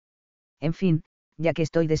bostezó. En fin, ya que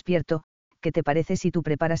estoy despierto, ¿qué te parece si tú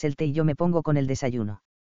preparas el té y yo me pongo con el desayuno?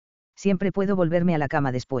 Siempre puedo volverme a la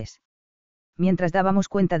cama después. Mientras dábamos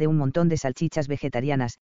cuenta de un montón de salchichas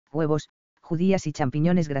vegetarianas, huevos, judías y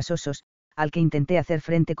champiñones grasosos, al que intenté hacer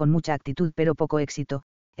frente con mucha actitud pero poco éxito,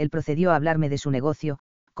 él procedió a hablarme de su negocio,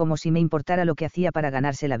 como si me importara lo que hacía para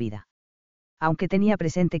ganarse la vida. Aunque tenía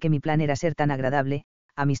presente que mi plan era ser tan agradable,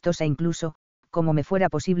 amistosa incluso, como me fuera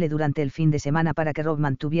posible durante el fin de semana para que Rob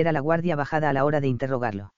mantuviera la guardia bajada a la hora de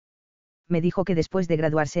interrogarlo. Me dijo que después de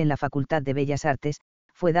graduarse en la Facultad de Bellas Artes,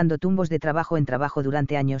 fue dando tumbos de trabajo en trabajo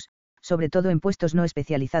durante años, sobre todo en puestos no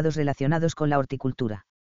especializados relacionados con la horticultura.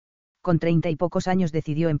 Con 30 y pocos años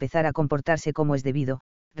decidió empezar a comportarse como es debido,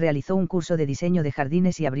 realizó un curso de diseño de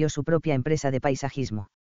jardines y abrió su propia empresa de paisajismo.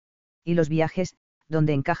 ¿Y los viajes,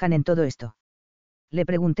 dónde encajan en todo esto? Le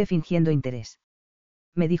pregunté fingiendo interés.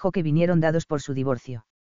 Me dijo que vinieron dados por su divorcio.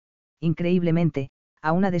 Increíblemente,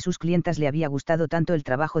 a una de sus clientas le había gustado tanto el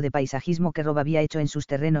trabajo de paisajismo que Rob había hecho en sus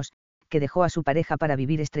terrenos, que dejó a su pareja para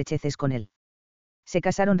vivir estrecheces con él. Se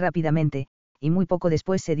casaron rápidamente, y muy poco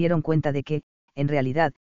después se dieron cuenta de que, en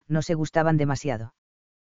realidad, no se gustaban demasiado.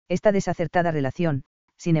 Esta desacertada relación,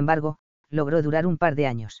 sin embargo, logró durar un par de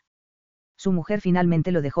años. Su mujer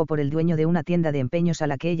finalmente lo dejó por el dueño de una tienda de empeños a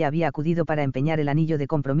la que ella había acudido para empeñar el anillo de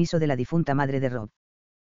compromiso de la difunta madre de Rob.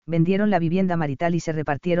 Vendieron la vivienda marital y se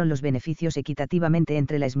repartieron los beneficios equitativamente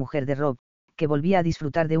entre la exmujer de Rob, que volvía a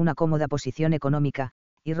disfrutar de una cómoda posición económica,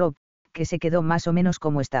 y Rob, que se quedó más o menos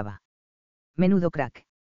como estaba. Menudo crack.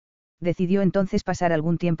 Decidió entonces pasar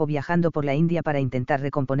algún tiempo viajando por la India para intentar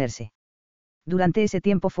recomponerse. Durante ese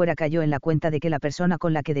tiempo fuera cayó en la cuenta de que la persona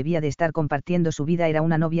con la que debía de estar compartiendo su vida era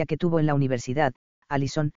una novia que tuvo en la universidad,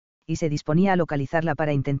 Allison, y se disponía a localizarla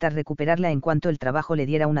para intentar recuperarla en cuanto el trabajo le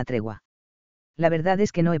diera una tregua. La verdad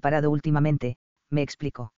es que no he parado últimamente, me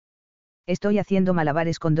explicó. Estoy haciendo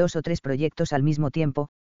malabares con 2 o 3 proyectos al mismo tiempo,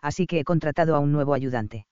 así que he contratado a un nuevo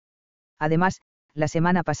ayudante. Además, la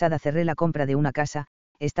semana pasada cerré la compra de una casa,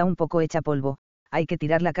 está un poco hecha polvo, hay que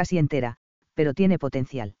tirarla casi entera, pero tiene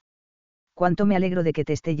potencial. Cuánto me alegro de que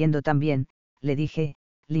te esté yendo tan bien, le dije,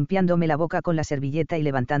 limpiándome la boca con la servilleta y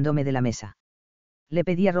levantándome de la mesa. Le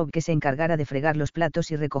pedí a Rob que se encargara de fregar los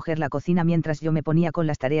platos y recoger la cocina mientras yo me ponía con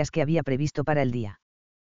las tareas que había previsto para el día.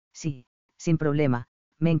 Sí, sin problema,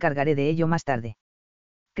 me encargaré de ello más tarde.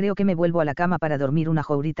 Creo que me vuelvo a la cama para dormir una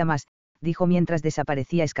horita más, dijo mientras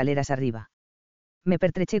desaparecía escaleras arriba. Me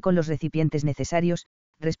pertreché con los recipientes necesarios,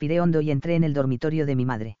 respiré hondo y entré en el dormitorio de mi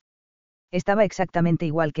madre. Estaba exactamente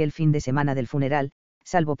igual que el fin de semana del funeral,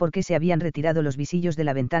 salvo porque se habían retirado los visillos de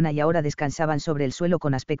la ventana y ahora descansaban sobre el suelo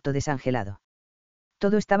con aspecto desangelado.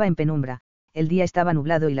 Todo estaba en penumbra, el día estaba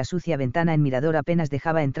nublado y la sucia ventana en mirador apenas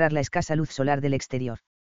dejaba entrar la escasa luz solar del exterior.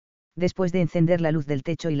 Después de encender la luz del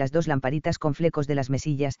techo y las 2 lamparitas con flecos de las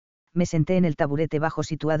mesillas, me senté en el taburete bajo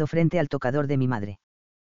situado frente al tocador de mi madre.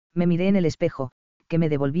 Me miré en el espejo, que me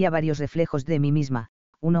devolvía varios reflejos de mí misma.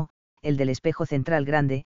 Uno, el del espejo central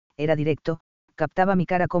grande, era directo, captaba mi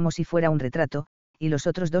cara como si fuera un retrato, y los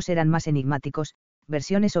otros 2 eran más enigmáticos,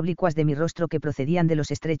 versiones oblicuas de mi rostro que procedían de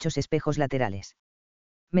los estrechos espejos laterales.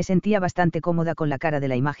 Me sentía bastante cómoda con la cara de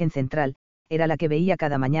la imagen central, era la que veía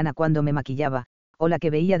cada mañana cuando me maquillaba, o la que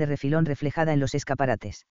veía de refilón reflejada en los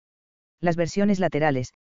escaparates. Las versiones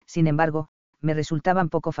laterales, sin embargo, me resultaban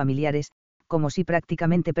poco familiares, como si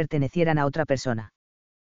prácticamente pertenecieran a otra persona.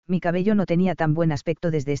 Mi cabello no tenía tan buen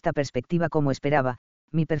aspecto desde esta perspectiva como esperaba,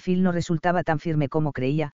 mi perfil no resultaba tan firme como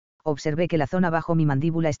creía, observé que la zona bajo mi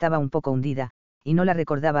mandíbula estaba un poco hundida, y no la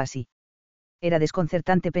recordaba así. Era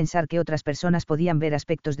desconcertante pensar que otras personas podían ver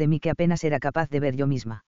aspectos de mí que apenas era capaz de ver yo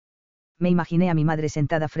misma. Me imaginé a mi madre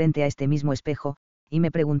sentada frente a este mismo espejo, y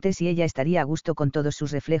me pregunté si ella estaría a gusto con todos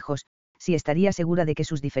sus reflejos, si estaría segura de que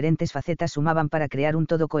sus diferentes facetas sumaban para crear un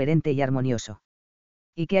todo coherente y armonioso.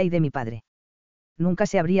 ¿Y qué hay de mi padre? Nunca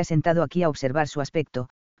se habría sentado aquí a observar su aspecto,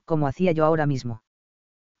 como hacía yo ahora mismo.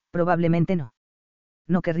 Probablemente no.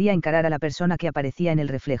 No querría encarar a la persona que aparecía en el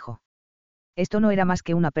reflejo. Esto no era más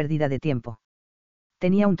que una pérdida de tiempo.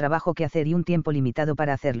 Tenía un trabajo que hacer y un tiempo limitado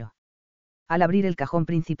para hacerlo. Al abrir el cajón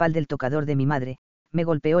principal del tocador de mi madre, me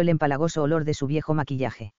golpeó el empalagoso olor de su viejo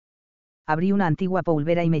maquillaje. Abrí una antigua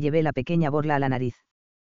polvera y me llevé la pequeña borla a la nariz.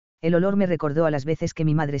 El olor me recordó a las veces que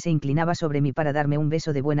mi madre se inclinaba sobre mí para darme un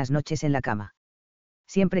beso de buenas noches en la cama.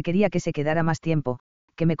 Siempre quería que se quedara más tiempo,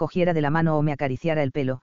 que me cogiera de la mano o me acariciara el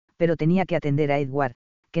pelo, pero tenía que atender a Edward,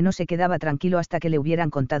 que no se quedaba tranquilo hasta que le hubieran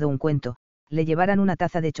contado un cuento, le llevaran una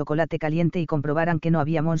taza de chocolate caliente y comprobaran que no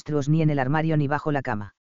había monstruos ni en el armario ni bajo la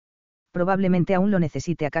cama. Probablemente aún lo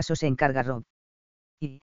necesite, ¿acaso se encarga Rob?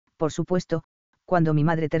 Y, por supuesto, cuando mi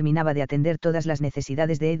madre terminaba de atender todas las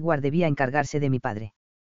necesidades de Edward debía encargarse de mi padre.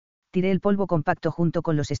 Tiré el polvo compacto junto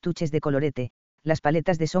con los estuches de colorete, las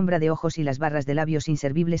paletas de sombra de ojos y las barras de labios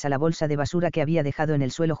inservibles a la bolsa de basura que había dejado en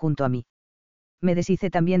el suelo junto a mí. Me deshice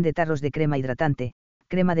también de tarros de crema hidratante,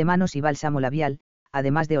 crema de manos y bálsamo labial,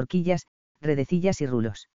 además de horquillas, redecillas y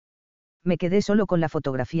rulos. Me quedé solo con la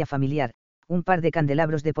fotografía familiar, un par de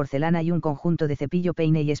candelabros de porcelana y un conjunto de cepillo,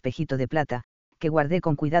 peine y espejito de plata, que guardé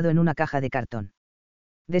con cuidado en una caja de cartón.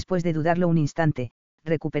 Después de dudarlo un instante,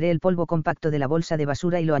 recuperé el polvo compacto de la bolsa de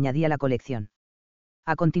basura y lo añadí a la colección.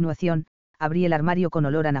 A continuación, Abrí el armario con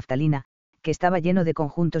olor a naftalina, que estaba lleno de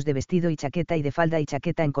conjuntos de vestido y chaqueta y de falda y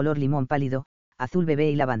chaqueta en color limón pálido, azul bebé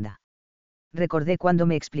y lavanda. Recordé cuando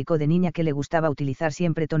me explicó de niña que le gustaba utilizar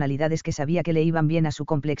siempre tonalidades que sabía que le iban bien a su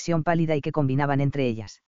complexión pálida y que combinaban entre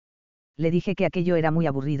ellas. Le dije que aquello era muy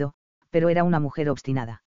aburrido, pero era una mujer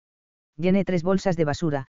obstinada. Llené 3 bolsas de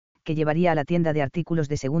basura, que llevaría a la tienda de artículos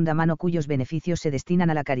de segunda mano cuyos beneficios se destinan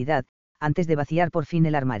a la caridad, antes de vaciar por fin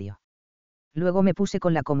el armario. Luego me puse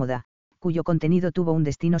con la cómoda, cuyo contenido tuvo un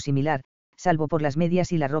destino similar, salvo por las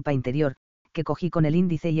medias y la ropa interior, que cogí con el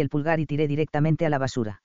índice y el pulgar y tiré directamente a la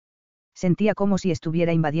basura. Sentía como si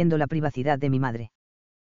estuviera invadiendo la privacidad de mi madre.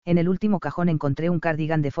 En el último cajón encontré un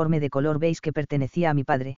cardigan deforme de color beige que pertenecía a mi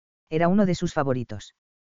padre, era uno de sus favoritos.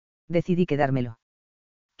 Decidí quedármelo.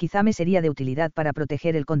 Quizá me sería de utilidad para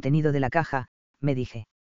proteger el contenido de la caja, me dije.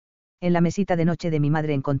 En la mesita de noche de mi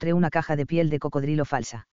madre encontré una caja de piel de cocodrilo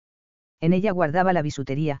falsa. En ella guardaba la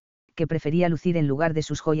bisutería, que prefería lucir en lugar de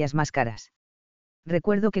sus joyas más caras.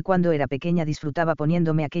 Recuerdo que cuando era pequeña disfrutaba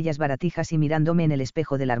poniéndome aquellas baratijas y mirándome en el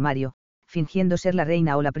espejo del armario, fingiendo ser la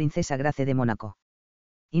reina o la princesa Grace de Mónaco.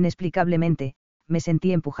 Inexplicablemente, me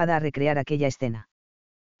sentí empujada a recrear aquella escena.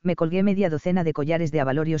 Me colgué media docena de collares de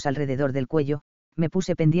abalorios alrededor del cuello, me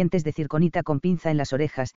puse pendientes de circonita con pinza en las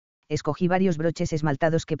orejas, escogí varios broches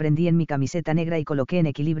esmaltados que prendí en mi camiseta negra y coloqué en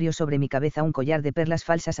equilibrio sobre mi cabeza un collar de perlas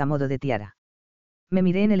falsas a modo de tiara. Me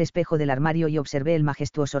miré en el espejo del armario y observé el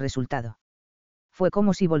majestuoso resultado. Fue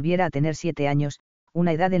como si volviera a tener 7 años,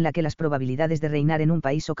 una edad en la que las probabilidades de reinar en un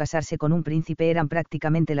país o casarse con un príncipe eran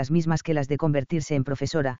prácticamente las mismas que las de convertirse en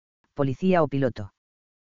profesora, policía o piloto.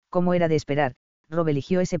 Como era de esperar, Rob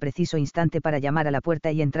eligió ese preciso instante para llamar a la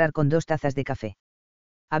puerta y entrar con 2 tazas de café.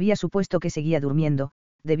 Había supuesto que seguía durmiendo,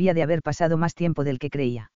 debía de haber pasado más tiempo del que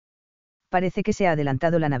creía. Parece que se ha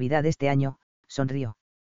adelantado la Navidad este año, sonrió.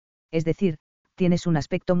 Es decir, tienes un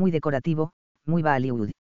aspecto muy decorativo, muy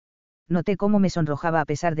Bollywood. Noté cómo me sonrojaba a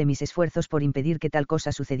pesar de mis esfuerzos por impedir que tal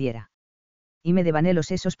cosa sucediera. Y me devané los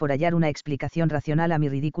sesos por hallar una explicación racional a mi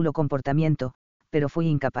ridículo comportamiento, pero fui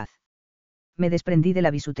incapaz. Me desprendí de la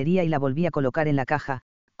bisutería y la volví a colocar en la caja,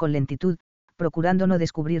 con lentitud, procurando no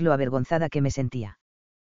descubrir lo avergonzada que me sentía.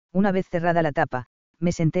 Una vez cerrada la tapa,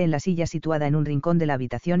 me senté en la silla situada en un rincón de la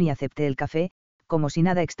habitación y acepté el café, como si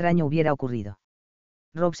nada extraño hubiera ocurrido.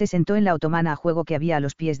 Rob se sentó en la otomana a juego que había a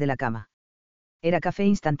los pies de la cama. Era café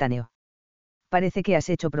instantáneo. Parece que has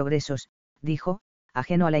hecho progresos, dijo,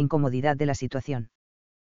 ajeno a la incomodidad de la situación.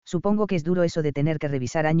 Supongo que es duro eso de tener que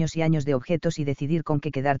revisar años y años de objetos y decidir con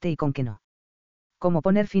qué quedarte y con qué no. Cómo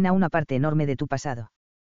poner fin a una parte enorme de tu pasado.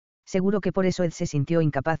 Seguro que por eso Ed se sintió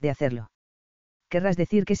incapaz de hacerlo. Querrás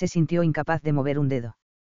decir que se sintió incapaz de mover un dedo.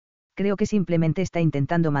 Creo que simplemente está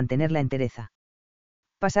intentando mantener la entereza.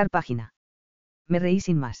 Pasar página. Me reí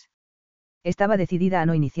sin más. Estaba decidida a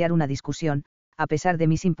no iniciar una discusión, a pesar de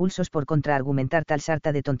mis impulsos por contraargumentar tal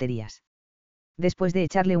sarta de tonterías. Después de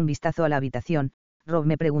echarle un vistazo a la habitación, Rob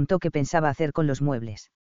me preguntó qué pensaba hacer con los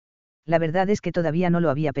muebles. La verdad es que todavía no lo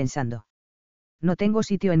había pensado. No tengo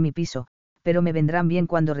sitio en mi piso, pero me vendrán bien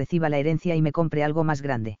cuando reciba la herencia y me compre algo más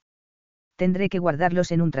grande. Tendré que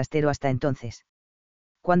guardarlos en un trastero hasta entonces.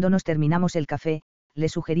 Cuando nos terminamos el café, le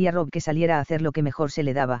sugerí a Rob que saliera a hacer lo que mejor se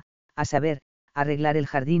le daba, a saber, arreglar el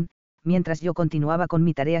jardín, mientras yo continuaba con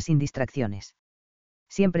mi tarea sin distracciones.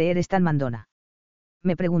 Siempre eres tan mandona.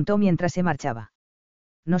 Me preguntó mientras se marchaba.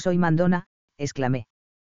 No soy mandona, exclamé.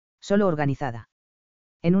 Solo organizada.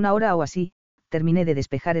 En 1 hora o así, terminé de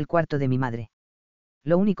despejar el cuarto de mi madre.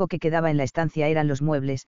 Lo único que quedaba en la estancia eran los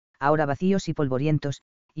muebles, ahora vacíos y polvorientos,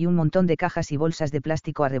 y un montón de cajas y bolsas de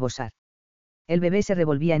plástico a rebosar. El bebé se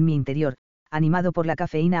revolvía en mi interior, animado por la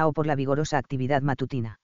cafeína o por la vigorosa actividad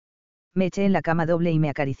matutina. Me eché en la cama doble y me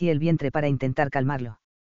acaricié el vientre para intentar calmarlo.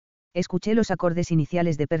 Escuché los acordes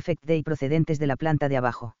iniciales de Perfect Day procedentes de la planta de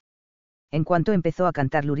abajo. En cuanto empezó a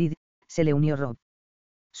cantar Lou Reed, se le unió Rob.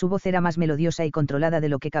 Su voz era más melodiosa y controlada de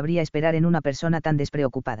lo que cabría esperar en una persona tan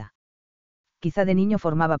despreocupada. Quizá de niño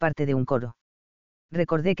formaba parte de un coro.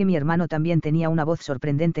 Recordé que mi hermano también tenía una voz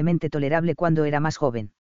sorprendentemente tolerable cuando era más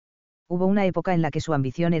joven. Hubo una época en la que su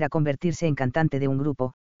ambición era convertirse en cantante de un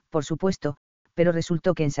grupo, por supuesto, pero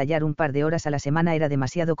resultó que ensayar un par de horas a la semana era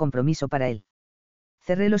demasiado compromiso para él.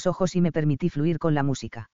 Cerré los ojos y me permití fluir con la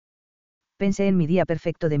música. Pensé en mi día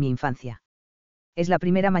perfecto de mi infancia. Es la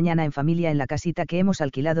primera mañana en familia en la casita que hemos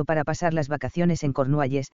alquilado para pasar las vacaciones en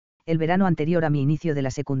Cornualles, el verano anterior a mi inicio de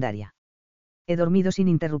la secundaria. He dormido sin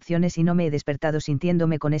interrupciones y no me he despertado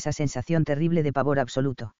sintiéndome con esa sensación terrible de pavor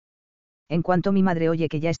absoluto. En cuanto mi madre oye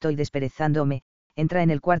que ya estoy desperezándome, entra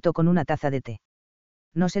en el cuarto con una taza de té.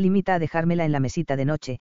 No se limita a dejármela en la mesita de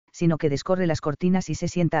noche, sino que descorre las cortinas y se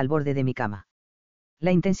sienta al borde de mi cama.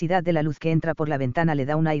 La intensidad de la luz que entra por la ventana le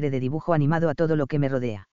da un aire de dibujo animado a todo lo que me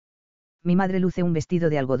rodea. Mi madre luce un vestido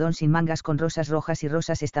de algodón sin mangas con rosas rojas y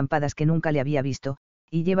rosas estampadas que nunca le había visto,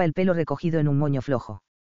 y lleva el pelo recogido en un moño flojo.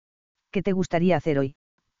 ¿Qué te gustaría hacer hoy,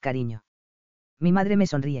 cariño? Mi madre me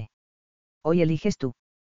sonríe. Hoy eliges tú.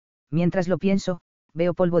 Mientras lo pienso,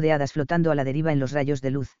 veo polvo de hadas flotando a la deriva en los rayos de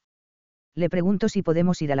luz. Le pregunto si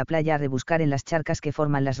podemos ir a la playa a rebuscar en las charcas que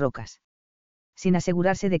forman las rocas. Sin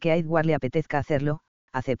asegurarse de que a Edward le apetezca hacerlo,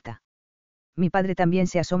 acepta. Mi padre también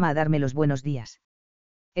se asoma a darme los buenos días.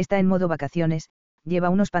 Está en modo vacaciones, lleva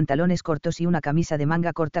unos pantalones cortos y una camisa de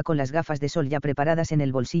manga corta con las gafas de sol ya preparadas en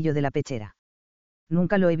el bolsillo de la pechera.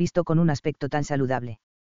 Nunca lo he visto con un aspecto tan saludable.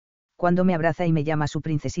 Cuando me abraza y me llama su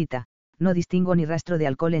princesita, no distingo ni rastro de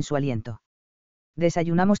alcohol en su aliento.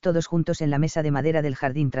 Desayunamos todos juntos en la mesa de madera del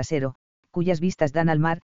jardín trasero, cuyas vistas dan al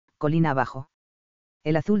mar, colina abajo.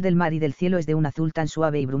 El azul del mar y del cielo es de un azul tan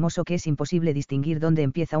suave y brumoso que es imposible distinguir dónde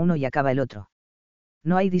empieza uno y acaba el otro.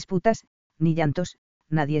 No hay disputas, ni llantos,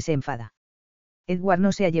 nadie se enfada. Edward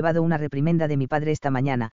no se ha llevado una reprimenda de mi padre esta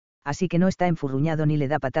mañana, así que no está enfurruñado ni le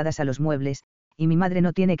da patadas a los muebles, y mi madre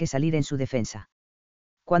no tiene que salir en su defensa.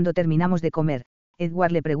 Cuando terminamos de comer,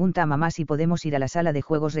 Edward le pregunta a mamá si podemos ir a la sala de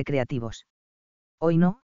juegos recreativos. Hoy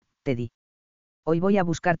no, Teddy. Hoy voy a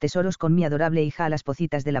buscar tesoros con mi adorable hija a las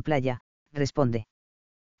pocitas de la playa, responde.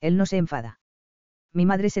 Él no se enfada. Mi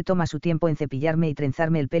madre se toma su tiempo en cepillarme y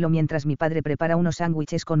trenzarme el pelo mientras mi padre prepara unos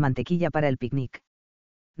sándwiches con mantequilla para el picnic.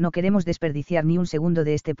 No queremos desperdiciar ni un segundo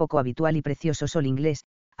de este poco habitual y precioso sol inglés,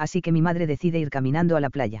 así que mi madre decide ir caminando a la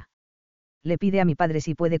playa. Le pide a mi padre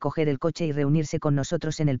si puede coger el coche y reunirse con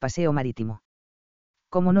nosotros en el paseo marítimo.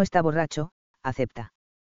 Como no está borracho, acepta.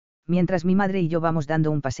 Mientras mi madre y yo vamos dando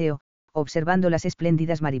un paseo, observando las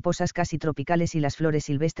espléndidas mariposas casi tropicales y las flores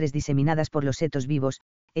silvestres diseminadas por los setos vivos,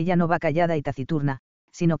 ella no va callada y taciturna,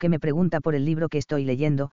 sino que me pregunta por el libro que estoy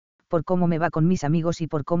leyendo, por cómo me va con mis amigos y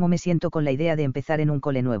por cómo me siento con la idea de empezar en un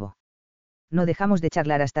cole nuevo. No dejamos de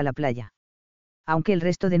charlar hasta la playa. Aunque el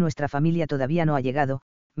resto de nuestra familia todavía no ha llegado,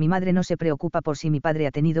 mi madre no se preocupa por si mi padre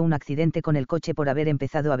ha tenido un accidente con el coche por haber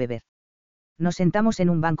empezado a beber. Nos sentamos en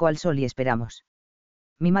un banco al sol y esperamos.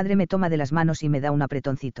 Mi madre me toma de las manos y me da un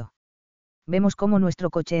apretoncito. Vemos cómo nuestro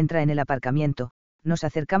coche entra en el aparcamiento, nos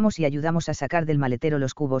acercamos y ayudamos a sacar del maletero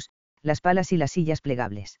los cubos, las palas y las sillas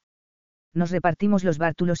plegables. Nos repartimos los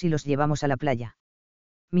bártulos y los llevamos a la playa.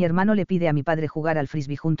 Mi hermano le pide a mi padre jugar al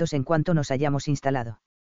frisbee juntos en cuanto nos hayamos instalado.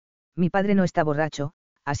 Mi padre no está borracho,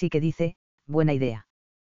 así que dice, buena idea.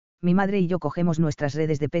 Mi madre y yo cogemos nuestras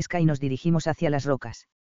redes de pesca y nos dirigimos hacia las rocas.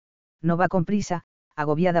 No va con prisa,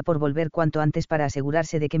 agobiada por volver cuanto antes para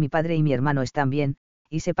asegurarse de que mi padre y mi hermano están bien,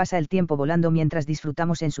 y se pasa el tiempo volando mientras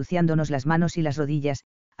disfrutamos ensuciándonos las manos y las rodillas,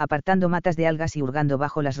 apartando matas de algas y hurgando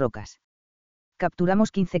bajo las rocas.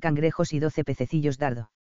 Capturamos 15 cangrejos y 12 pececillos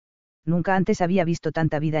dardo. Nunca antes había visto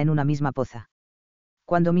tanta vida en una misma poza.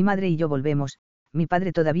 Cuando mi madre y yo volvemos, mi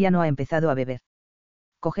padre todavía no ha empezado a beber.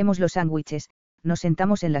 Cogemos los sándwiches, nos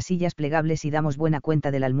sentamos en las sillas plegables y damos buena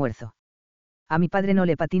cuenta del almuerzo. A mi padre no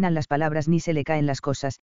le patinan las palabras ni se le caen las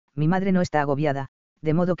cosas, mi madre no está agobiada,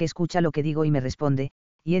 de modo que escucha lo que digo y me responde,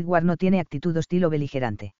 y Edward no tiene actitud hostil o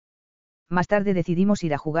beligerante. Más tarde decidimos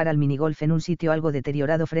ir a jugar al minigolf en un sitio algo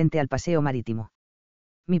deteriorado frente al paseo marítimo.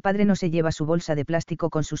 Mi padre no se lleva su bolsa de plástico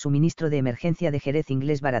con su suministro de emergencia de jerez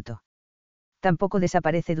inglés barato. Tampoco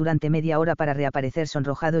desaparece durante media hora para reaparecer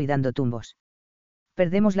sonrojado y dando tumbos.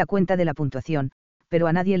 Perdemos la cuenta de la puntuación, pero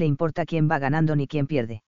a nadie le importa quién va ganando ni quién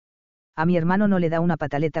pierde. A mi hermano no le da una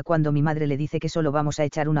pataleta cuando mi madre le dice que solo vamos a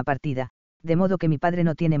echar una partida, de modo que mi padre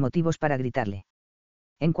no tiene motivos para gritarle.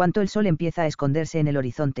 En cuanto el sol empieza a esconderse en el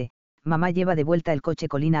horizonte, mamá lleva de vuelta el coche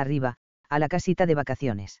colina arriba, a la casita de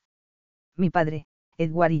vacaciones. Mi padre,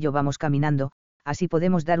 Edward y yo vamos caminando, así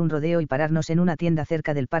podemos dar un rodeo y pararnos en una tienda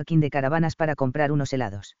cerca del parking de caravanas para comprar unos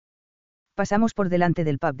helados. Pasamos por delante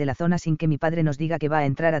del pub de la zona sin que mi padre nos diga que va a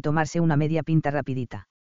entrar a tomarse una media pinta rapidita.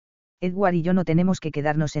 Edward y yo no tenemos que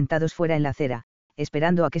quedarnos sentados fuera en la acera,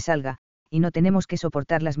 esperando a que salga, y no tenemos que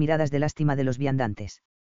soportar las miradas de lástima de los viandantes.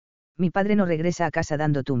 Mi padre no regresa a casa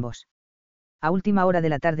dando tumbos. A última hora de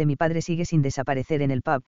la tarde mi padre sigue sin desaparecer en el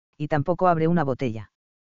pub, y tampoco abre una botella.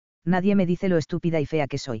 Nadie me dice lo estúpida y fea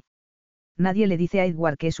que soy. Nadie le dice a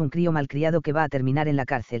Edward que es un crío malcriado que va a terminar en la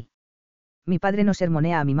cárcel. Mi padre no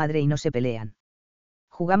sermonea a mi madre y no se pelean.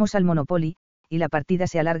 Jugamos al Monopoly, y la partida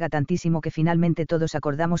se alarga tantísimo que finalmente todos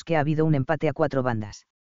acordamos que ha habido un empate a 4 bandas.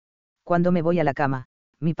 Cuando me voy a la cama,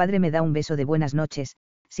 mi padre me da un beso de buenas noches,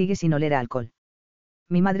 sigue sin oler a alcohol.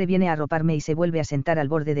 Mi madre viene a arroparme y se vuelve a sentar al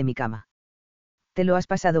borde de mi cama. ¿Te lo has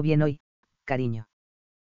pasado bien hoy, cariño?,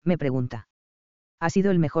 me pregunta. Ha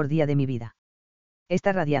sido el mejor día de mi vida.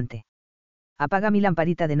 Está radiante. Apaga mi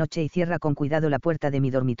lamparita de noche y cierra con cuidado la puerta de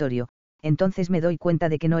mi dormitorio, entonces me doy cuenta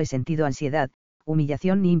de que no he sentido ansiedad,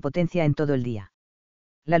 humillación ni impotencia en todo el día.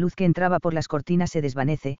 La luz que entraba por las cortinas se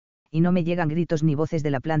desvanece, y no me llegan gritos ni voces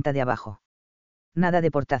de la planta de abajo. Nada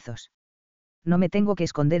de portazos. No me tengo que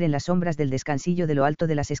esconder en las sombras del descansillo de lo alto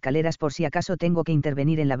de las escaleras por si acaso tengo que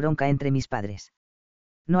intervenir en la bronca entre mis padres.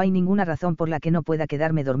 No hay ninguna razón por la que no pueda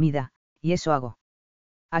quedarme dormida, y eso hago.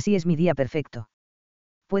 Así es mi día perfecto.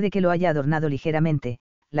 Puede que lo haya adornado ligeramente,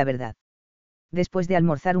 la verdad. Después de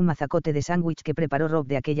almorzar un mazacote de sándwich que preparó Rob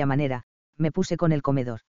de aquella manera, me puse con el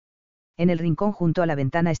comedor. En el rincón junto a la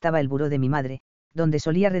ventana estaba el buró de mi madre, donde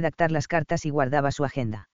solía redactar las cartas y guardaba su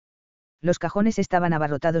agenda. Los cajones estaban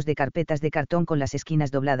abarrotados de carpetas de cartón con las esquinas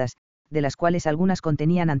dobladas, de las cuales algunas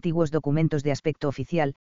contenían antiguos documentos de aspecto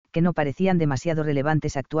oficial, que no parecían demasiado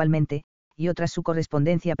relevantes actualmente, y otras su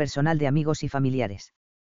correspondencia personal de amigos y familiares.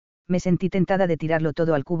 Me sentí tentada de tirarlo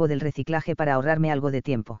todo al cubo del reciclaje para ahorrarme algo de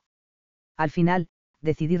tiempo. Al final,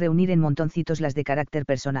 decidí reunir en montoncitos las de carácter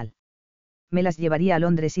personal. Me las llevaría a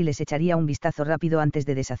Londres y les echaría un vistazo rápido antes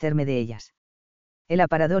de deshacerme de ellas. El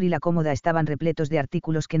aparador y la cómoda estaban repletos de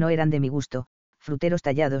artículos que no eran de mi gusto, fruteros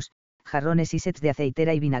tallados, jarrones y sets de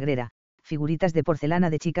aceitera y vinagrera, figuritas de porcelana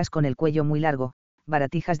de chicas con el cuello muy largo,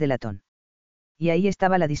 baratijas de latón. Y ahí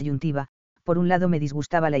estaba la disyuntiva: por un lado me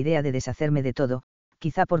disgustaba la idea de deshacerme de todo,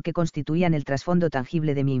 quizá porque constituían el trasfondo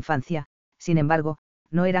tangible de mi infancia, sin embargo,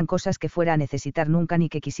 no eran cosas que fuera a necesitar nunca ni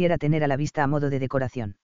que quisiera tener a la vista a modo de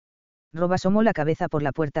decoración. Rob asomó la cabeza por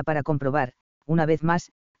la puerta para comprobar, una vez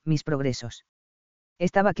más, mis progresos.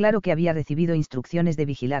 Estaba claro que había recibido instrucciones de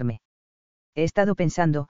vigilarme. He estado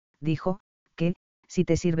pensando, dijo, que, si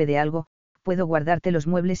te sirve de algo, puedo guardarte los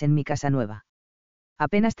muebles en mi casa nueva.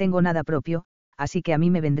 Apenas tengo nada propio, así que a mí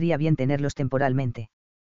me vendría bien tenerlos temporalmente.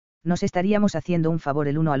 Nos estaríamos haciendo un favor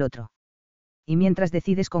el uno al otro. Y mientras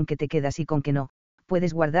decides con qué te quedas y con qué no,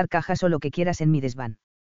 puedes guardar cajas o lo que quieras en mi desván.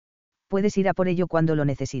 Puedes ir a por ello cuando lo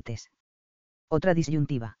necesites. Otra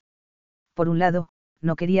disyuntiva. Por un lado,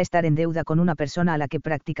 no quería estar en deuda con una persona a la que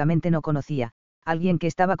prácticamente no conocía, alguien que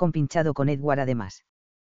estaba compinchado con Edward además.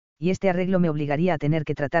 Y este arreglo me obligaría a tener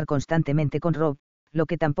que tratar constantemente con Rob, lo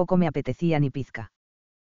que tampoco me apetecía ni pizca.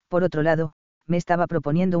 Por otro lado, me estaba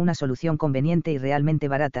proponiendo una solución conveniente y realmente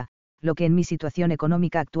barata, lo que en mi situación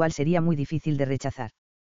económica actual sería muy difícil de rechazar.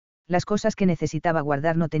 Las cosas que necesitaba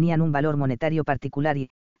guardar no tenían un valor monetario particular y,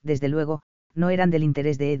 desde luego, no eran del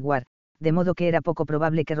interés de Edward, de modo que era poco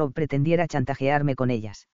probable que Rob pretendiera chantajearme con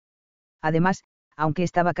ellas. Además, aunque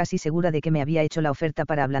estaba casi segura de que me había hecho la oferta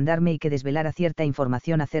para ablandarme y que desvelara cierta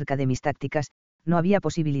información acerca de mis tácticas, no había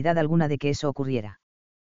posibilidad alguna de que eso ocurriera.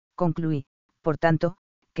 Concluí, por tanto,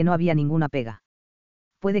 que no había ninguna pega.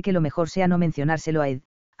 Puede que lo mejor sea no mencionárselo a Ed,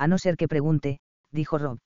 a no ser que pregunte, dijo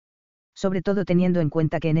Rob. Sobre todo teniendo en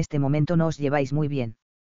cuenta que en este momento no os lleváis muy bien.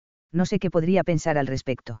 No sé qué podría pensar al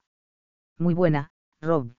respecto. Muy buena,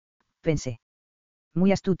 Rob, pensé.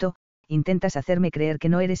 Muy astuto, intentas hacerme creer que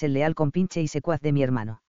no eres el leal compinche y secuaz de mi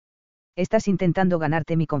hermano. Estás intentando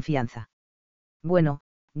ganarte mi confianza. Bueno,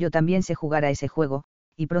 yo también sé jugar a ese juego,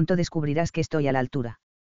 y pronto descubrirás que estoy a la altura.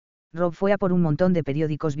 Rob fue a por un montón de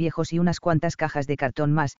periódicos viejos y unas cuantas cajas de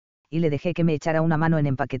cartón más, y le dejé que me echara una mano en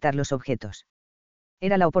empaquetar los objetos.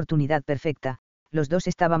 Era la oportunidad perfecta, los dos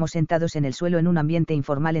estábamos sentados en el suelo en un ambiente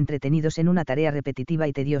informal entretenidos en una tarea repetitiva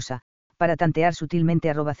y tediosa, para tantear sutilmente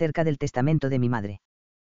a Rob acerca del testamento de mi madre.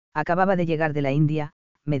 Acababa de llegar de la India,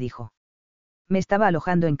 me dijo. Me estaba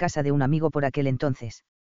alojando en casa de un amigo por aquel entonces.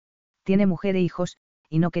 Tiene mujer e hijos,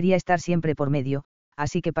 y no quería estar siempre por medio,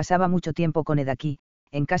 así que pasaba mucho tiempo con Ed aquí,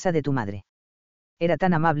 en casa de tu madre. Era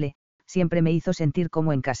tan amable, siempre me hizo sentir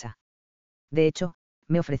como en casa. De hecho,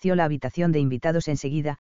 me ofreció la habitación de invitados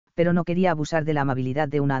enseguida, pero no quería abusar de la amabilidad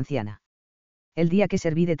de una anciana. El día que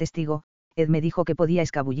serví de testigo, Ed me dijo que podía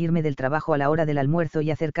escabullirme del trabajo a la hora del almuerzo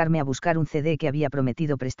y acercarme a buscar un CD que había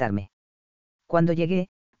prometido prestarme. Cuando llegué,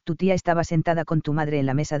 tu tía estaba sentada con tu madre en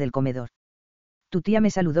la mesa del comedor. Tu tía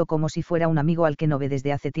me saludó como si fuera un amigo al que no ve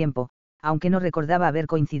desde hace tiempo, aunque no recordaba haber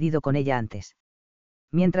coincidido con ella antes.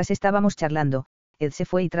 Mientras estábamos charlando, Ed se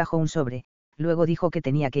fue y trajo un sobre, luego dijo que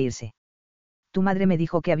tenía que irse. Tu madre me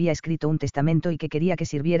dijo que había escrito un testamento y que quería que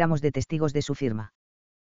sirviéramos de testigos de su firma.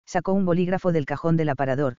 Sacó un bolígrafo del cajón del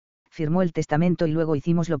aparador, firmó el testamento y luego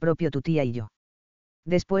hicimos lo propio tu tía y yo.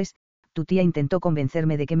 Después, tu tía intentó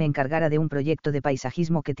convencerme de que me encargara de un proyecto de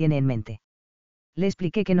paisajismo que tiene en mente. Le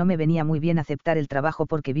expliqué que no me venía muy bien aceptar el trabajo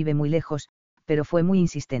porque vive muy lejos, pero fue muy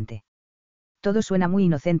insistente. Todo suena muy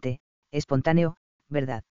inocente, espontáneo,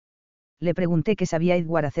 ¿verdad? Le pregunté qué sabía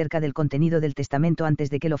Edward acerca del contenido del testamento antes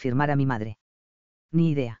de que lo firmara mi madre.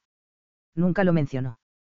 Ni idea. Nunca lo mencionó.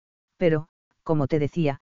 Pero, como te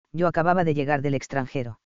decía, yo acababa de llegar del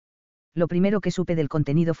extranjero. Lo primero que supe del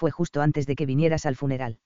contenido fue justo antes de que vinieras al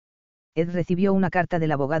funeral. Ed recibió una carta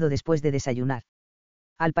del abogado después de desayunar.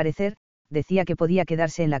 Al parecer, decía que podía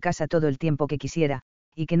quedarse en la casa todo el tiempo que quisiera,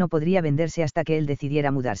 y que no podría venderse hasta que él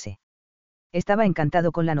decidiera mudarse. Estaba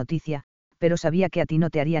encantado con la noticia, pero sabía que a ti no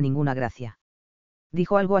te haría ninguna gracia.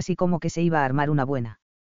 Dijo algo así como que se iba a armar una buena.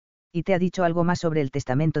 ¿Y te ha dicho algo más sobre el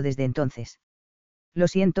testamento desde entonces? Lo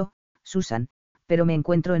siento, Susan, pero me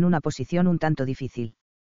encuentro en una posición un tanto difícil.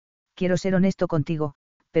 Quiero ser honesto contigo,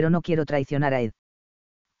 pero no quiero traicionar a Ed.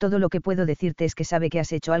 Todo lo que puedo decirte es que sabe que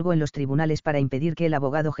has hecho algo en los tribunales para impedir que el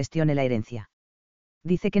abogado gestione la herencia.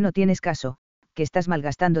 Dice que no tienes caso, que estás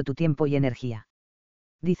malgastando tu tiempo y energía.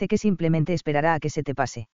 Dice que simplemente esperará a que se te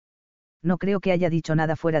pase. No creo que haya dicho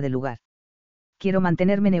nada fuera de lugar. Quiero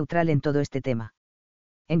mantenerme neutral en todo este tema.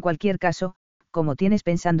 En cualquier caso, ¿cómo tienes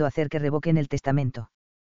pensando hacer que revoquen el testamento?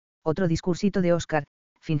 Otro discursito de Oscar,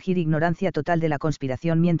 fingir ignorancia total de la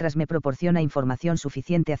conspiración mientras me proporciona información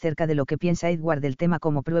suficiente acerca de lo que piensa Edward del tema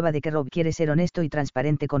como prueba de que Rob quiere ser honesto y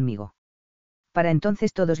transparente conmigo. Para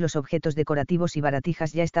entonces todos los objetos decorativos y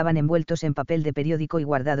baratijas ya estaban envueltos en papel de periódico y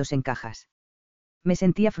guardados en cajas. Me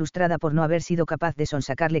sentía frustrada por no haber sido capaz de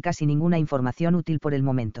sonsacarle casi ninguna información útil por el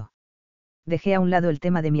momento. Dejé a un lado el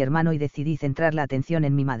tema de mi hermano y decidí centrar la atención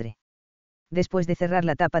en mi madre. Después de cerrar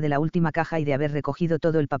la tapa de la última caja y de haber recogido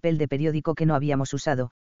todo el papel de periódico que no habíamos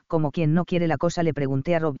usado, como quien no quiere la cosa, le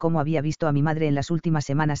pregunté a Rob cómo había visto a mi madre en las últimas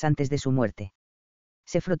semanas antes de su muerte.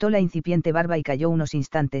 Se frotó la incipiente barba y calló unos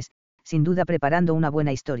instantes, sin duda preparando una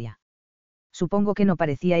buena historia. Supongo que no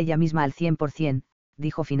parecía ella misma al 100%,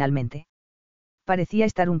 dijo finalmente. Parecía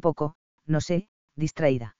estar un poco, no sé,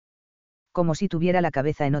 distraída. Como si tuviera la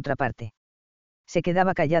cabeza en otra parte. Se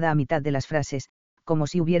quedaba callada a mitad de las frases, como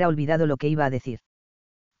si hubiera olvidado lo que iba a decir.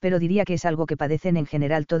 Pero diría que es algo que padecen en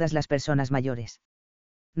general todas las personas mayores.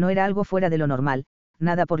 No era algo fuera de lo normal,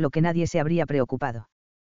 nada por lo que nadie se habría preocupado.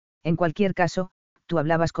 En cualquier caso, tú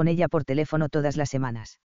hablabas con ella por teléfono todas las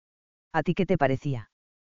semanas. ¿A ti qué te parecía?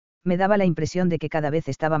 Me daba la impresión de que cada vez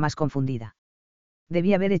estaba más confundida.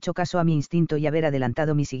 Debí haber hecho caso a mi instinto y haber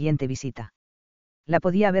adelantado mi siguiente visita. La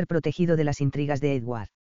podía haber protegido de las intrigas de Edward.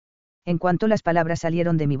 En cuanto las palabras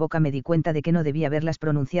salieron de mi boca me di cuenta de que no debía haberlas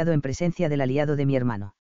pronunciado en presencia del aliado de mi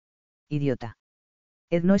hermano. Idiota.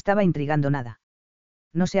 Ed no estaba intrigando nada.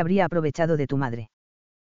 No se habría aprovechado de tu madre.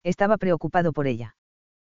 Estaba preocupado por ella.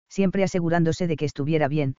 Siempre asegurándose de que estuviera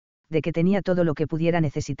bien, de que tenía todo lo que pudiera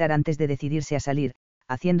necesitar antes de decidirse a salir,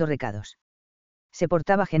 haciendo recados. Se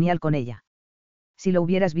portaba genial con ella. Si lo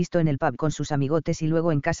hubieras visto en el pub con sus amigotes y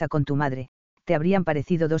luego en casa con tu madre, te habrían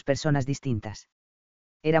parecido dos personas distintas.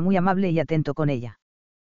 Era muy amable y atento con ella.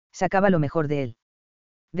 Sacaba lo mejor de él.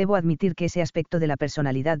 Debo admitir que ese aspecto de la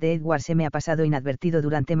personalidad de Edward se me ha pasado inadvertido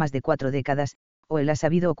durante más de 4 décadas, o él ha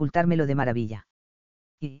sabido ocultármelo de maravilla.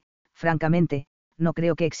 Y, francamente, no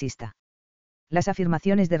creo que exista. Las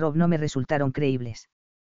afirmaciones de Rob no me resultaron creíbles.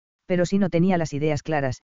 Pero sí no tenía las ideas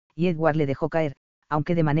claras, y Edward le dejó caer,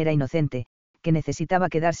 aunque de manera inocente, que necesitaba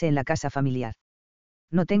quedarse en la casa familiar.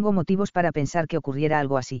 No tengo motivos para pensar que ocurriera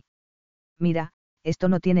algo así. Mira, esto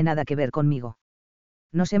no tiene nada que ver conmigo.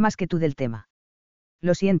 No sé más que tú del tema.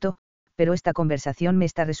 Lo siento, pero esta conversación me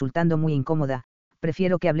está resultando muy incómoda,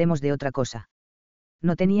 prefiero que hablemos de otra cosa.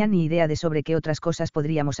 No tenía ni idea de sobre qué otras cosas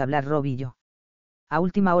podríamos hablar Rob y yo. A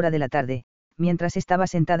última hora de la tarde, mientras estaba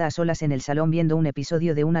sentada a solas en el salón viendo un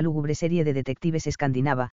episodio de una lúgubre serie de detectives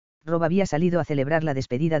escandinava, Rob había salido a celebrar la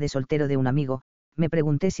despedida de soltero de un amigo. Me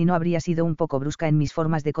pregunté si no habría sido un poco brusca en mis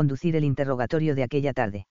formas de conducir el interrogatorio de aquella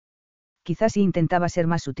tarde. Quizás si intentaba ser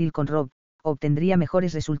más sutil con Rob, obtendría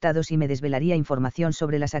mejores resultados y me desvelaría información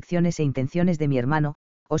sobre las acciones e intenciones de mi hermano,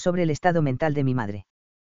 o sobre el estado mental de mi madre.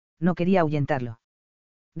 No quería ahuyentarlo.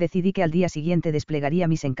 Decidí que al día siguiente desplegaría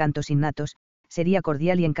mis encantos innatos, sería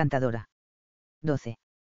cordial y encantadora. 12.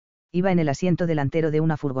 Iba en el asiento delantero de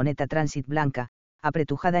una furgoneta Transit blanca,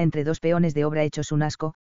 apretujada entre dos peones de obra hechos un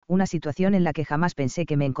asco, una situación en la que jamás pensé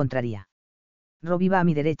que me encontraría. Rob iba a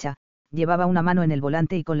mi derecha, llevaba una mano en el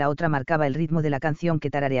volante y con la otra marcaba el ritmo de la canción que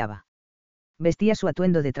tarareaba. Vestía su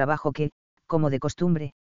atuendo de trabajo que, como de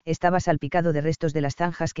costumbre, estaba salpicado de restos de las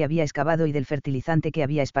zanjas que había excavado y del fertilizante que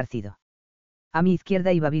había esparcido. A mi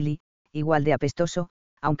izquierda iba Billy, igual de apestoso,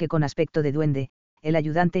 aunque con aspecto de duende, el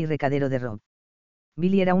ayudante y recadero de Rob.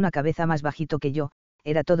 Billy era una cabeza más bajito que yo,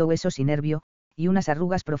 era todo huesos y nervio, y unas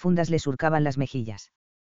arrugas profundas le surcaban las mejillas.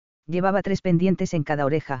 Llevaba 3 pendientes en cada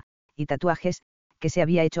oreja, y tatuajes, que se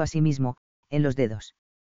había hecho a sí mismo, en los dedos.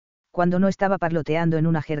 Cuando no estaba parloteando en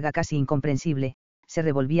una jerga casi incomprensible, se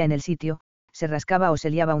revolvía en el sitio, se rascaba o se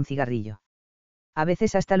liaba un cigarrillo. A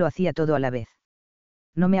veces hasta lo hacía todo a la vez.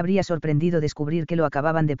 No me habría sorprendido descubrir que lo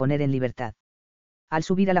acababan de poner en libertad. Al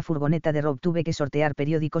subir a la furgoneta de Rob tuve que sortear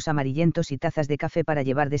periódicos amarillentos y tazas de café para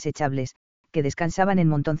llevar desechables, que descansaban en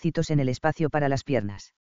montoncitos en el espacio para las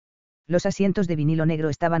piernas. Los asientos de vinilo negro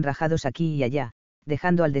estaban rajados aquí y allá,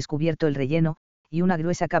 dejando al descubierto el relleno, y una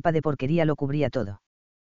gruesa capa de porquería lo cubría todo.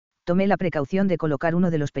 Tomé la precaución de colocar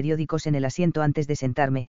uno de los periódicos en el asiento antes de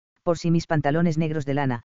sentarme, por si mis pantalones negros de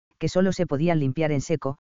lana, que solo se podían limpiar en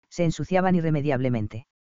seco, se ensuciaban irremediablemente.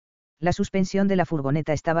 La suspensión de la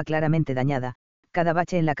furgoneta estaba claramente dañada, cada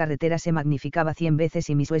bache en la carretera se magnificaba 100 veces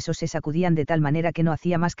y mis huesos se sacudían de tal manera que no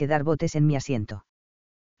hacía más que dar botes en mi asiento.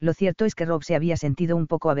 Lo cierto es que Rob se había sentido un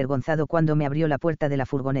poco avergonzado cuando me abrió la puerta de la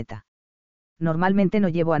furgoneta. Normalmente no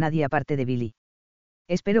llevo a nadie aparte de Billy.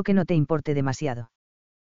 Espero que no te importe demasiado.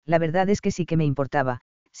 La verdad es que sí que me importaba,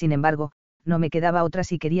 sin embargo, no me quedaba otra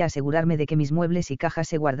si quería asegurarme de que mis muebles y cajas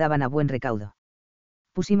se guardaban a buen recaudo.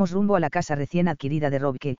 Pusimos rumbo a la casa recién adquirida de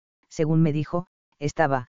Rob que, según me dijo,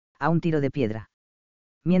 estaba, a un tiro de piedra.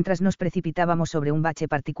 Mientras nos precipitábamos sobre un bache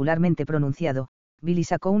particularmente pronunciado, Billy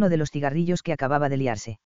sacó uno de los cigarrillos que acababa de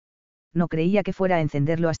liarse. No creía que fuera a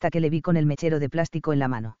encenderlo hasta que le vi con el mechero de plástico en la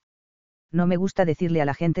mano. No me gusta decirle a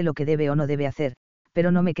la gente lo que debe o no debe hacer,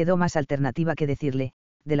 pero no me quedó más alternativa que decirle,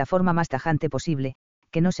 de la forma más tajante posible,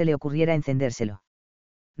 que no se le ocurriera encendérselo.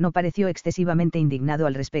 No pareció excesivamente indignado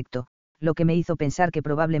al respecto, lo que me hizo pensar que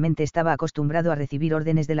probablemente estaba acostumbrado a recibir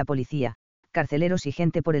órdenes de la policía, carceleros y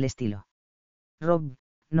gente por el estilo. Rob,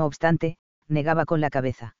 no obstante, negaba con la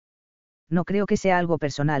cabeza. No creo que sea algo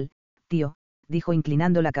personal, tío, dijo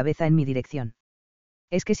inclinando la cabeza en mi dirección.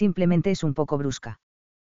 Es que simplemente es un poco brusca.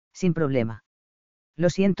 Sin problema. Lo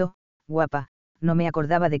siento, guapa, no me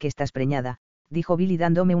acordaba de que estás preñada, dijo Billy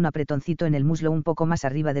dándome un apretoncito en el muslo un poco más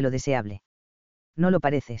arriba de lo deseable. No lo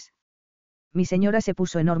pareces. Mi señora se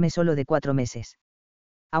puso enorme solo de 4 meses.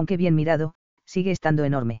 Aunque bien mirado, sigue estando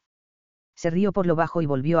enorme. Se rió por lo bajo y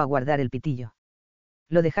volvió a guardar el pitillo.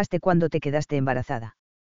 Lo dejaste cuando te quedaste embarazada.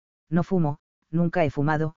 No fumo, nunca he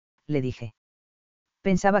fumado, le dije.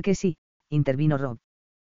 Pensaba que sí, intervino Rob.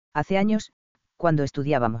 Hace años, cuando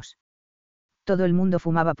estudiábamos. Todo el mundo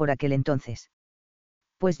fumaba por aquel entonces.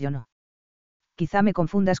 Pues yo no. Quizá me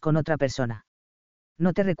confundas con otra persona.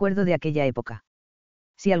 No te recuerdo de aquella época.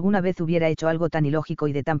 Si alguna vez hubiera hecho algo tan ilógico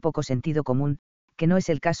y de tan poco sentido común, que no es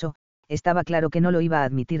el caso, estaba claro que no lo iba a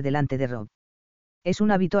admitir delante de Rob. Es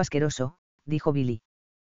un hábito asqueroso, dijo Billy.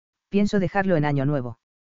 Pienso dejarlo en Año Nuevo.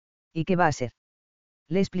 ¿Y qué va a ser?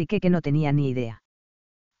 Le expliqué que no tenía ni idea.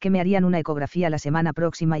 Que me harían una ecografía la semana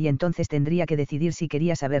próxima y entonces tendría que decidir si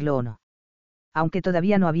quería saberlo o no. Aunque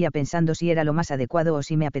todavía no había pensado si era lo más adecuado o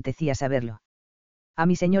si me apetecía saberlo. A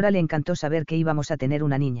mi señora le encantó saber que íbamos a tener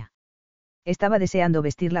una niña. Estaba deseando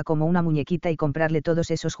vestirla como una muñequita y comprarle todos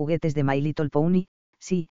esos juguetes de My Little Pony,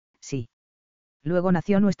 sí, sí. Luego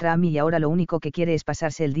nació nuestra Amy y ahora lo único que quiere es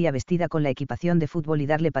pasarse el día vestida con la equipación de fútbol y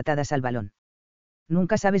darle patadas al balón.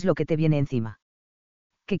 Nunca sabes lo que te viene encima.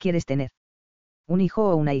 ¿Qué quieres tener? ¿Un hijo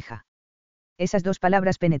o una hija? Esas dos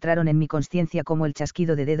palabras penetraron en mi conciencia como el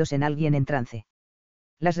chasquido de dedos en alguien en trance.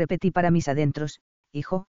 Las repetí para mis adentros,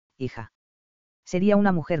 hijo, hija. Sería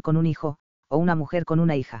una mujer con un hijo, o una mujer con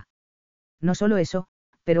una hija. No solo eso,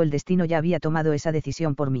 pero el destino ya había tomado esa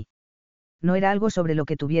decisión por mí. No era algo sobre lo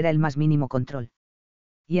que tuviera el más mínimo control.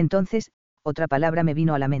 Y entonces, otra palabra me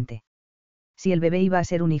vino a la mente. Si el bebé iba a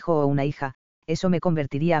ser un hijo o una hija, eso me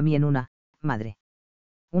convertiría a mí en una madre.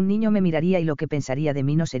 Un niño me miraría y lo que pensaría de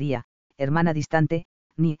mí no sería, hermana distante,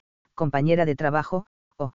 ni compañera de trabajo,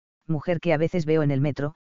 o mujer que a veces veo en el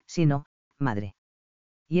metro, sino madre.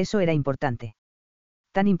 Y eso era importante.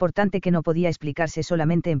 Tan importante que no podía explicarse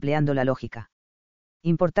solamente empleando la lógica.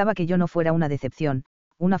 Importaba que yo no fuera una decepción,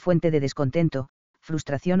 una fuente de descontento,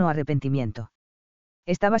 frustración o arrepentimiento.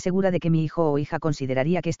 Estaba segura de que mi hijo o hija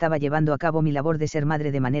consideraría que estaba llevando a cabo mi labor de ser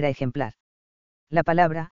madre de manera ejemplar. La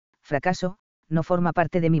palabra, fracaso, no forma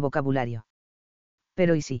parte de mi vocabulario.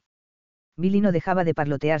 Pero ¿y sí? Billy no dejaba de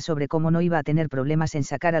parlotear sobre cómo no iba a tener problemas en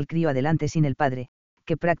sacar al crío adelante sin el padre,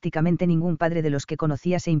 que prácticamente ningún padre de los que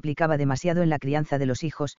conocía se implicaba demasiado en la crianza de los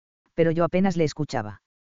hijos, pero yo apenas le escuchaba.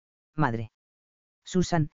 Madre.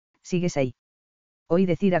 Susan, ¿sigues ahí? Oí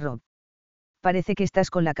decir a Rob. Parece que estás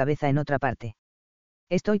con la cabeza en otra parte.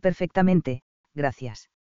 Estoy perfectamente, gracias.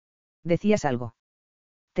 ¿Decías algo?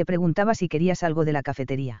 Te preguntaba si querías algo de la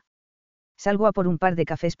cafetería. Salgo a por un par de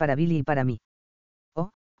cafés para Billy y para mí.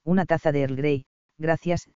 Oh, una taza de Earl Grey,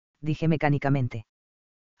 gracias, dije mecánicamente.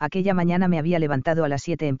 Aquella mañana me había levantado a las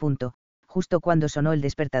 7 en punto, justo cuando sonó el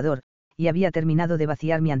despertador, y había terminado de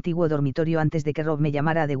vaciar mi antiguo dormitorio antes de que Rob me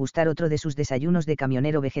llamara a degustar otro de sus desayunos de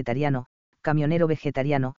camionero vegetariano,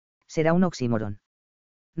 será un oxímoron.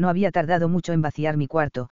 No había tardado mucho en vaciar mi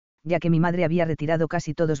cuarto, ya que mi madre había retirado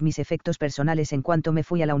casi todos mis efectos personales en cuanto me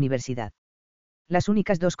fui a la universidad. Las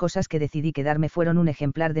únicas 2 cosas que decidí quedarme fueron un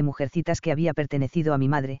ejemplar de Mujercitas que había pertenecido a mi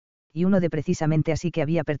madre, y uno de precisamente así que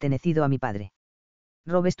había pertenecido a mi padre.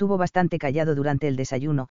 Rob estuvo bastante callado durante el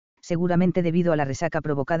desayuno, seguramente debido a la resaca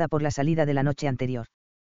provocada por la salida de la noche anterior.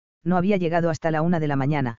 No había llegado hasta la 1 de la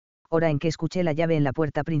mañana, hora en que escuché la llave en la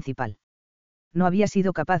puerta principal. No había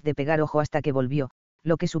sido capaz de pegar ojo hasta que volvió,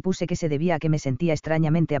 lo que supuse que se debía a que me sentía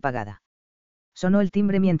extrañamente apagada. Sonó el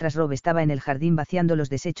timbre mientras Rob estaba en el jardín vaciando los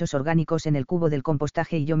desechos orgánicos en el cubo del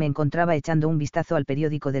compostaje y yo me encontraba echando un vistazo al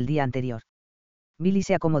periódico del día anterior. Billy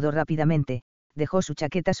se acomodó rápidamente, dejó su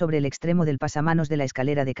chaqueta sobre el extremo del pasamanos de la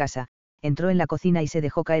escalera de casa, entró en la cocina y se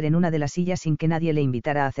dejó caer en una de las sillas sin que nadie le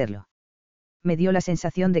invitara a hacerlo. Me dio la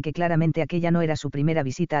sensación de que claramente aquella no era su primera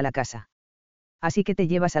visita a la casa. Así que te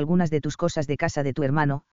llevas algunas de tus cosas de casa de tu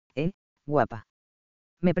hermano, guapa?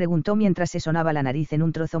 Me preguntó mientras se sonaba la nariz en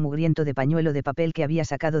un trozo mugriento de pañuelo de papel que había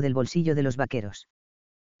sacado del bolsillo de los vaqueros.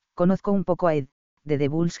 Conozco un poco a Ed, de The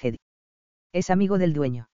Bull's Head. Es amigo del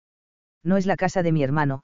dueño. No es la casa de mi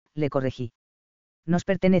hermano, le corregí. Nos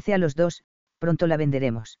pertenece a los dos, pronto la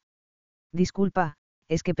venderemos. Disculpa,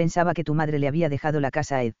 es que pensaba que tu madre le había dejado la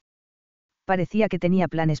casa a Ed. Parecía que tenía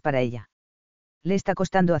planes para ella. Le está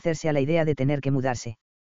costando hacerse a la idea de tener que mudarse.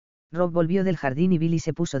 Rob volvió del jardín y Billy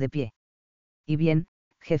se puso de pie. Y bien,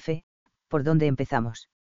 jefe, ¿por dónde empezamos?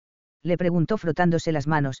 Le preguntó frotándose las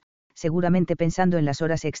manos, seguramente pensando en las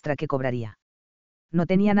horas extra que cobraría. No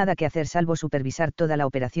tenía nada que hacer salvo supervisar toda la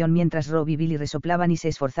operación mientras Rob y Billy resoplaban y se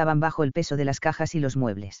esforzaban bajo el peso de las cajas y los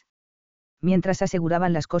muebles. Mientras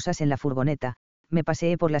aseguraban las cosas en la furgoneta, me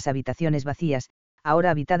paseé por las habitaciones vacías,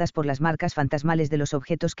 ahora habitadas por las marcas fantasmales de los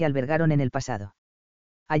objetos que albergaron en el pasado.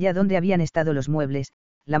 Allá donde habían estado los muebles,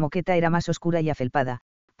 la moqueta era más oscura y afelpada,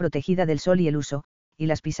 protegida del sol y el uso, y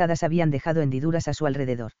las pisadas habían dejado hendiduras a su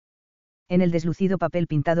alrededor. En el deslucido papel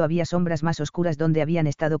pintado había sombras más oscuras donde habían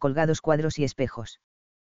estado colgados cuadros y espejos.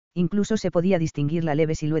 Incluso se podía distinguir la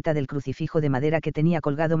leve silueta del crucifijo de madera que tenía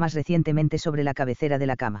colgado más recientemente sobre la cabecera de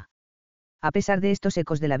la cama. A pesar de estos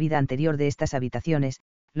ecos de la vida anterior de estas habitaciones,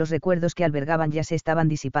 los recuerdos que albergaban ya se estaban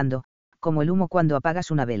disipando, como el humo cuando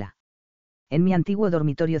apagas una vela. En mi antiguo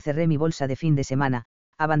dormitorio cerré mi bolsa de fin de semana,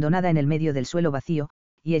 abandonada en el medio del suelo vacío,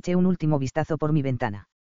 y eché un último vistazo por mi ventana.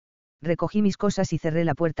 Recogí mis cosas y cerré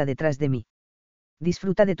la puerta detrás de mí.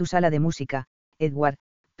 Disfruta de tu sala de música, Edward,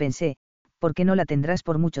 pensé, porque no la tendrás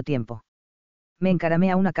por mucho tiempo. Me encaramé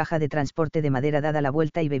a una caja de transporte de madera dada la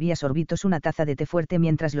vuelta y bebí a sorbitos una taza de té fuerte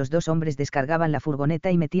mientras los 2 hombres descargaban la furgoneta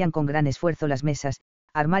y metían con gran esfuerzo las mesas,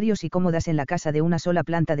 armarios y cómodas en la casa de una sola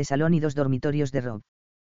planta de salón y 2 dormitorios de Rob.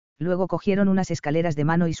 Luego cogieron unas escaleras de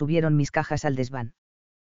mano y subieron mis cajas al desván.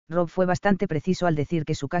 Rob fue bastante preciso al decir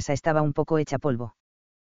que su casa estaba un poco hecha polvo.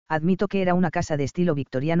 Admito que era una casa de estilo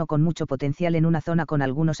victoriano con mucho potencial en una zona con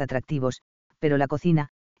algunos atractivos, pero la cocina,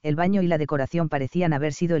 el baño y la decoración parecían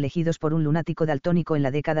haber sido elegidos por un lunático daltónico en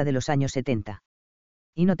la década de los años 70.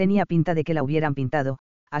 Y no tenía pinta de que la hubieran pintado,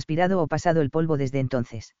 aspirado o pasado el polvo desde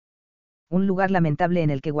entonces. Un lugar lamentable en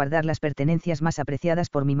el que guardar las pertenencias más apreciadas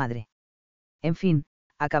por mi madre. En fin,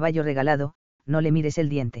 a caballo regalado, no le mires el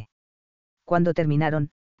diente. Cuando terminaron,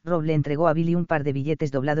 Rob le entregó a Billy un par de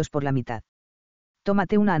billetes doblados por la mitad.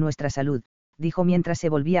 Tómate una a nuestra salud, dijo mientras se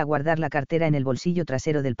volvía a guardar la cartera en el bolsillo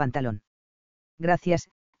trasero del pantalón. Gracias,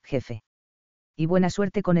 jefe. Y buena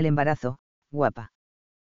suerte con el embarazo, guapa.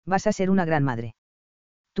 Vas a ser una gran madre.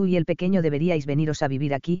 Tú y el pequeño deberíais veniros a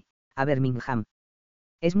vivir aquí, a Birmingham.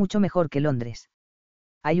 Es mucho mejor que Londres.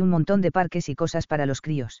 Hay un montón de parques y cosas para los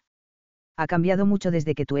críos. Ha cambiado mucho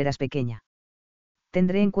desde que tú eras pequeña.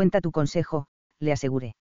 Tendré en cuenta tu consejo, le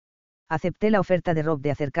aseguré. Acepté la oferta de Rob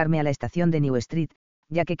de acercarme a la estación de New Street,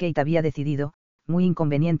 ya que Kate había decidido, muy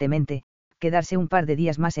inconvenientemente, quedarse un par de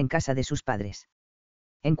días más en casa de sus padres.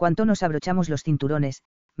 En cuanto nos abrochamos los cinturones,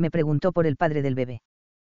 me preguntó por el padre del bebé.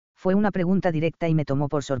 Fue una pregunta directa y me tomó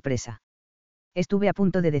por sorpresa. Estuve a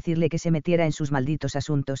punto de decirle que se metiera en sus malditos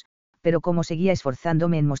asuntos, pero como seguía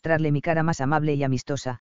esforzándome en mostrarle mi cara más amable y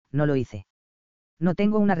amistosa, no lo hice. No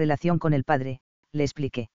tengo una relación con el padre, le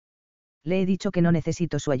expliqué. Le he dicho que no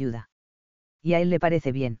necesito su ayuda. Y a él le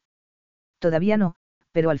parece bien. Todavía no,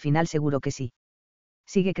 pero al final seguro que sí.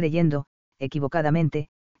 Sigue creyendo, equivocadamente,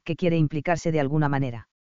 que quiere implicarse de alguna manera.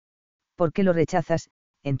 ¿Por qué lo rechazas,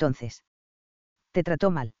 entonces? ¿Te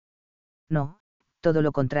trató mal? No, todo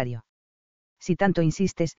lo contrario. Si tanto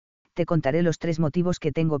insistes, te contaré los 3 motivos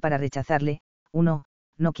que tengo para rechazarle. 1,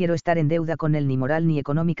 no quiero estar en deuda con él ni moral ni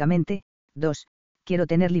económicamente. 2, quiero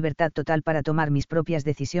tener libertad total para tomar mis propias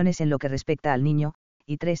decisiones en lo que respecta al niño.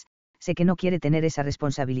 Y 3, sé que no quiere tener esa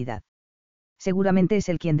responsabilidad. Seguramente es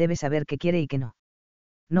él quien debe saber qué quiere y qué no.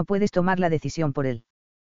 No puedes tomar la decisión por él.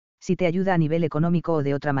 Si te ayuda a nivel económico o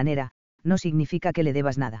de otra manera, no significa que le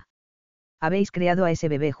debas nada. Habéis creado a ese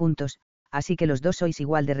bebé juntos, así que los dos sois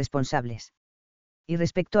igual de responsables. Y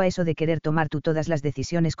respecto a eso de querer tomar tú todas las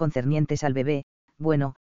decisiones concernientes al bebé,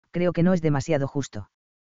 bueno, creo que no es demasiado justo.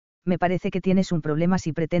 Me parece que tienes un problema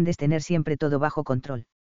si pretendes tener siempre todo bajo control.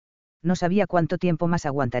 No sabía cuánto tiempo más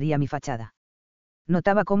aguantaría mi fachada.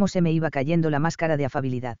 Notaba cómo se me iba cayendo la máscara de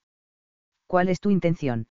afabilidad. ¿Cuál es tu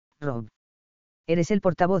intención, Rob? ¿Eres el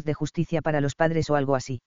portavoz de justicia para los padres o algo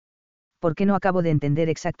así? ¿Por qué no acabo de entender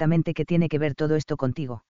exactamente qué tiene que ver todo esto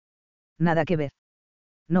contigo? Nada que ver.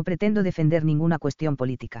 No pretendo defender ninguna cuestión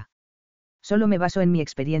política. Solo me baso en mi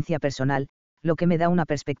experiencia personal, lo que me da una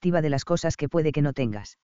perspectiva de las cosas que puede que no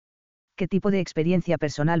tengas. ¿Qué tipo de experiencia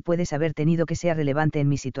personal puedes haber tenido que sea relevante en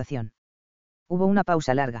mi situación? Hubo una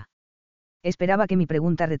pausa larga. Esperaba que mi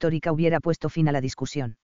pregunta retórica hubiera puesto fin a la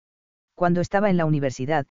discusión. Cuando estaba en la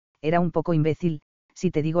universidad, era un poco imbécil, si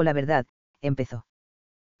te digo la verdad, empezó.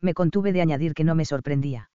 Me contuve de añadir que no me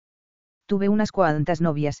sorprendía. Tuve unas cuantas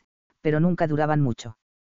novias, pero nunca duraban mucho.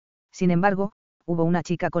 Sin embargo, hubo una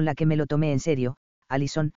chica con la que me lo tomé en serio,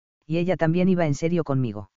 Allison, y ella también iba en serio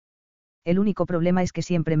conmigo. El único problema es que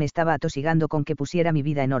siempre me estaba atosigando con que pusiera mi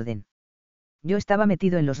vida en orden. Yo estaba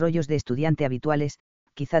metido en los rollos de estudiante habituales,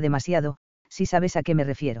 quizá demasiado, si sabes a qué me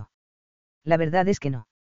refiero. La verdad es que no.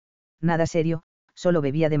 Nada serio, solo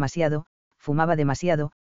bebía demasiado, fumaba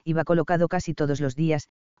demasiado, iba colocado casi todos los días,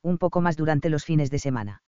 un poco más durante los fines de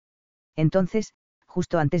semana. Entonces,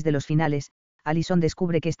 justo antes de los finales, Allison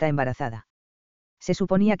descubre que está embarazada. Se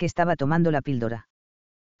suponía que estaba tomando la píldora.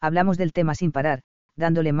 Hablamos del tema sin parar,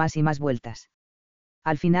 dándole más y más vueltas.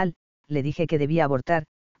 Al final, le dije que debía abortar,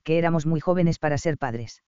 que éramos muy jóvenes para ser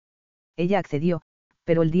padres. Ella accedió,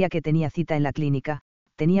 pero el día que tenía cita en la clínica,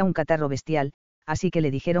 tenía un catarro bestial, así que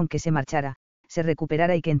le dijeron que se marchara, se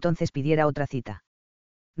recuperara y que entonces pidiera otra cita.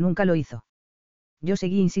 Nunca lo hizo. Yo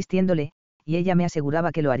seguí insistiéndole, y ella me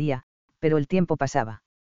aseguraba que lo haría, pero el tiempo pasaba.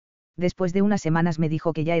 Después de unas semanas me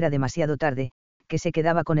dijo que ya era demasiado tarde, que se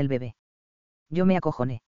quedaba con el bebé. Yo me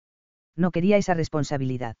acojoné. No quería esa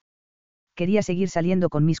responsabilidad. Quería seguir saliendo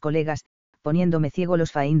con mis colegas, poniéndome ciego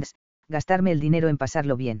los finds, gastarme el dinero en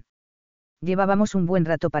pasarlo bien. Llevábamos un buen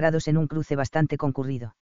rato parados en un cruce bastante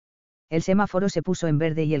concurrido. El semáforo se puso en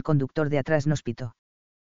verde y el conductor de atrás nos pitó.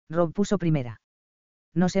 Rob puso primera.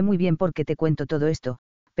 No sé muy bien por qué te cuento todo esto,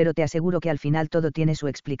 pero te aseguro que al final todo tiene su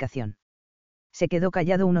explicación. Se quedó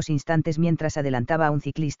callado unos instantes mientras adelantaba a un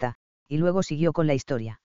ciclista, y luego siguió con la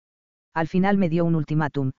historia. Al final me dio un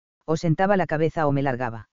ultimátum, o sentaba la cabeza o me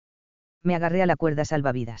largaba. Me agarré a la cuerda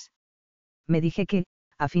salvavidas. Me dije que,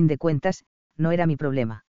 a fin de cuentas, no era mi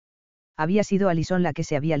problema. Había sido Allison la que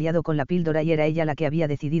se había liado con la píldora y era ella la que había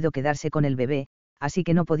decidido quedarse con el bebé, así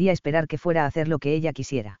que no podía esperar que fuera a hacer lo que ella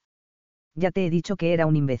quisiera. Ya te he dicho que era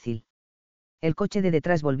un imbécil. El coche de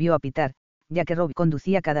detrás volvió a pitar, ya que Rob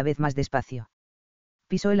conducía cada vez más despacio.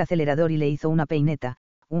 Pisó el acelerador y le hizo una peineta,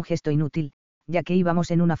 un gesto inútil, ya que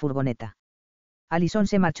íbamos en una furgoneta. Allison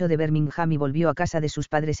se marchó de Birmingham y volvió a casa de sus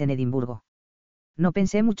padres en Edimburgo. No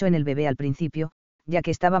pensé mucho en el bebé al principio, ya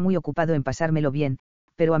que estaba muy ocupado en pasármelo bien,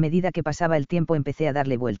 pero a medida que pasaba el tiempo empecé a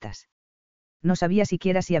darle vueltas. No sabía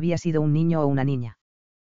siquiera si había sido un niño o una niña.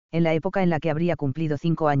 En la época en la que habría cumplido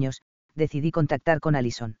 5 años, decidí contactar con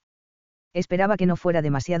Allison. Esperaba que no fuera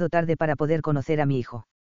demasiado tarde para poder conocer a mi hijo.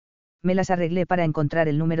 Me las arreglé para encontrar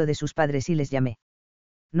el número de sus padres y les llamé.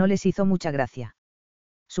 No les hizo mucha gracia.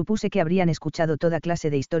 Supuse que habrían escuchado toda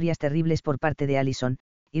clase de historias terribles por parte de Allison,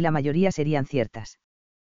 y la mayoría serían ciertas.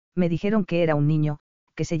 Me dijeron que era un niño,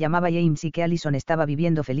 que se llamaba James y que Allison estaba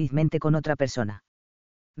viviendo felizmente con otra persona.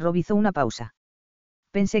 Rob hizo una pausa.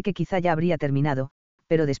 Pensé que quizá ya habría terminado,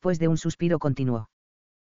 pero después de un suspiro continuó.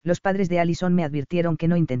 Los padres de Allison me advirtieron que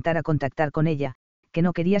no intentara contactar con ella, que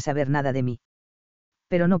no quería saber nada de mí.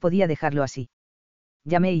 Pero no podía dejarlo así.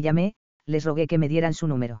 Llamé y llamé, les rogué que me dieran su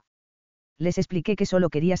número. Les expliqué que solo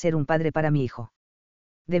quería ser un padre para mi hijo.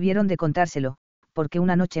 Debieron de contárselo, porque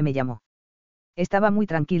una noche me llamó. Estaba muy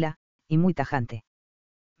tranquila, y muy tajante.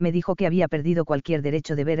 Me dijo que había perdido cualquier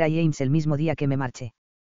derecho de ver a James el mismo día que me marché.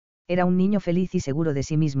 Era un niño feliz y seguro de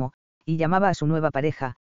sí mismo, y llamaba a su nueva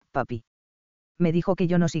pareja, papi. Me dijo que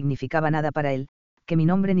yo no significaba nada para él, que mi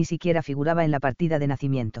nombre ni siquiera figuraba en la partida de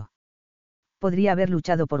nacimiento. Podría haber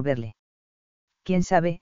luchado por verle. Quién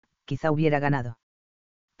sabe, quizá hubiera ganado.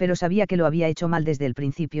 Pero sabía que lo había hecho mal desde el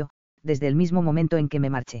principio, desde el mismo momento en que me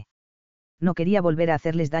marché. No quería volver a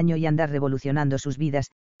hacerles daño y andar revolucionando sus vidas,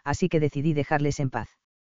 así que decidí dejarles en paz.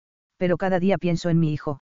 Pero cada día pienso en mi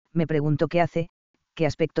hijo, me pregunto qué hace, qué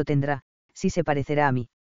aspecto tendrá, si se parecerá a mí.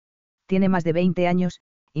 Tiene más de 20 años,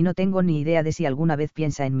 y no tengo ni idea de si alguna vez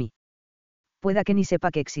piensa en mí. Pueda que ni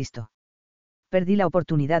sepa que existo. Perdí la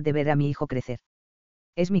oportunidad de ver a mi hijo crecer.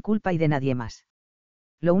 Es mi culpa y de nadie más.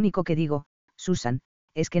 Lo único que digo, Susan,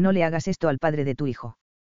 es que no le hagas esto al padre de tu hijo.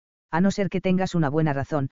 A no ser que tengas una buena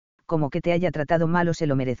razón, como que te haya tratado mal o se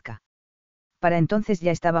lo merezca. Para entonces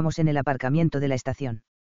ya estábamos en el aparcamiento de la estación.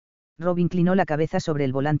 Rob inclinó la cabeza sobre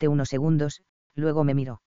el volante unos segundos, luego me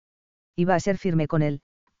miró. Iba a ser firme con él,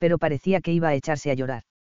 pero parecía que iba a echarse a llorar.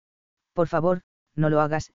 Por favor, no lo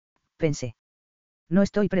hagas, pensé. No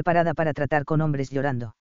estoy preparada para tratar con hombres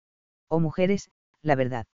llorando. O mujeres, la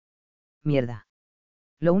verdad. Mierda.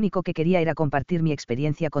 Lo único que quería era compartir mi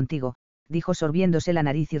experiencia contigo, dijo sorbiéndose la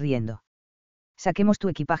nariz y riendo. Saquemos tu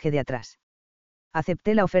equipaje de atrás.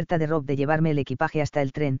 Acepté la oferta de Rob de llevarme el equipaje hasta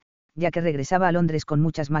el tren, ya que regresaba a Londres con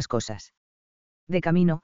muchas más cosas. De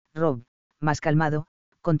camino, Rob, más calmado,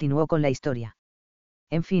 continuó con la historia.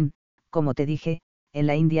 En fin, como te dije, en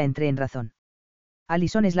la India entré en razón.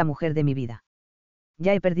 Alison es la mujer de mi vida.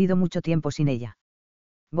 Ya he perdido mucho tiempo sin ella.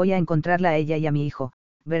 Voy a encontrarla a ella y a mi hijo,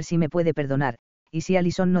 ver si me puede perdonar, y si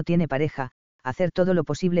Alison no tiene pareja, hacer todo lo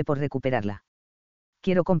posible por recuperarla.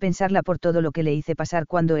 Quiero compensarla por todo lo que le hice pasar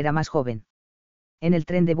cuando era más joven. En el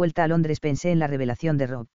tren de vuelta a Londres pensé en la revelación de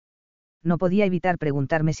Rob. No podía evitar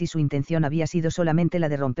preguntarme si su intención había sido solamente la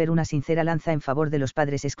de romper una sincera lanza en favor de los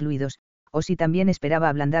padres excluidos, o si también esperaba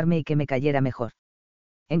ablandarme y que me cayera mejor.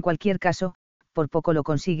 En cualquier caso, por poco lo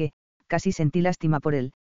consigue, casi sentí lástima por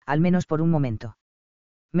él, al menos por un momento.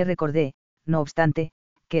 Me recordé, no obstante,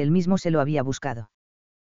 que él mismo se lo había buscado.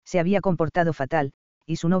 Se había comportado fatal,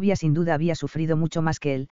 y su novia sin duda había sufrido mucho más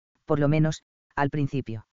que él, por lo menos, al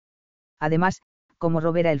principio. Además, como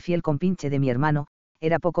Rob era el fiel compinche de mi hermano,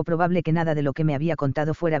 era poco probable que nada de lo que me había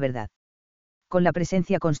contado fuera verdad. Con la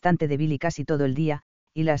presencia constante de Billy casi todo el día,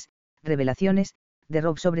 y las revelaciones de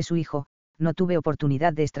Rob sobre su hijo, no tuve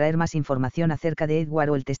oportunidad de extraer más información acerca de Edward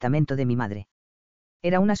o el testamento de mi madre.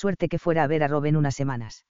 Era una suerte que fuera a ver a Rob en unas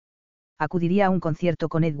semanas. Acudiría a un concierto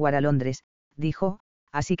con Edward a Londres, dijo,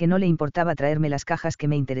 así que no le importaba traerme las cajas que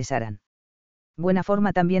me interesaran. Buena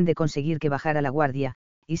forma también de conseguir que bajara la guardia,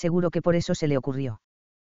 y seguro que por eso se le ocurrió.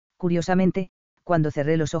 Curiosamente, cuando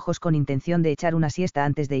cerré los ojos con intención de echar una siesta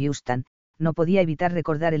antes de Houston, no podía evitar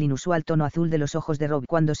recordar el inusual tono azul de los ojos de Rob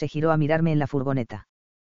cuando se giró a mirarme en la furgoneta.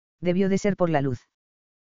 Debió de ser por la luz.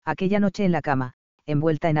 Aquella noche en la cama,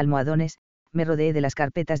 envuelta en almohadones, me rodeé de las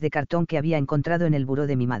carpetas de cartón que había encontrado en el buró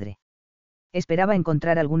de mi madre. Esperaba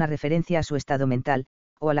encontrar alguna referencia a su estado mental,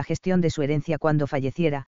 o a la gestión de su herencia cuando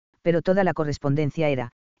falleciera, pero toda la correspondencia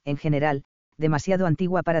era, en general, demasiado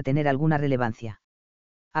antigua para tener alguna relevancia.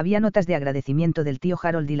 Había notas de agradecimiento del tío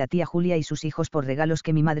Harold y la tía Julia y sus hijos por regalos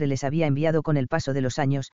que mi madre les había enviado con el paso de los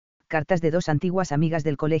años, cartas de dos antiguas amigas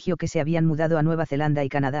del colegio que se habían mudado a Nueva Zelanda y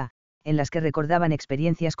Canadá, en las que recordaban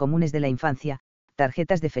experiencias comunes de la infancia,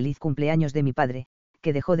 tarjetas de feliz cumpleaños de mi padre,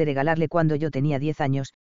 que dejó de regalarle cuando yo tenía 10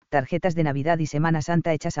 años, tarjetas de Navidad y Semana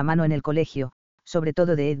Santa hechas a mano en el colegio, sobre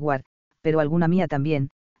todo de Edward, pero alguna mía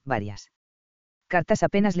también, varias. Cartas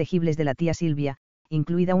apenas legibles de la tía Silvia,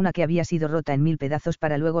 incluida una que había sido rota en 1000 pedazos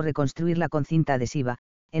para luego reconstruirla con cinta adhesiva,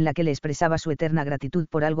 en la que le expresaba su eterna gratitud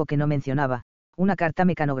por algo que no mencionaba, una carta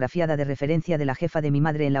mecanografiada de referencia de la jefa de mi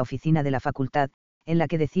madre en la oficina de la facultad, en la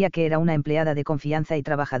que decía que era una empleada de confianza y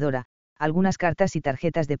trabajadora, algunas cartas y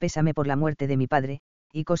tarjetas de pésame por la muerte de mi padre,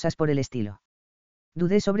 y cosas por el estilo.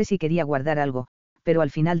 Dudé sobre si quería guardar algo, pero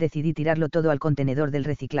al final decidí tirarlo todo al contenedor del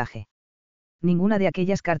reciclaje. Ninguna de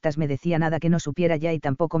aquellas cartas me decía nada que no supiera ya y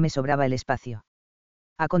tampoco me sobraba el espacio.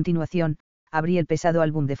 A continuación, abrí el pesado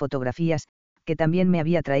álbum de fotografías, que también me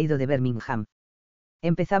había traído de Birmingham.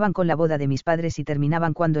 Empezaban con la boda de mis padres y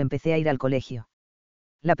terminaban cuando empecé a ir al colegio.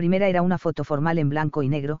 La primera era una foto formal en blanco y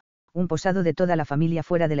negro, un posado de toda la familia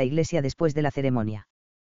fuera de la iglesia después de la ceremonia.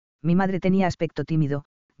 Mi madre tenía aspecto tímido,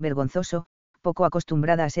 vergonzoso, poco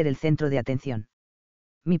acostumbrada a ser el centro de atención.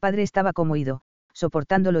 Mi padre estaba como ido,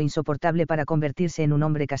 soportando lo insoportable para convertirse en un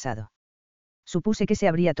hombre casado. Supuse que se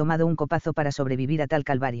habría tomado un copazo para sobrevivir a tal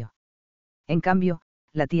calvario. En cambio,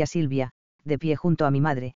 la tía Silvia, de pie junto a mi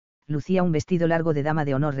madre, lucía un vestido largo de dama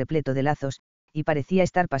de honor repleto de lazos, y parecía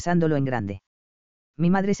estar pasándolo en grande. Mi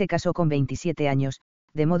madre se casó con 27 años,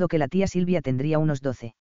 de modo que la tía Silvia tendría unos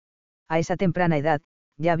 12. A esa temprana edad,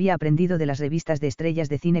 ya había aprendido de las revistas de estrellas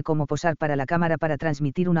de cine cómo posar para la cámara para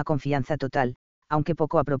transmitir una confianza total, aunque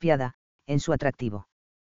poco apropiada, en su atractivo.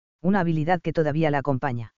 Una habilidad que todavía la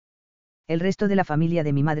acompaña. El resto de la familia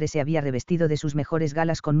de mi madre se había revestido de sus mejores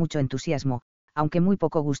galas con mucho entusiasmo, aunque muy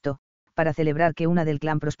poco gusto, para celebrar que una del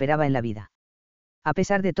clan prosperaba en la vida. A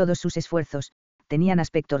pesar de todos sus esfuerzos, tenían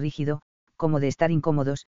aspecto rígido, como de estar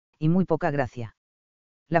incómodos, y muy poca gracia.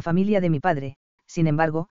 La familia de mi padre, sin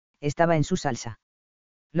embargo, estaba en su salsa.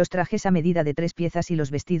 Los trajes a medida de 3 piezas y los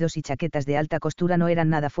vestidos y chaquetas de alta costura no eran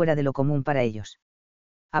nada fuera de lo común para ellos.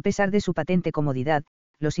 A pesar de su patente comodidad,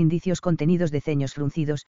 los indicios contenidos de ceños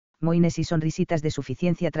fruncidos, moines y sonrisitas de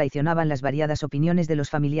suficiencia traicionaban las variadas opiniones de los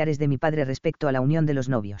familiares de mi padre respecto a la unión de los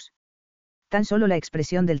novios. Tan solo la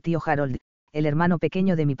expresión del tío Harold, el hermano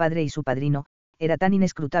pequeño de mi padre y su padrino, era tan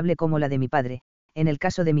inescrutable como la de mi padre. En el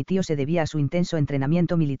caso de mi tío se debía a su intenso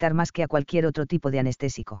entrenamiento militar más que a cualquier otro tipo de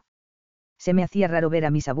anestésico. Se me hacía raro ver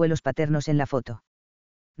a mis abuelos paternos en la foto.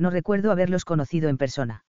 No recuerdo haberlos conocido en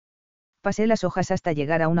persona. Pasé las hojas hasta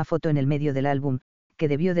llegar a una foto en el medio del álbum, que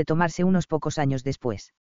debió de tomarse unos pocos años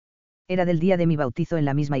después. Era del día de mi bautizo en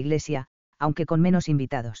la misma iglesia, aunque con menos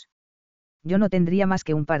invitados. Yo no tendría más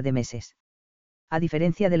que un par de meses. A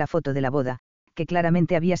diferencia de la foto de la boda, que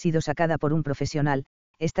claramente había sido sacada por un profesional,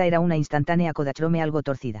 esta era una instantánea Kodachrome algo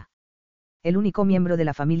torcida. El único miembro de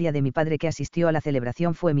la familia de mi padre que asistió a la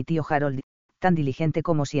celebración fue mi tío Harold, tan diligente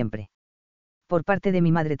como siempre. Por parte de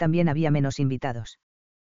mi madre también había menos invitados.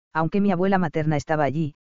 Aunque mi abuela materna estaba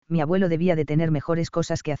allí, mi abuelo debía de tener mejores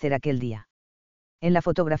cosas que hacer aquel día. En la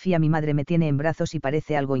fotografía mi madre me tiene en brazos y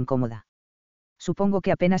parece algo incómoda. Supongo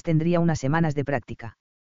que apenas tendría unas semanas de práctica.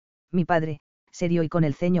 Mi padre, serio y con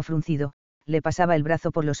el ceño fruncido, le pasaba el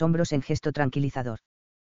brazo por los hombros en gesto tranquilizador.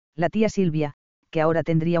 La tía Silvia, que ahora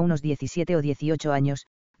tendría unos 17 o 18 años,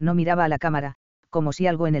 no miraba a la cámara, como si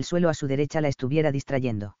algo en el suelo a su derecha la estuviera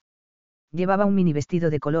distrayendo. Llevaba un mini vestido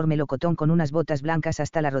de color melocotón con unas botas blancas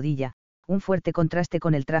hasta la rodilla, un fuerte contraste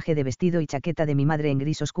con el traje de vestido y chaqueta de mi madre en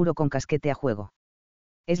gris oscuro con casquete a juego.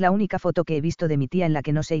 Es la única foto que he visto de mi tía en la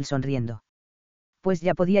que no sé ir sonriendo. Pues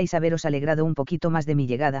ya podíais haberos alegrado un poquito más de mi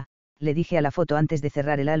llegada, le dije a la foto antes de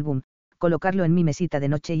cerrar el álbum, colocarlo en mi mesita de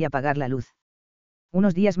noche y apagar la luz.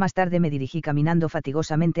 Unos días más tarde me dirigí caminando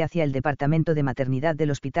fatigosamente hacia el departamento de maternidad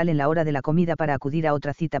del hospital en la hora de la comida para acudir a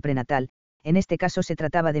otra cita prenatal. En este caso se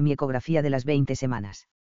trataba de mi ecografía de las 20 semanas.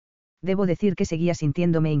 Debo decir que seguía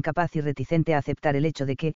sintiéndome incapaz y reticente a aceptar el hecho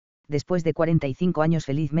de que, después de 45 años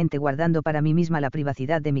felizmente guardando para mí misma la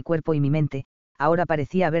privacidad de mi cuerpo y mi mente, ahora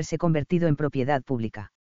parecía haberse convertido en propiedad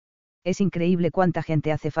pública. Es increíble cuánta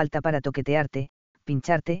gente hace falta para toquetearte,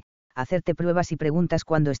 pincharte, hacerte pruebas y preguntas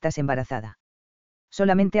cuando estás embarazada.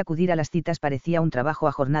 Solamente acudir a las citas parecía un trabajo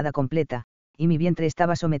a jornada completa, y mi vientre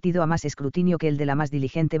estaba sometido a más escrutinio que el de la más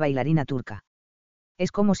diligente bailarina turca.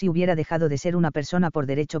 Es como si hubiera dejado de ser una persona por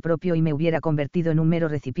derecho propio y me hubiera convertido en un mero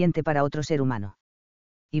recipiente para otro ser humano.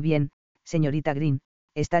 Y bien, señorita Green,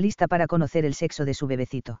 ¿está lista para conocer el sexo de su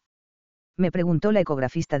bebecito? Me preguntó la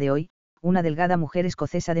ecografista de hoy, una delgada mujer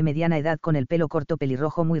escocesa de mediana edad con el pelo corto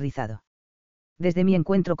pelirrojo muy rizado. Desde mi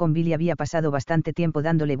encuentro con Billy había pasado bastante tiempo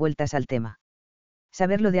dándole vueltas al tema.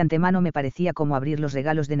 Saberlo de antemano me parecía como abrir los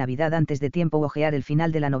regalos de Navidad antes de tiempo o ojear el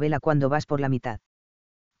final de la novela cuando vas por la mitad.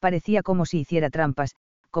 Parecía como si hiciera trampas,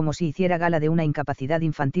 como si hiciera gala de una incapacidad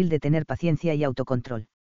infantil de tener paciencia y autocontrol.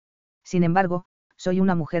 Sin embargo, soy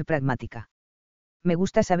una mujer pragmática. Me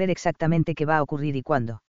gusta saber exactamente qué va a ocurrir y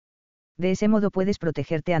cuándo. De ese modo puedes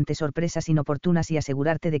protegerte ante sorpresas inoportunas y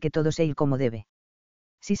asegurarte de que todo se irá como debe.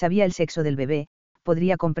 Si sabía el sexo del bebé,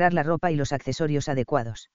 podría comprar la ropa y los accesorios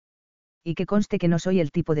adecuados. Y que conste que no soy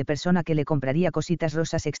el tipo de persona que le compraría cositas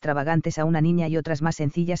rosas extravagantes a una niña y otras más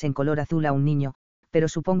sencillas en color azul a un niño, pero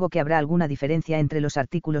supongo que habrá alguna diferencia entre los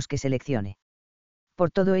artículos que seleccione.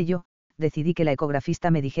 Por todo ello, decidí que la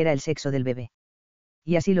ecografista me dijera el sexo del bebé.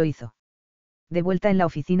 Y así lo hizo. De vuelta en la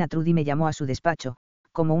oficina, Trudy me llamó a su despacho,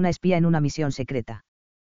 como una espía en una misión secreta.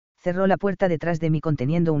 Cerró la puerta detrás de mí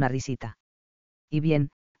conteniendo una risita. Y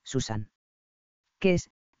bien, Susan. ¿Qué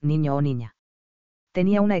es, niño o niña?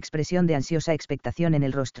 Tenía una expresión de ansiosa expectación en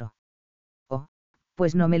el rostro. Oh,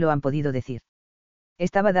 pues no me lo han podido decir.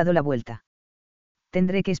 Estaba dado la vuelta.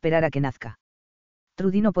 Tendré que esperar a que nazca.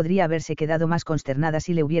 Trudy no podría haberse quedado más consternada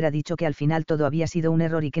si le hubiera dicho que al final todo había sido un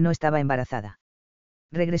error y que no estaba embarazada.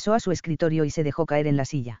 Regresó a su escritorio y se dejó caer en la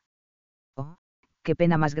silla. Oh, qué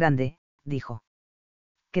pena más grande, dijo.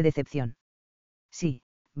 Qué decepción. Sí,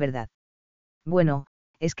 verdad. Bueno,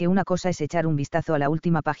 es que una cosa es echar un vistazo a la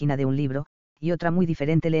última página de un libro, y otra muy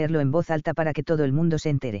diferente leerlo en voz alta para que todo el mundo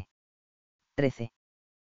se entere. 13.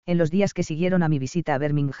 En los días que siguieron a mi visita a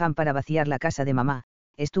Birmingham para vaciar la casa de mamá,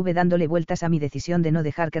 estuve dándole vueltas a mi decisión de no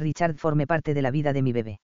dejar que Richard forme parte de la vida de mi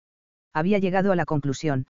bebé. Había llegado a la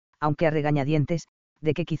conclusión, aunque a regañadientes,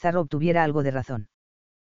 de que quizá Rob tuviera algo de razón.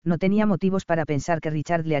 No tenía motivos para pensar que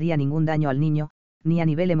Richard le haría ningún daño al niño, ni a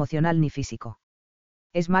nivel emocional ni físico.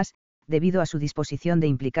 Es más, debido a su disposición de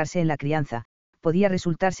implicarse en la crianza, podía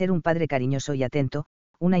resultar ser un padre cariñoso y atento,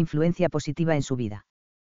 una influencia positiva en su vida.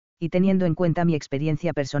 Y teniendo en cuenta mi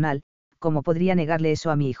experiencia personal, ¿cómo podría negarle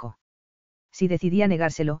eso a mi hijo? Si decidía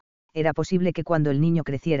negárselo, era posible que cuando el niño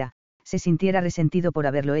creciera, se sintiera resentido por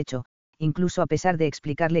haberlo hecho, incluso a pesar de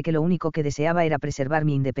explicarle que lo único que deseaba era preservar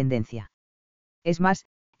mi independencia. Es más,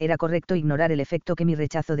 era correcto ignorar el efecto que mi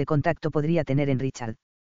rechazo de contacto podría tener en Richard.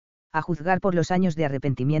 A juzgar por los años de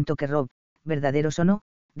arrepentimiento que Rob, verdaderos o no,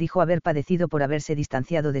 dijo haber padecido por haberse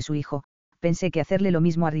distanciado de su hijo, pensé que hacerle lo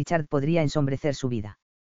mismo a Richard podría ensombrecer su vida.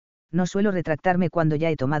 No suelo retractarme cuando ya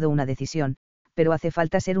he tomado una decisión, pero hace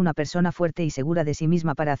falta ser una persona fuerte y segura de sí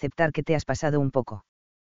misma para aceptar que te has pasado un poco.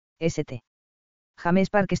 St. James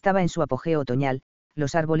Park estaba en su apogeo otoñal,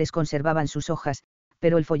 los árboles conservaban sus hojas,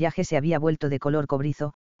 pero el follaje se había vuelto de color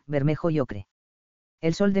cobrizo, bermejo y ocre.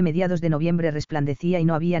 El sol de mediados de noviembre resplandecía y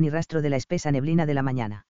no había ni rastro de la espesa neblina de la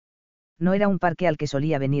mañana. No era un parque al que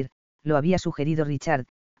solía venir, lo había sugerido Richard,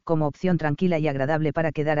 como opción tranquila y agradable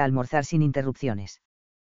para quedar a almorzar sin interrupciones.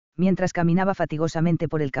 Mientras caminaba fatigosamente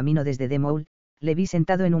por el camino desde The Mall, le vi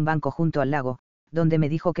sentado en un banco junto al lago, donde me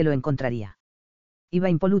dijo que lo encontraría. Iba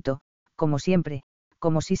impoluto, como siempre,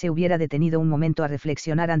 como si se hubiera detenido un momento a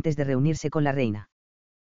reflexionar antes de reunirse con la reina.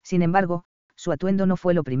 Sin embargo, su atuendo no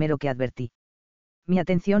fue lo primero que advertí. Mi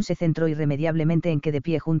atención se centró irremediablemente en que de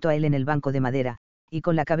pie junto a él en el banco de madera, y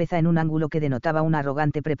con la cabeza en un ángulo que denotaba una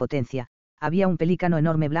arrogante prepotencia, había un pelícano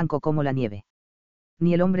enorme blanco como la nieve.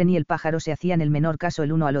 Ni el hombre ni el pájaro se hacían el menor caso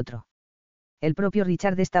el uno al otro. El propio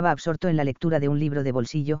Richard estaba absorto en la lectura de un libro de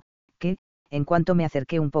bolsillo, que, en cuanto me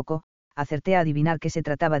acerqué un poco, acerté a adivinar que se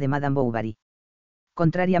trataba de Madame Bovary.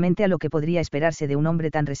 Contrariamente a lo que podría esperarse de un hombre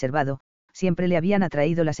tan reservado, siempre le habían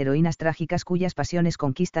atraído las heroínas trágicas cuyas pasiones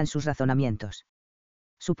conquistan sus razonamientos.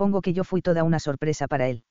 Supongo que yo fui toda una sorpresa para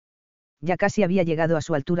él. Ya casi había llegado a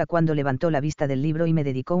su altura cuando levantó la vista del libro y me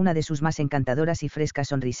dedicó una de sus más encantadoras y frescas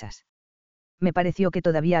sonrisas. Me pareció que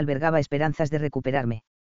todavía albergaba esperanzas de recuperarme.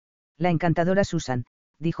 La encantadora Susan,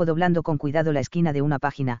 dijo doblando con cuidado la esquina de una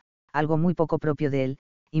página, algo muy poco propio de él,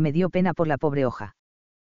 y me dio pena por la pobre hoja.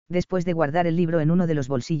 Después de guardar el libro en uno de los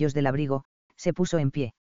bolsillos del abrigo, se puso en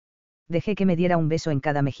pie. Dejé que me diera un beso en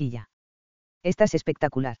cada mejilla. Estás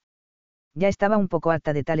espectacular. Ya estaba un poco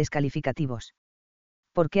harta de tales calificativos.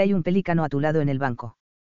 ¿Por qué hay un pelícano a tu lado en el banco?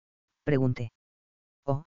 Pregunté.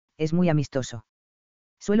 Oh, es muy amistoso.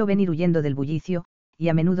 Suelo venir huyendo del bullicio, y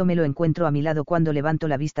a menudo me lo encuentro a mi lado cuando levanto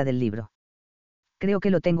la vista del libro. Creo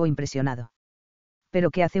que lo tengo impresionado.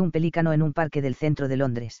 ¿Pero qué hace un pelícano en un parque del centro de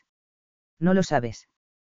Londres? No lo sabes.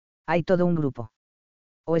 Hay todo un grupo.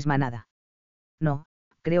 ¿O es manada? No,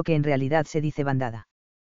 creo que en realidad se dice bandada.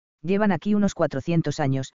 Llevan aquí unos 400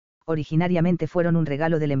 años, originariamente fueron un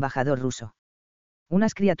regalo del embajador ruso.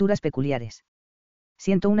 Unas criaturas peculiares.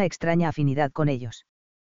 Siento una extraña afinidad con ellos.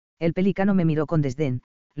 El pelícano me miró con desdén,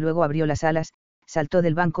 luego abrió las alas, saltó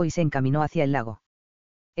del banco y se encaminó hacia el lago.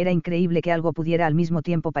 Era increíble que algo pudiera al mismo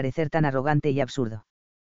tiempo parecer tan arrogante y absurdo.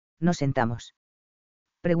 ¿Nos sentamos?,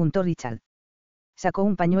 preguntó Richard. Sacó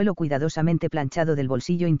un pañuelo cuidadosamente planchado del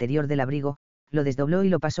bolsillo interior del abrigo, lo desdobló y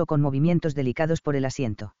lo pasó con movimientos delicados por el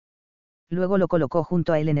asiento. Luego lo colocó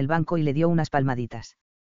junto a él en el banco y le dio unas palmaditas.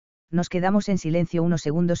 Nos quedamos en silencio unos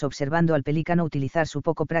segundos observando al pelícano utilizar su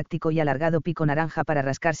poco práctico y alargado pico naranja para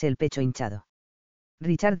rascarse el pecho hinchado.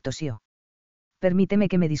 Richard tosió. Permíteme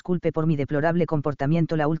que me disculpe por mi deplorable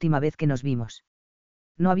comportamiento la última vez que nos vimos.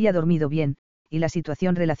 No había dormido bien, y la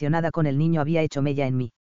situación relacionada con el niño había hecho mella en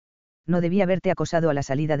mí. No debí haberte acosado a la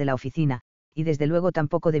salida de la oficina, y desde luego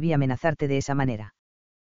tampoco debí amenazarte de esa manera.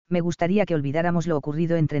 Me gustaría que olvidáramos lo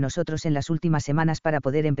ocurrido entre nosotros en las últimas semanas para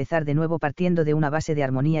poder empezar de nuevo partiendo de una base de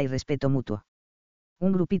armonía y respeto mutuo.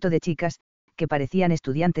 Un grupito de chicas, que parecían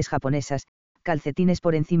estudiantes japonesas, calcetines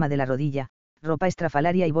por encima de la rodilla, ropa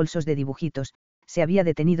estrafalaria y bolsos de dibujitos, se había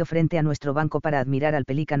detenido frente a nuestro banco para admirar al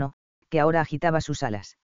pelícano, que ahora agitaba sus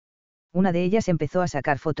alas. Una de ellas empezó a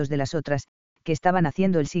sacar fotos de las otras, que estaban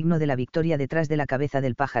haciendo el signo de la victoria detrás de la cabeza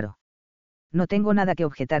del pájaro. No tengo nada que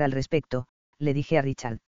objetar al respecto, le dije a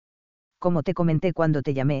Richard. Como te comenté cuando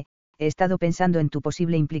te llamé, he estado pensando en tu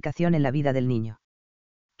posible implicación en la vida del niño.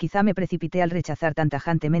 Quizá me precipité al rechazar tan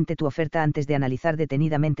tajantemente tu oferta antes de analizar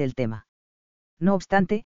detenidamente el tema. No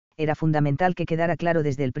obstante, era fundamental que quedara claro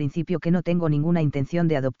desde el principio que no tengo ninguna intención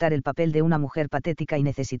de adoptar el papel de una mujer patética y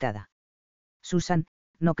necesitada. Susan,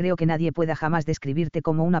 no creo que nadie pueda jamás describirte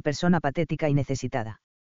como una persona patética y necesitada.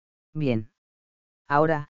 Bien.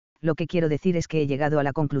 Ahora, lo que quiero decir es que he llegado a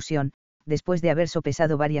la conclusión, después de haber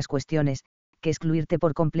sopesado varias cuestiones, que excluirte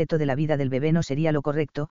por completo de la vida del bebé no sería lo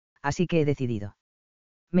correcto, así que he decidido.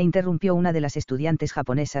 Me interrumpió una de las estudiantes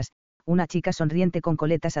japonesas, una chica sonriente con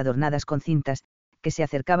coletas adornadas con cintas, que se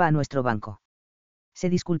acercaba a nuestro banco. Se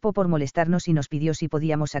disculpó por molestarnos y nos pidió si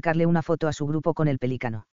podíamos sacarle una foto a su grupo con el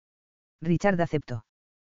pelícano. Richard aceptó.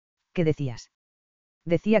 ¿Qué decías?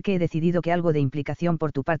 Decía que he decidido que algo de implicación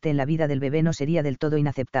por tu parte en la vida del bebé no sería del todo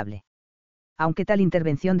inaceptable. Aunque tal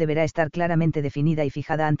intervención deberá estar claramente definida y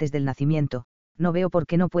fijada antes del nacimiento, no veo por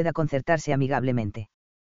qué no pueda concertarse amigablemente.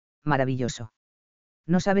 Maravilloso.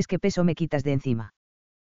 No sabes qué peso me quitas de encima.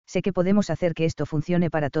 Sé que podemos hacer que esto funcione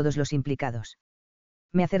para todos los implicados.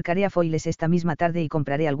 Me acercaré a Foiles esta misma tarde y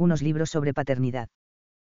compraré algunos libros sobre paternidad.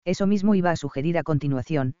 Eso mismo iba a sugerir a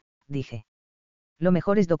continuación, dije. Lo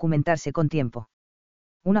mejor es documentarse con tiempo.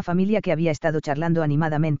 Una familia que había estado charlando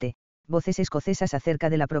animadamente, voces escocesas acerca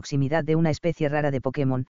de la proximidad de una especie rara de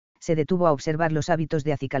Pokémon, se detuvo a observar los hábitos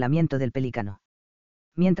de acicalamiento del pelícano.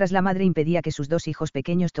 Mientras la madre impedía que sus dos hijos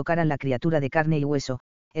pequeños tocaran la criatura de carne y hueso,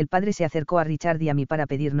 el padre se acercó a Richard y a mí para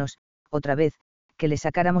pedirnos, otra vez, que le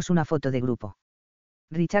sacáramos una foto de grupo.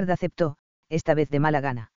 Richard aceptó, esta vez de mala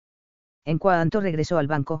gana. En cuanto regresó al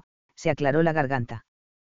banco, se aclaró la garganta.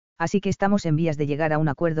 Así que estamos en vías de llegar a un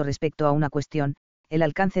acuerdo respecto a una cuestión, el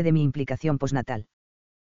alcance de mi implicación postnatal.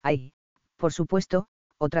 Hay, por supuesto,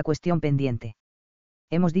 otra cuestión pendiente.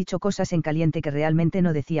 Hemos dicho cosas en caliente que realmente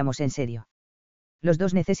no decíamos en serio. Los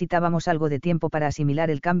dos necesitábamos algo de tiempo para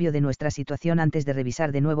asimilar el cambio de nuestra situación antes de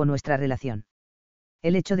revisar de nuevo nuestra relación.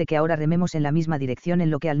 El hecho de que ahora rememos en la misma dirección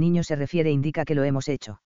en lo que al niño se refiere indica que lo hemos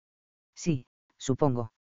hecho. Sí,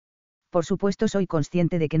 supongo. Por supuesto soy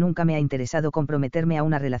consciente de que nunca me ha interesado comprometerme a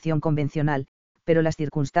una relación convencional, pero las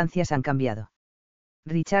circunstancias han cambiado.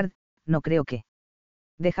 Richard, no creo que.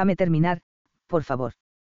 Déjame terminar, por favor.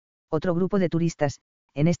 Otro grupo de turistas,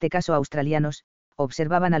 en este caso australianos,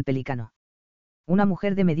 observaban al pelícano. Una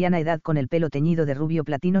mujer de mediana edad con el pelo teñido de rubio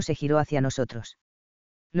platino se giró hacia nosotros.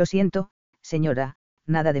 Lo siento, señora,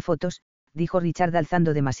 nada de fotos, dijo Richard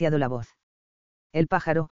alzando demasiado la voz. El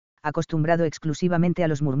pájaro, acostumbrado exclusivamente a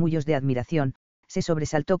los murmullos de admiración, se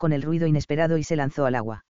sobresaltó con el ruido inesperado y se lanzó al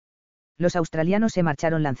agua. Los australianos se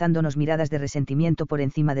marcharon lanzándonos miradas de resentimiento por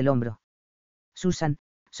encima del hombro. Susan,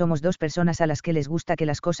 somos dos personas a las que les gusta que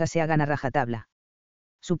las cosas se hagan a rajatabla.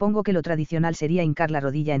 Supongo que lo tradicional sería hincar la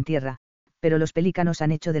rodilla en tierra, pero los pelícanos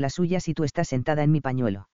han hecho de las suyas y tú estás sentada en mi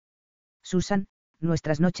pañuelo. Susan,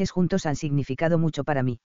 nuestras noches juntos han significado mucho para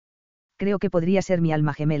mí. Creo que podría ser mi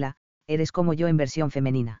alma gemela, eres como yo en versión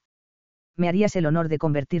femenina. Me harías el honor de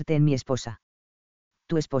convertirte en mi esposa.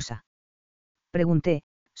 ¿Tu esposa? Pregunté,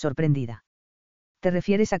 sorprendida. ¿Te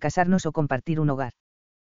refieres a casarnos o compartir un hogar?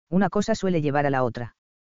 Una cosa suele llevar a la otra.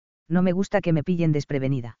 No me gusta que me pillen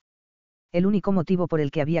desprevenida. El único motivo por el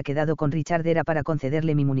que había quedado con Richard era para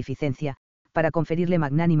concederle mi munificencia, para conferirle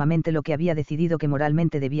magnánimamente lo que había decidido que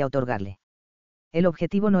moralmente debía otorgarle. El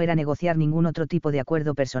objetivo no era negociar ningún otro tipo de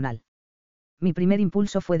acuerdo personal. Mi primer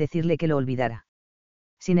impulso fue decirle que lo olvidara.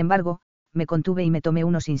 Sin embargo, me contuve y me tomé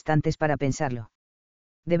unos instantes para pensarlo.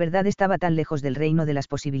 De verdad estaba tan lejos del reino de las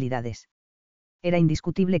posibilidades. Era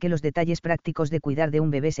indiscutible que los detalles prácticos de cuidar de un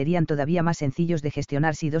bebé serían todavía más sencillos de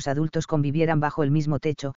gestionar si dos adultos convivieran bajo el mismo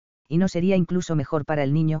techo, y no sería incluso mejor para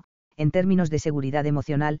el niño, en términos de seguridad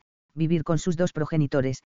emocional, vivir con sus dos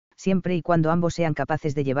progenitores, siempre y cuando ambos sean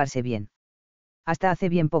capaces de llevarse bien. Hasta hace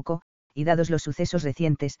bien poco, y dados los sucesos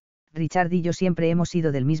recientes, Richard y yo siempre hemos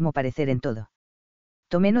sido del mismo parecer en todo.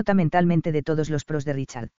 Tomé nota mentalmente de todos los pros de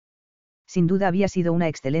Richard. Sin duda había sido una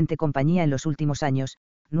excelente compañía en los últimos años,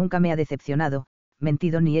 nunca me ha decepcionado,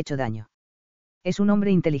 mentido ni hecho daño. Es un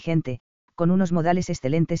hombre inteligente, con unos modales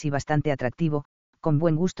excelentes y bastante atractivo, con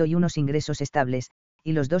buen gusto y unos ingresos estables,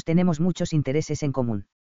 y los dos tenemos muchos intereses en común.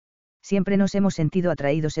 Siempre nos hemos sentido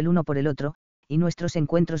atraídos el uno por el otro, y nuestros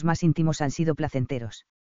encuentros más íntimos han sido placenteros.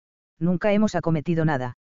 Nunca hemos acometido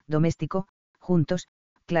nada, doméstico, juntos,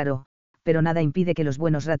 claro, pero nada impide que los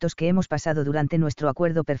buenos ratos que hemos pasado durante nuestro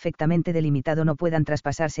acuerdo perfectamente delimitado no puedan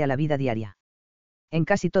traspasarse a la vida diaria. En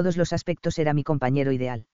casi todos los aspectos era mi compañero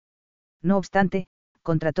ideal. No obstante,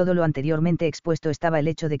 contra todo lo anteriormente expuesto estaba el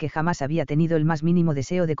hecho de que jamás había tenido el más mínimo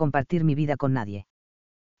deseo de compartir mi vida con nadie.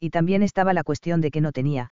 Y también estaba la cuestión de que no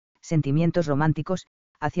tenía sentimientos románticos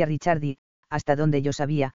hacia Richard y, hasta donde yo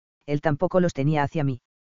sabía, él tampoco los tenía hacia mí.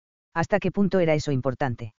 ¿Hasta qué punto era eso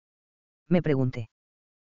importante? Me pregunté.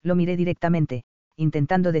 Lo miré directamente,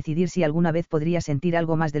 intentando decidir si alguna vez podría sentir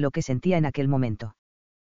algo más de lo que sentía en aquel momento.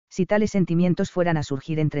 Si tales sentimientos fueran a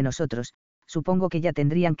surgir entre nosotros, supongo que ya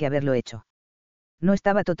tendrían que haberlo hecho. No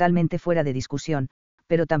estaba totalmente fuera de discusión,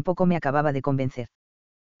 pero tampoco me acababa de convencer.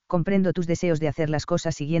 Comprendo tus deseos de hacer las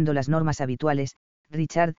cosas siguiendo las normas habituales,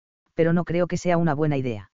 Richard, pero no creo que sea una buena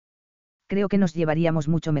idea. Creo que nos llevaríamos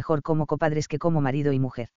mucho mejor como copadres que como marido y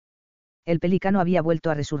mujer. El pelícano había vuelto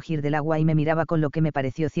a resurgir del agua y me miraba con lo que me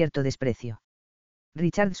pareció cierto desprecio.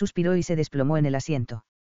 Richard suspiró y se desplomó en el asiento.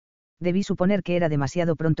 Debí suponer que era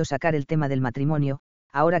demasiado pronto sacar el tema del matrimonio,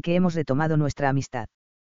 ahora que hemos retomado nuestra amistad.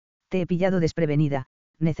 Te he pillado desprevenida,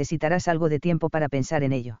 necesitarás algo de tiempo para pensar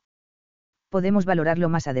en ello. Podemos valorarlo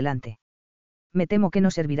más adelante. Me temo que no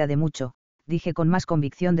servirá de mucho, dije con más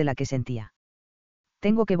convicción de la que sentía.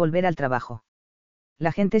 Tengo que volver al trabajo.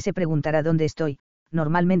 La gente se preguntará dónde estoy,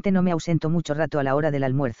 normalmente no me ausento mucho rato a la hora del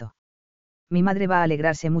almuerzo. Mi madre va a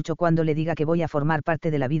alegrarse mucho cuando le diga que voy a formar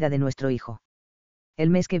parte de la vida de nuestro hijo. El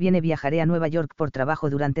mes que viene viajaré a Nueva York por trabajo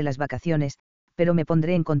durante las vacaciones, pero me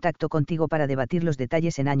pondré en contacto contigo para debatir los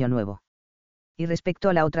detalles en Año Nuevo. Y respecto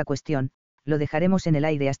a la otra cuestión, lo dejaremos en el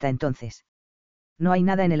aire hasta entonces. No hay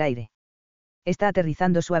nada en el aire. Está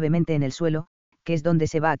aterrizando suavemente en el suelo, que es donde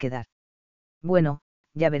se va a quedar. Bueno,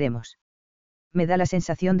 ya veremos. Me da la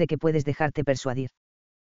sensación de que puedes dejarte persuadir.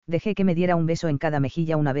 Dejé que me diera un beso en cada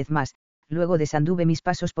mejilla una vez más, luego desanduve mis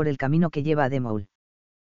pasos por el camino que lleva a The Mall.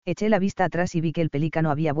 Eché la vista atrás y vi que el pelícano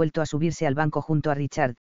había vuelto a subirse al banco junto a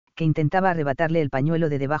Richard, que intentaba arrebatarle el pañuelo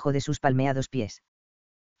de debajo de sus palmeados pies.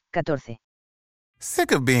 14.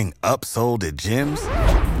 Sick of being upsold at gyms?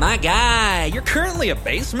 My guy, you're currently a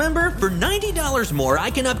base member? For $90 more,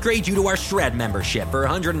 I can upgrade you to our Shred membership. For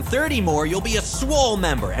 $130 more, you'll be a Swole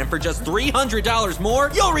member. And for just $300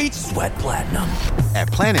 more, you'll reach Sweat Platinum. At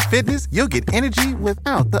Planet Fitness, you'll get energy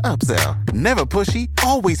without the upsell. Never pushy,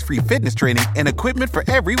 always free fitness training and equipment for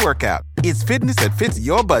every workout. It's fitness that fits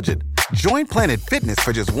your budget. Join Planet Fitness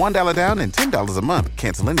for just $1 down and $10 a month.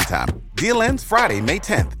 Cancel anytime. Deal ends Friday, May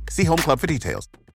 10th. See Home Club for details.